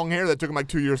his long hair that took him like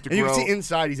 2 years to and you grow. can see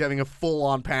inside he's having a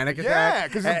full-on panic attack. Yeah,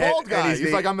 because he's a bald guy. and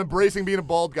He's like, I'm embracing being a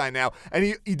bald guy now. And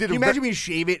he did Can you imagine when you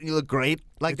shave it and you look great?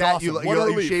 Like It's that, awesome. What a you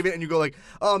relief. shave it and you go like,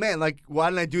 oh man, like why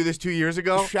didn't I do this 2 years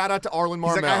ago? Shout out to Arlen He's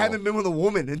Marmel. like, I haven't been with a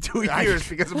woman in 2 years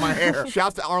because of my hair.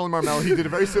 Shouts to Arlen Marmel. He did a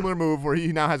very similar move where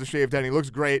he now has a shaved head and he looks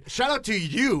great. Shout out to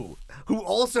you, who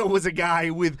also was a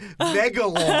guy with mega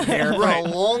long hair for Right. a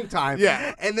long time.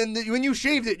 Yeah. And then when you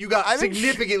shaved it, you got I didn't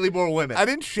significantly more women. I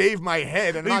didn't shave my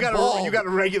head. And No, you got a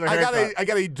regular haircut. I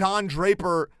got a Don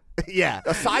Draper yeah.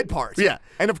 a side part. Yeah.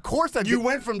 And of course I You did,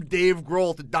 went from Dave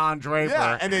Grohl to Don Draper.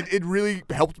 yeah, and it really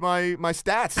helped my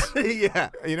stats. yeah.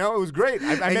 You know, it was great.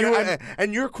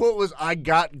 And your quote was, I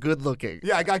got good looking.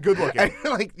 Yeah, I got good looking. And,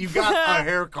 like, you got a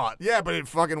haircut. Yeah, but it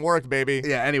fucking worked, baby.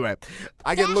 Yeah, anyway.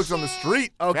 I get looks on the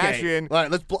street. Okay. Fashion. All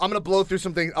right, I'm going to blow through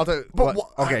some things. I'll tell you. But what?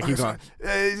 Okay, keep going.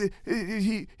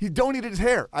 He donated his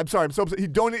hair. I'm sorry. I'm so upset.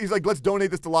 He's like, let's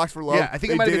donate this to Locks for Love. Yeah, I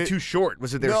think it might have been too short,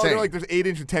 was it they were No, saying? they're like, there's 8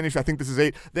 inch and 10 inch. I think this is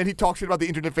 8. Then he talks shit about the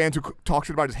internet fans who talk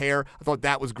shit about his hair. I thought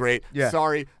that was great. Yeah.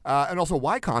 Sorry. And also,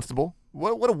 why Constable?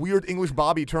 What a weird English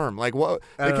Bobby term. Like, what?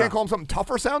 They don't can't know. call him something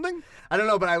tougher sounding? I don't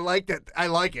know, but I like that. I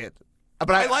like it.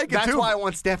 But I like it, that's too. why I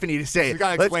want Stephanie to say You it.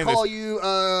 gotta Let's explain call this. you,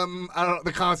 I don't know,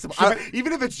 the constable.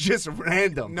 Even if it's just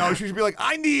random. No, she should be like,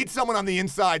 I need someone on the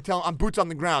inside. I'm boots on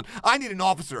the ground. I need an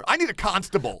officer. I need a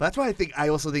constable. That's why I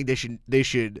also think they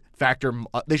should factor.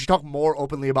 They should talk more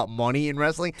openly about money in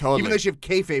wrestling. Totally. Even though they should have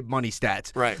kayfabe money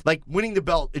stats. Right. Like winning the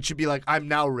belt, it should be like I'm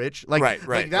now rich. Like Right,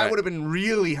 Like that right. would have been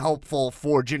really helpful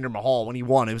for Jinder Mahal when he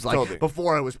won. It was like Totally.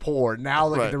 before I was poor. Now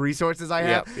look Right. at the resources I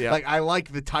have. Yep, yep. Like I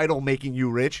like the title making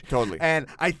you rich. Totally. And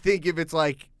I think if it's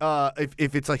like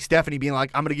if it's like Stephanie being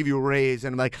like I'm gonna give you a raise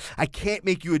and I'm like I can't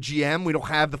make you a GM. We don't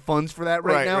have the funds for that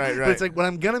right Right, now. right, But right. it's like what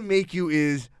I'm gonna make you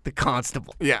is the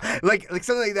constable. Yeah. Like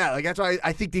something like that. Like that's why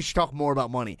I think they should talk more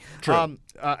about money. True.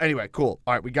 Anyway, cool.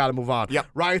 All right, we got to move on. Yep.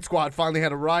 Riot Squad finally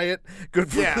had a riot.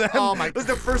 Good for Yeah. them. Oh, my- It was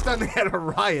the first time they had a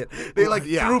riot. They like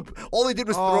Yeah. threw. All they did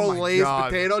was Oh, throw my Lay's God.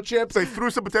 potato chips. They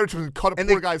threw some potato chips and cut a And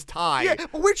poor they- guy's tie. Yeah,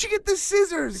 but where'd she get the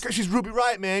scissors? She's Ruby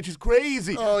Riot, man. She's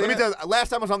crazy. Oh, Let me yeah. tell you, last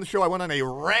time I was on the show, I went on a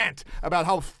rant about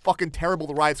how fucking terrible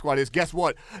the Riot Squad is. Guess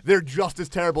what? They're just as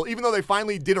terrible. Even though they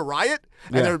finally did a riot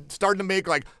and Yeah. they're starting to make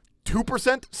like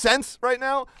 2% sense right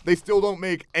now, they still don't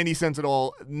make any sense at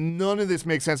all. None of this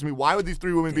makes sense to me. Why would these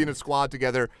 3 women be in a squad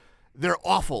together? They're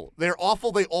awful. They're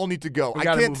awful. They all need to go. I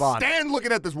gotta can't move on. stand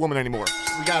looking at this woman anymore.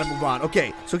 We got to move on.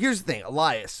 Okay, so here's the thing,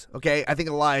 Elias. Okay, I think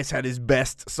Elias had his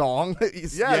best song. Yeah,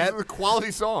 yet. this is a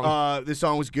quality song. This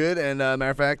song was good, and matter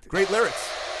of fact, Great lyrics.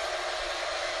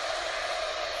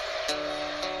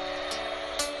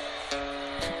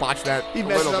 Botch that he a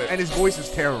messed little up, bit. and his voice is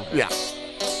terrible. Yeah.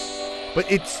 But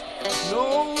it's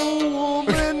no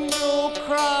woman, no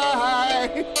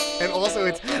cry. And also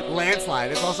it's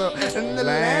landslide. It's also and the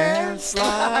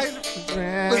landslide.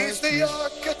 He's the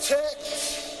architect,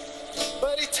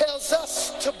 but he tells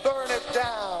us to burn it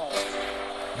down.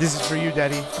 This is for you,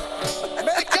 Daddy.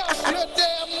 Make up your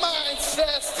damn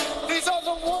mindset. These are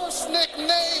the worst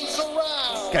nicknames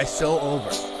around. This guy's so over.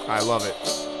 I love it.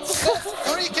 Seth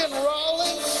freaking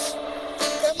Rollins.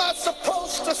 Am I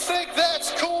supposed to think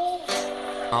that's cool?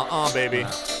 Baby. And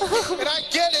I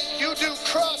get it, you do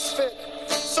CrossFit,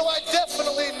 so I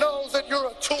definitely know that you're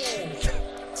a tool.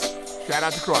 Shout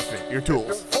out to CrossFit, your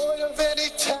tools. Void of any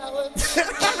talent.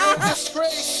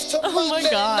 Disgrace to Oh my Monday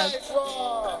God. Night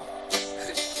Raw.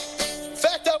 In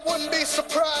fact, I wouldn't be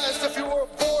surprised if you were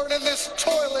born in this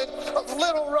toilet of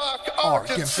Little Rock,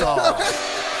 Arkansas.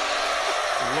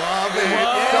 Love it.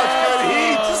 Such good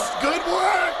heat. This is good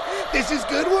work. This is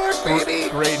good work, baby.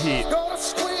 Great heat. Gonna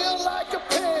squeal like a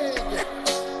pig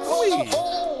for the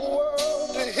whole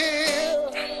world to hear.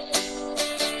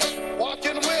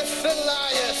 Walking with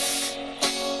Elias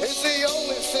is the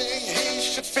only thing he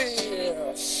should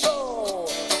fear. So,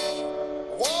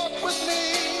 walk with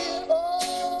me,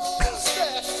 oh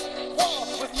Seth,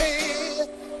 walk with me.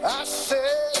 I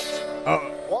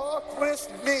said, walk with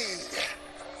me.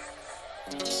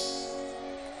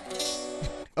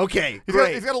 Okay, He's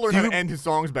great. got to learn how to end his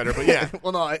songs better, but yeah.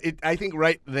 Well, no, I think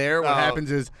right there what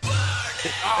happens is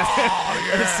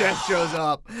Seth shows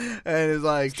up and is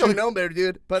like, should have known better,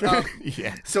 dude. But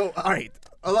Yeah. So, all right,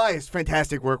 Elias,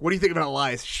 fantastic work. What do you think about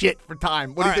Elias? Shit for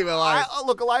time. What do you think about Elias?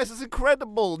 Look, Elias is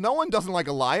incredible. No one doesn't like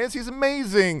Elias. He's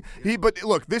amazing. But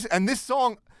look, this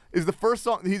song is the first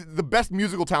song. He's the best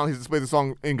musical talent he's displayed. The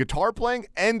song in guitar playing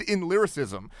and in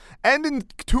lyricism and in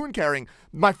tune carrying.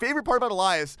 My favorite part about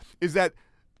Elias is that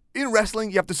in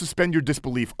wrestling, you have to suspend your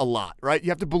disbelief a lot, right? You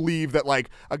have to believe that, like,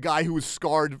 a guy who was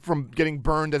scarred from getting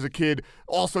burned as a kid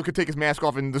also could take his mask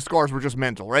off and the scars were just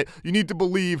mental, right? You need to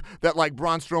believe that, like,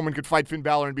 Braun Strowman could fight Finn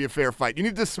Balor and be a fair fight. You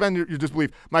need to suspend your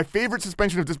disbelief. My favorite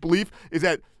suspension of disbelief is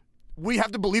that we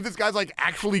have to believe this guy's, like,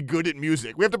 actually good at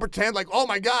music. We have to pretend like, oh,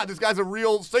 my God, this guy's a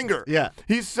real singer. Yeah.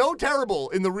 He's so terrible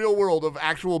in the real world of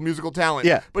actual musical talent.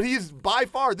 Yeah. But he's by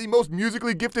far the most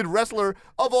musically gifted wrestler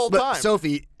of all But time.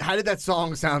 Sophie, how did that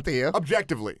song sound to you?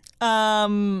 Objectively.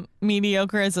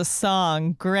 Mediocre as a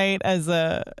song, great as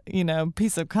a,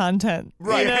 piece of content.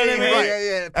 Right. You know what I mean?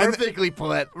 Yeah. Perfectly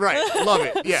put. Right. Love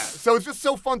it. Yeah. So it's just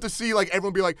so fun to see, like,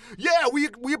 everyone be like, yeah,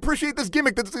 we appreciate this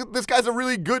gimmick. This guy's a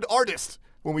really good artist.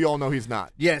 When we all know he's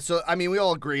not. Yeah, so, I mean, we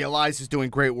all agree. Elias is doing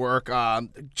great work.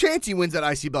 Chance he wins that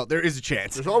IC belt. There is a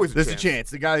chance. There's always a chance.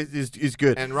 The guy is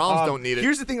good. And Rollins don't need it.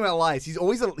 Here's the thing about Elias. He's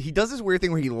always he does this weird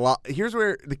thing where here's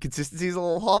where the consistency is a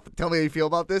little off. Tell me how you feel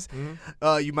about this.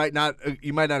 Mm-hmm. You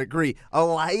might not agree.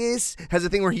 Elias has a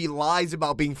thing where he lies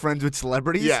about being friends with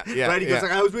celebrities. Yeah, Right? He goes yeah.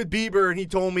 like, I was with Bieber and he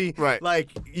told me, Right. like,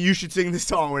 you should sing this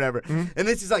song or whatever. And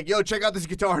this is like, yo, check out this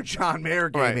guitar John Mayer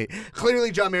gave Right. me.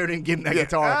 Clearly, John Mayer didn't give him that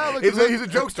guitar. Ah, look, It looked- he's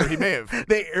a jokester. He may have.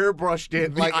 They airbrushed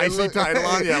it. The IC title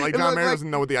on? Yeah, like it John looked Mayer like- doesn't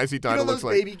know what the IC You title know looks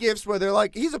those like. baby gifts where they're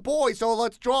like, he's a boy, so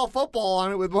let's draw a football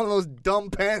on it with one of those dumb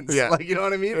pens. Yeah. Like, you know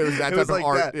what I mean? It was that type of like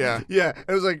art, that. yeah. Yeah.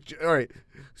 It was like, all right.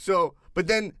 So, but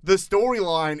then the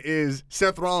storyline is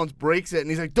Seth Rollins breaks it, and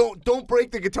he's like, don't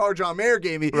break the guitar John Mayer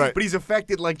gave me. Right. But he's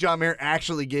affected like John Mayer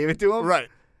actually gave it to him. Right.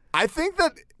 I think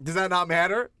that Does that not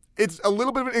matter? it's a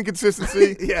little bit of an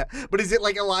inconsistency. Yeah. But is it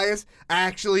like Elias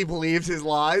actually believes his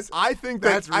lies? I think that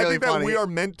That's really that funny. we are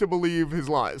meant to believe his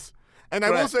lies. And I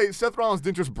will Right. say, Seth Rollins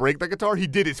didn't just break that guitar; he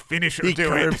did his finisher He to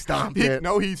curb it. stomped it.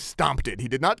 No, he stomped it. He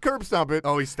did not curb stomp it.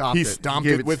 Oh, he stomped He it. He stomped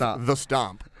gave it it with stomp. the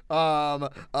stomp.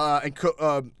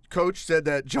 Coach said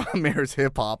that John Mayer's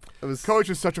hip hop. It was Coach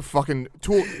is such a fucking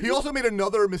tool. He also made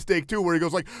another mistake too, where he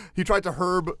goes like, he tried to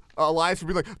herb Elias and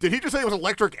be like, did he just say it was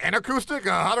electric and acoustic?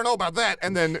 I don't know about that.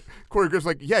 And then Corey Griff's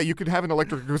like, yeah, you could have an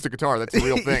electric acoustic guitar. That's a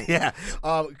real thing. Yeah.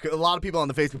 A lot of people on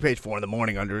the Facebook page, 4 a.m.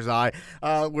 under his eye,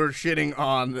 were shitting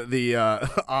on the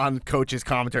on Coach's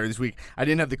commentary this week. I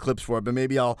didn't have the clips for it, but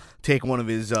maybe I'll take one of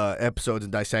his episodes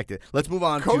and dissect it. Let's move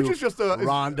on Coach to is just a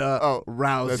Ronda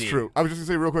Rousey. That's true. I was just gonna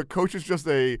say real quick, Coach is just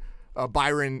a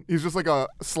Byron. He's just like a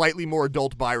slightly more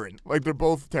adult Byron. Like they're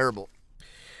both terrible.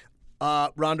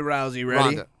 Ronda Rousey,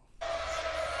 ready? Ronda.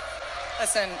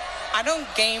 Listen, I don't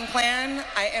game plan,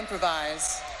 I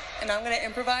improvise. And I'm going to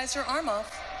improvise her arm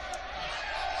off.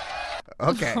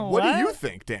 Okay. What do you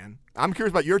think, Dan? I'm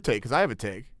curious about your take because I have a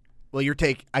take. Well, your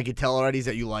take, I can tell already, is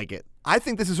that you like it. I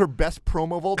think this is her best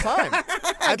promo of all time.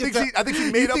 I think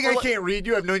she made You up. think I can't read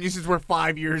you? I've known you since we're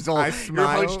 5 years old. I You're smile.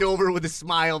 hunched over with a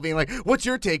smile, being like, "What's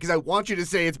your take?" Because I want you to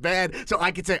say it's bad, so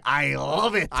I can say I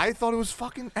love it. I thought it was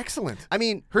fucking excellent. I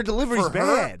mean, her delivery's For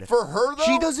her- bad. for her, though?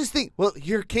 she does this thing. Well,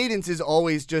 your cadence is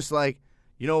always just like,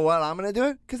 you know what? I'm gonna do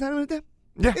it because I'm gonna do it.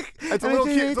 Yeah, it's a little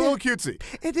cute. It's a little cutesy.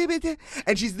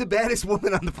 And she's the baddest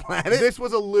woman on the planet. This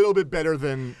was a little bit better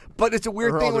than. But it's a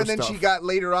weird her thing other when then stuff. she got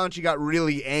later on, she got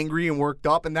really angry and worked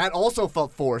up, and that also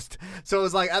felt forced. So it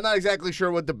was like, I'm not exactly sure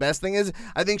what the best thing is.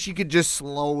 I think she could just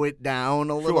slow it down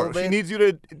a little Sure, bit. she needs you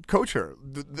to coach her.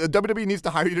 The WWE needs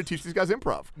to hire you to teach these guys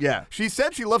improv. Yeah. She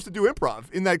said she loves to do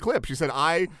improv in that clip. She said,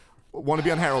 I want to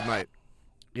be on Harold Night.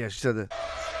 Yeah, she said that.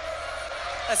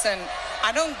 Listen,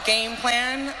 I don't game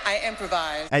plan, I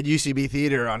improvise. At UCB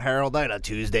Theater on Harold Night on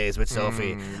Tuesdays with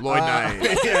Sophie. Lloyd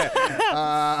Knight. yeah.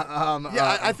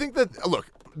 I think that, look,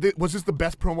 was this the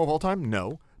best promo of all time?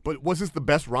 No. But was this the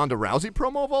best Ronda Rousey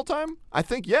promo of all time? I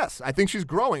think yes. I think she's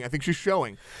growing. I think she's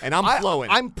showing. And I'm flowing.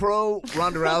 I'm pro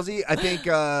Ronda Rousey. I think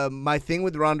my thing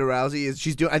with Ronda Rousey is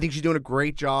I think she's doing a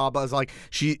great job as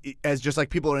just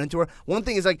like people are into her. One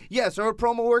thing is like, yes, her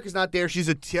promo work is not there. She's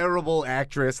a terrible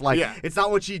actress. Like, Yeah. it's not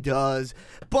what she does.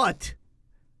 But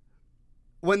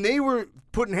when they were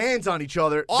putting hands on each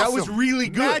other, that was Awesome. really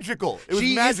good. Magical. It was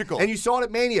magical. And you saw it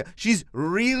at Mania. She's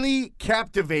really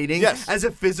captivating Yes. as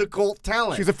a physical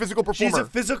talent. She's a physical performer. She's a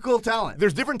physical talent.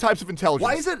 There's different types of intelligence.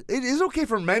 Why is it? It is okay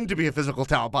for men to be a physical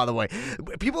talent, by the way.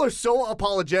 People are so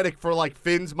apologetic for like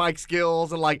Finn's mic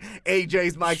skills and like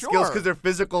AJ's mic skills Sure. because they're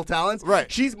physical talents.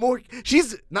 Right. She's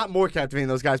not more captivating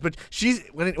than those guys, but she's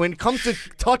when it comes to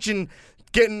touching,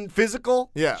 getting physical.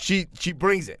 Yeah. She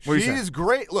brings it. What do you She say? is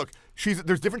great. Look,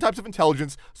 there's different types of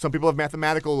intelligence. Some people have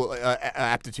mathematical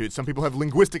aptitude. Some people have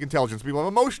linguistic intelligence. People have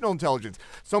emotional intelligence.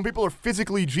 Some people are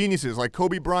physically geniuses, like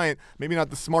Kobe Bryant. Maybe not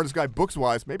the smartest guy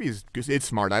books-wise. Maybe it's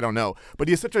smart. I don't know. But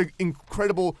he has such an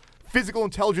incredible physical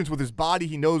intelligence with his body.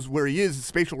 He knows where he is, his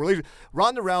spatial relation.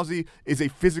 Ronda Rousey is a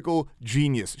physical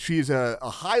genius. She is a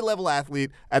high-level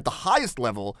athlete at the highest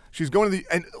level. She's going to the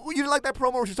 – and you didn't like that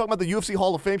promo where she's talking about the UFC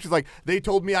Hall of Fame? She's like, they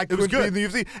told me I couldn't be in the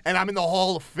UFC, and I'm in the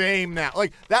Hall of Fame now.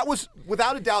 Like, that was,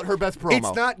 without a doubt, her best promo.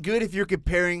 It's not good if you're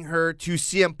comparing her to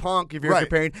CM Punk, if you're Right.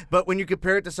 comparing – but when you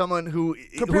compare it to someone who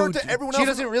 – Compare it to everyone else. She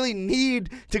doesn't really need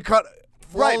to cut –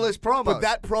 flawless promos. But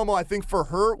that promo, I think, for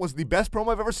her was the best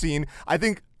promo I've ever seen. I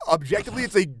think, objectively,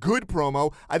 it's a good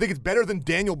promo. I think it's better than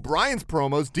Daniel Bryan's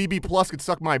promos. DB Plus could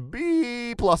suck my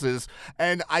B pluses.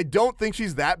 And I don't think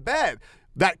she's that bad.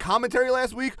 That commentary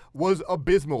last week was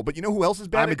abysmal. But you know who else is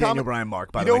bad I'm a at Daniel Bryan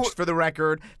mark, by the way. Just for the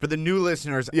record, for the new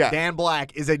listeners, Dan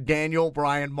Black is a Daniel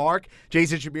Bryan mark.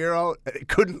 Jason Shapiro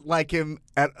couldn't like him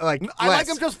at I like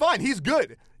him just fine. He's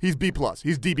good. He's B plus.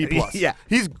 He's DB plus. Yeah.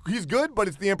 He's good, but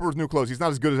it's the Emperor's New Clothes. He's not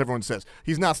as good as everyone says.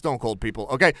 He's not Stone Cold, people.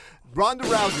 Okay. Ronda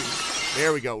Rousey.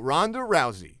 There we go. Ronda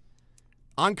Rousey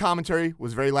on commentary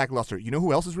was very lackluster. You know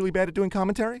who else is really bad at doing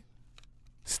commentary?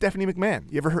 Stephanie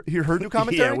McMahon. You ever hear her do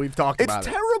commentary? Yeah, we've talked about it.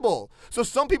 It's terrible. So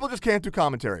some people just can't do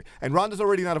commentary. And Ronda's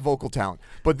already not a vocal talent.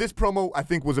 But this promo, I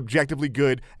think, was objectively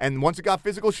good. And once it got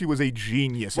physical, she was a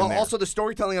genius in there. Also the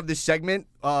storytelling of this segment,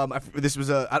 this was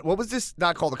what was this?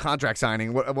 Not called a contract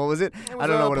signing. What was it? It was I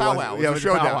don't know what powwow. it was. It was a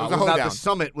showdown. Powwow. It was a not hoedown. the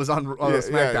summit was on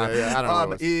SmackDown. Yeah. I don't know what it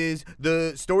was. Is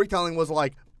the storytelling was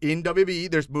like, in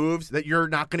WWE, there's moves that you're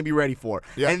not going to be ready for.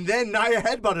 Yeah. And then Nia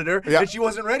headbutted her, Yeah. and she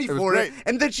wasn't ready It was for great. it.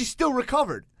 And then she still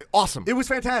recovered. Awesome. It was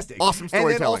fantastic. Awesome And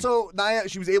then storytelling. also, Nia,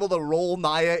 she was able to roll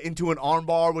Nia into an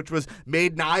armbar, which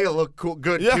made Nia look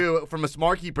good, too, from a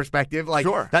Smarky perspective. Like,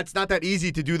 Sure. That's not that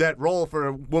easy to do that roll for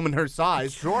a woman her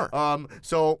size. Sure.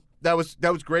 So that was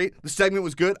great. The segment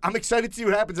was good. I'm excited to see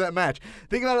what happens in that match.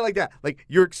 Think about it like that. Like,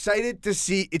 you're excited to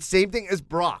see – it's same thing as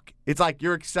Brock. It's like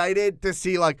you're excited to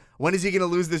see, like, when is he going to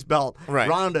lose this belt? Right.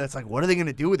 Ronda, it's like, what are they going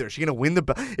to do with her? Is she going to win the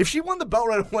belt? If she won the belt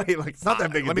right away, like, it's not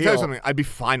that big a deal. Let me tell you something. I'd be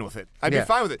fine with it. I'd Yeah. be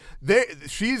fine with it.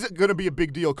 She's going to be a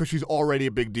big deal because she's already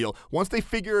a big deal. Once they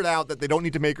figure it out that they don't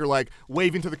need to make her, like,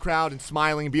 waving to the crowd and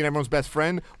smiling and being everyone's best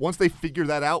friend, once they figure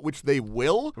that out, which they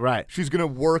will, Right. she's going to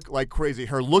work like crazy.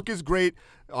 Her look is great.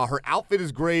 Her outfit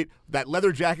is great. That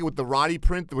leather jacket with the Roddy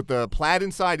print, with the plaid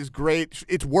inside is great.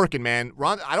 It's working, man.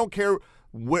 Ronda, I don't care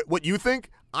what you think.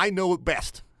 I know it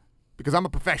best because I'm a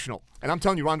professional. And I'm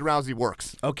telling you, Ronda Rousey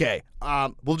works. Okay.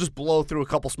 We'll just blow through a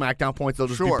couple SmackDown points. They'll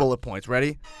just be Sure. bullet points.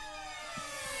 Ready?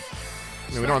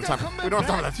 I mean, we don't have time. We don't have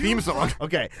time for that theme song.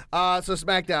 Okay, so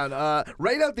SmackDown.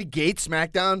 Right out the gate,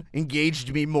 SmackDown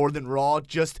engaged me more than Raw,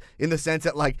 just in the sense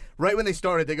that, like, right when they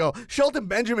started, they go, Shelton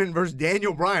Benjamin versus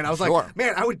Daniel Bryan. I was Sure. like,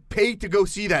 man, I would pay to go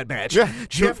see that match. Yeah,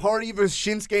 Jeff Hardy versus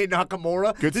Shinsuke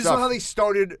Nakamura. Good this stuff. is how they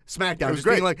started SmackDown. It was Just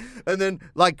being great. like, and then,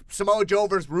 like, Samoa Joe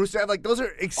versus Rusev. Like, those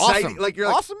are exciting. Awesome. Like, you're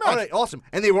like, Awesome match. all right, awesome.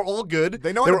 And they were all good.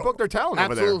 They know how were to book their talent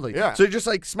over there. Absolutely. Yeah. So just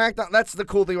like SmackDown, that's the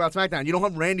cool thing about SmackDown. You don't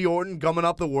have Randy Orton gumming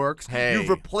up the works. Hey. You've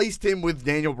replaced him with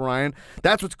Daniel Bryan.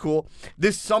 That's what's cool.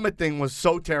 This Summit thing was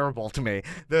so terrible to me.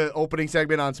 The opening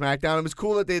segment on SmackDown. It was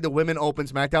cool that the women opened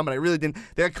SmackDown, but I really didn't.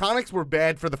 The Iconics were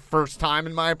bad for the first time,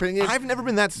 in my opinion. I've never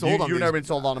been that sold on You've these. never been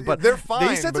sold on them, but They're fine,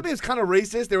 They said but- something that's kind of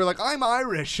racist. They were like, "I'm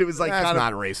Irish." It was like That's kind of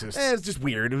not racist. It was just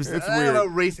weird. It was It's I weird. don't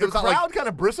know, racist. The It was not crowd kind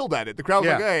of bristled at it. The crowd was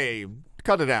Yeah. like, hey,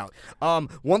 cut it out.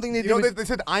 one thing they You did. know, was- they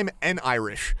said, I'm an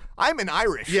Irish. I'm an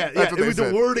Irish. Yeah, That's what it they was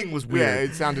said. the wording was weird. Yeah,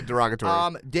 it sounded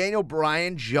derogatory. Daniel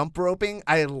Bryan jump roping,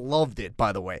 I loved it,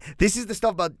 by the way. This is the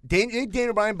stuff about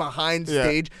Daniel Bryan behind Yeah.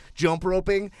 stage jump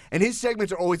roping, and his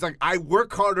segments are always like, I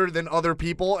work harder than other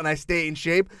people, and I stay in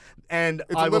shape, and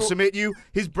It's a I will little- submit you.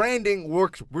 His branding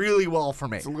works really well for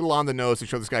me. It's a little on the nose to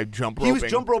show this guy jump He roping.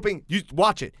 was jump roping. You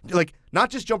watch it, like not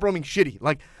just jump roping shitty.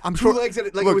 Like I'm two sure. legs at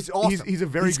it. Like look, it was awesome. He's a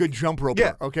very good jump roper.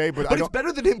 Yeah, Okay, but I it's don't.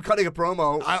 better than him cutting a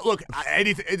promo.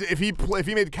 If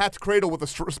he made Cat's Cradle with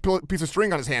a piece of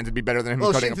string on his hands, it'd be better than him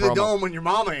Well, cutting shin a to promo. the dome when your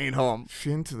mama ain't home.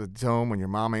 Shin to the dome when your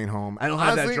mama ain't home. I don't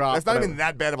have that Honestly, drop, That's not but even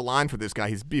that bad of a line for this guy.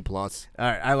 He's B plus. All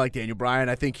right, I like Daniel Bryan.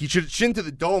 I think he should shin to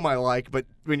the dome. I like, but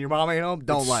when your mama ain't home,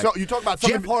 don't like. So you talk about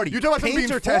something. Jeff Hardy. You talk about something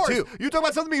paints being or forced. tattoo. You talk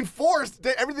about something being forced.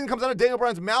 Everything that comes out of Daniel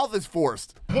Bryan's mouth is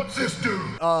forced. What's this do?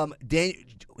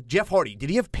 Jeff Hardy. Did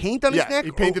he have paint on his neck?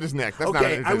 he painted his neck. That's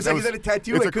okay, not. I was like, is that a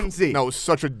tattoo? I couldn't see. No, it was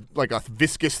such a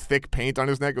viscous, thick paint on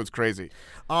his neck. It was crazy.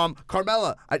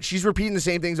 Carmella, she's repeating the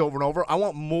same things over and over. I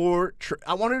want more.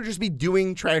 I want her to just be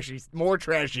doing more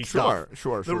trashy stuff.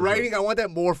 Sure. The writing, I want that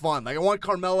more fun. Like I want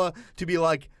Carmella to be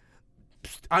like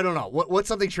I don't know. What's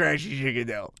something trashy she could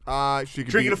do? She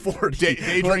could Drinking be a 40.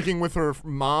 day drinking with her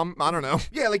mom. I don't know.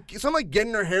 Yeah, like something like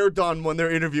getting her hair done when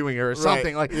they're interviewing her or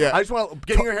something. Like, yeah. I just want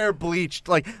getting her hair bleached,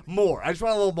 like more. I just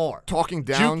want a little more. Talking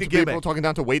down Juke to the people, gimmick. talking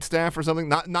down to wait staff or something.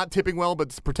 Not tipping well,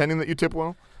 but pretending that you tip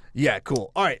well. Yeah,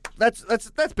 cool. All right, that's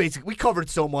basic. We covered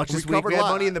so much this week. covered We a had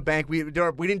lot. Money in the Bank. We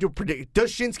didn't do a predict.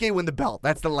 Does Shinsuke win the belt?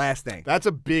 That's the last thing. That's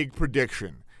a big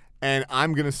prediction, and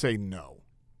I'm gonna say no.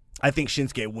 I think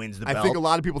Shinsuke wins the belt. I think a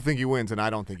lot of people think he wins, and I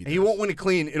don't think he does. He won't win it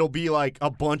clean. It'll be like a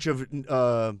bunch of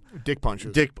dick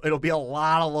punches. It'll be a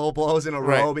lot of low blows in a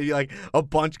Right. row. Maybe like a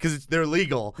bunch because they're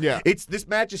legal. Yeah. This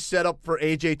match is set up for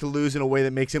AJ to lose in a way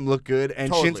that makes him look good,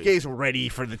 and Totally. Shinsuke's ready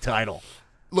for the title.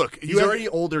 Look, He's already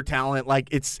older talent.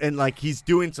 He's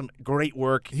doing some great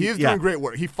work. He is doing great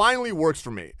work. He finally works for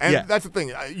me, and Yeah. that's the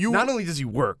thing. Not only does he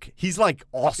work, he's like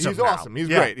awesome. He's now. awesome. He's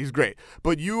Yeah. great. He's great.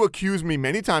 But you accuse me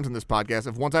many times in this podcast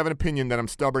of once I have an opinion that I'm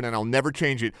stubborn and I'll never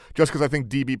change it just because I think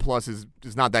DB Plus is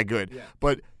not that good. Yeah.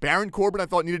 But Baron Corbin I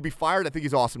thought needed to be fired. I think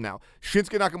he's awesome now.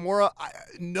 Shinsuke Nakamura,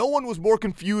 no one was more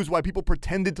confused why people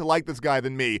pretended to like this guy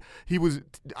than me.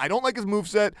 I don't like his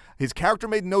moveset. His character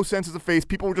made no sense as a face.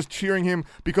 People were just cheering him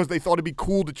because they thought it'd be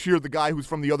cool to cheer the guy who's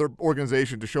from the other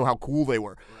organization to show how cool they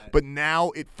were. Right. But now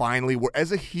it finally,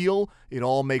 as a heel, it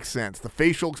all makes sense. The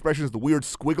facial expressions, the weird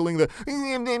squiggling,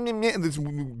 and this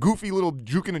goofy little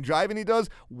juking and jiving he does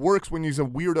works when he's a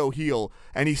weirdo heel.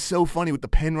 And he's so funny with the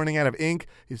pen running out of ink,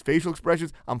 his facial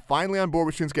expressions. I'm finally on board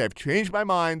with Shinsuke. I've changed my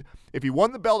mind. If he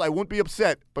won the belt, I wouldn't be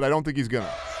upset, but I don't think he's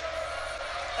gonna.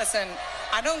 Listen,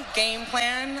 I don't game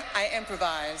plan, I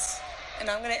improvise. And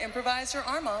I'm going to improvise your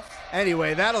arm off.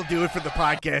 Anyway, that'll do it for the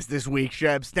podcast this week,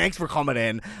 Shebs. Thanks for coming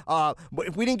in.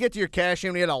 If we didn't get to your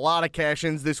cash-in, we had a lot of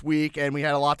cash-ins this week, and we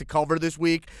had a lot to cover this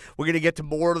week. We're going to get to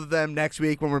more of them next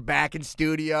week when we're back in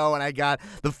studio, and I got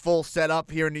the full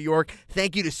setup here in New York.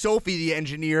 Thank you to Sophie, the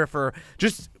engineer, for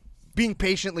just being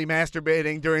patiently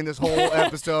masturbating during this whole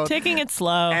episode. Taking it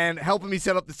slow. And helping me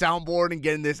set up the soundboard and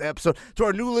getting this episode. To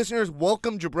our new listeners,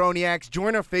 welcome, Jabroniacs.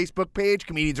 Join our Facebook page,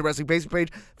 Comedians of Wrestling Facebook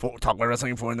page, Talk About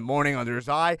Wrestling 4 in the morning under his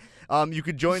eye. You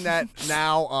could join that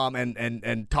now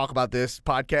and talk about this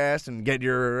podcast and get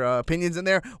your opinions in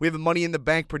there. We have a Money in the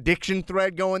Bank prediction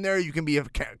thread going there. You can be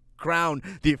crowned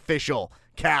the official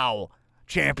cow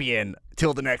champion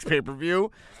till the next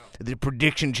pay-per-view. The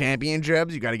prediction champion,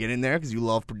 Jebs. You got to get in there because you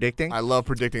love predicting. I love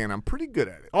predicting, and I'm pretty good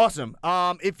at it. Awesome.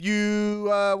 If you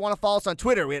want to follow us on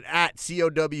Twitter, we're at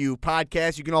COW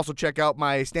Podcast. You can also check out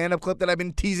my stand-up clip that I've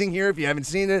been teasing here if you haven't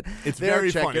seen it. It's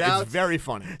very check funny. It out. It's very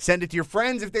funny. Send it to your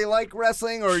friends if they like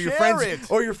wrestling, or your Share friends,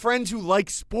 it. or your friends who like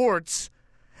sports.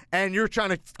 And you're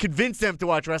trying to convince them to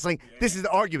watch wrestling. This is the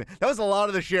argument. That was a lot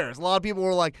of the shares. A lot of people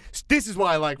were like, this is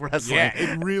why I like wrestling. Yeah,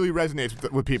 it really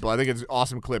resonates with people. I think it's an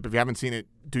awesome clip. If you haven't seen it,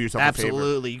 do yourself a favor.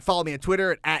 Absolutely. You can follow me on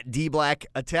Twitter at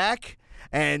DBlackAttack.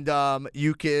 And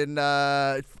you can,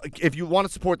 if you want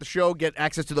to support the show, get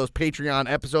access to those Patreon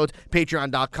episodes,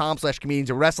 patreon.com/comedians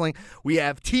of wrestling. We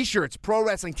have t-shirts,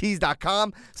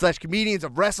 prowrestlingtees.com/comedians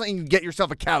of wrestling. You can get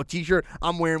yourself a cow t-shirt.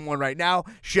 I'm wearing one right now.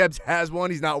 Shebs has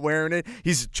one. He's not wearing it.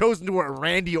 He's chosen to wear a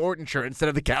Randy Orton shirt instead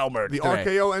of the cow merch The today.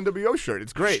 RKO NWO shirt.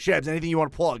 It's great. Shebs, anything you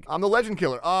want to plug? I'm the Legend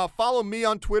Killer. Follow me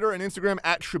on Twitter and Instagram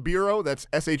at Shabiro. That's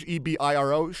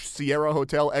SHEBIRO. Sierra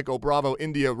Hotel Echo Bravo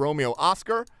India Romeo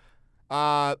Oscar.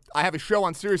 I have a show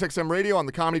on SiriusXM Radio on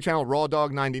the comedy channel Raw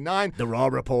Dog 99. The Raw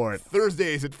Report.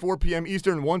 Thursdays at 4 p.m.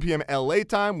 Eastern, 1 p.m. LA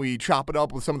time. We chop it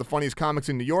up with some of the funniest comics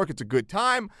in New York. It's a good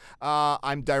time.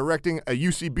 I'm directing a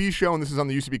UCB show, and this is on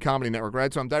the UCB Comedy Network,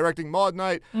 right? So I'm directing Maud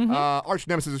Night. Arch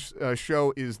Nemesis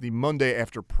show is the Monday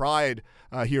after Pride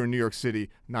here in New York City,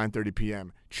 9:30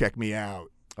 p.m. Check me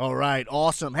out. All right,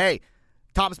 awesome. Hey,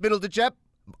 Thomas Middleditch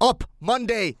up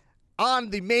Monday on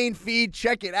the main feed.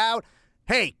 Check it out.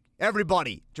 Hey,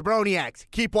 everybody, Jabroniacs,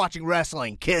 keep watching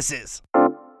wrestling. Kisses.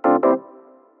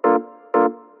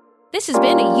 This has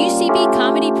been a UCB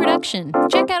Comedy production.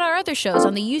 Check out our other shows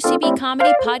on the UCB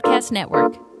Comedy Podcast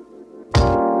Network.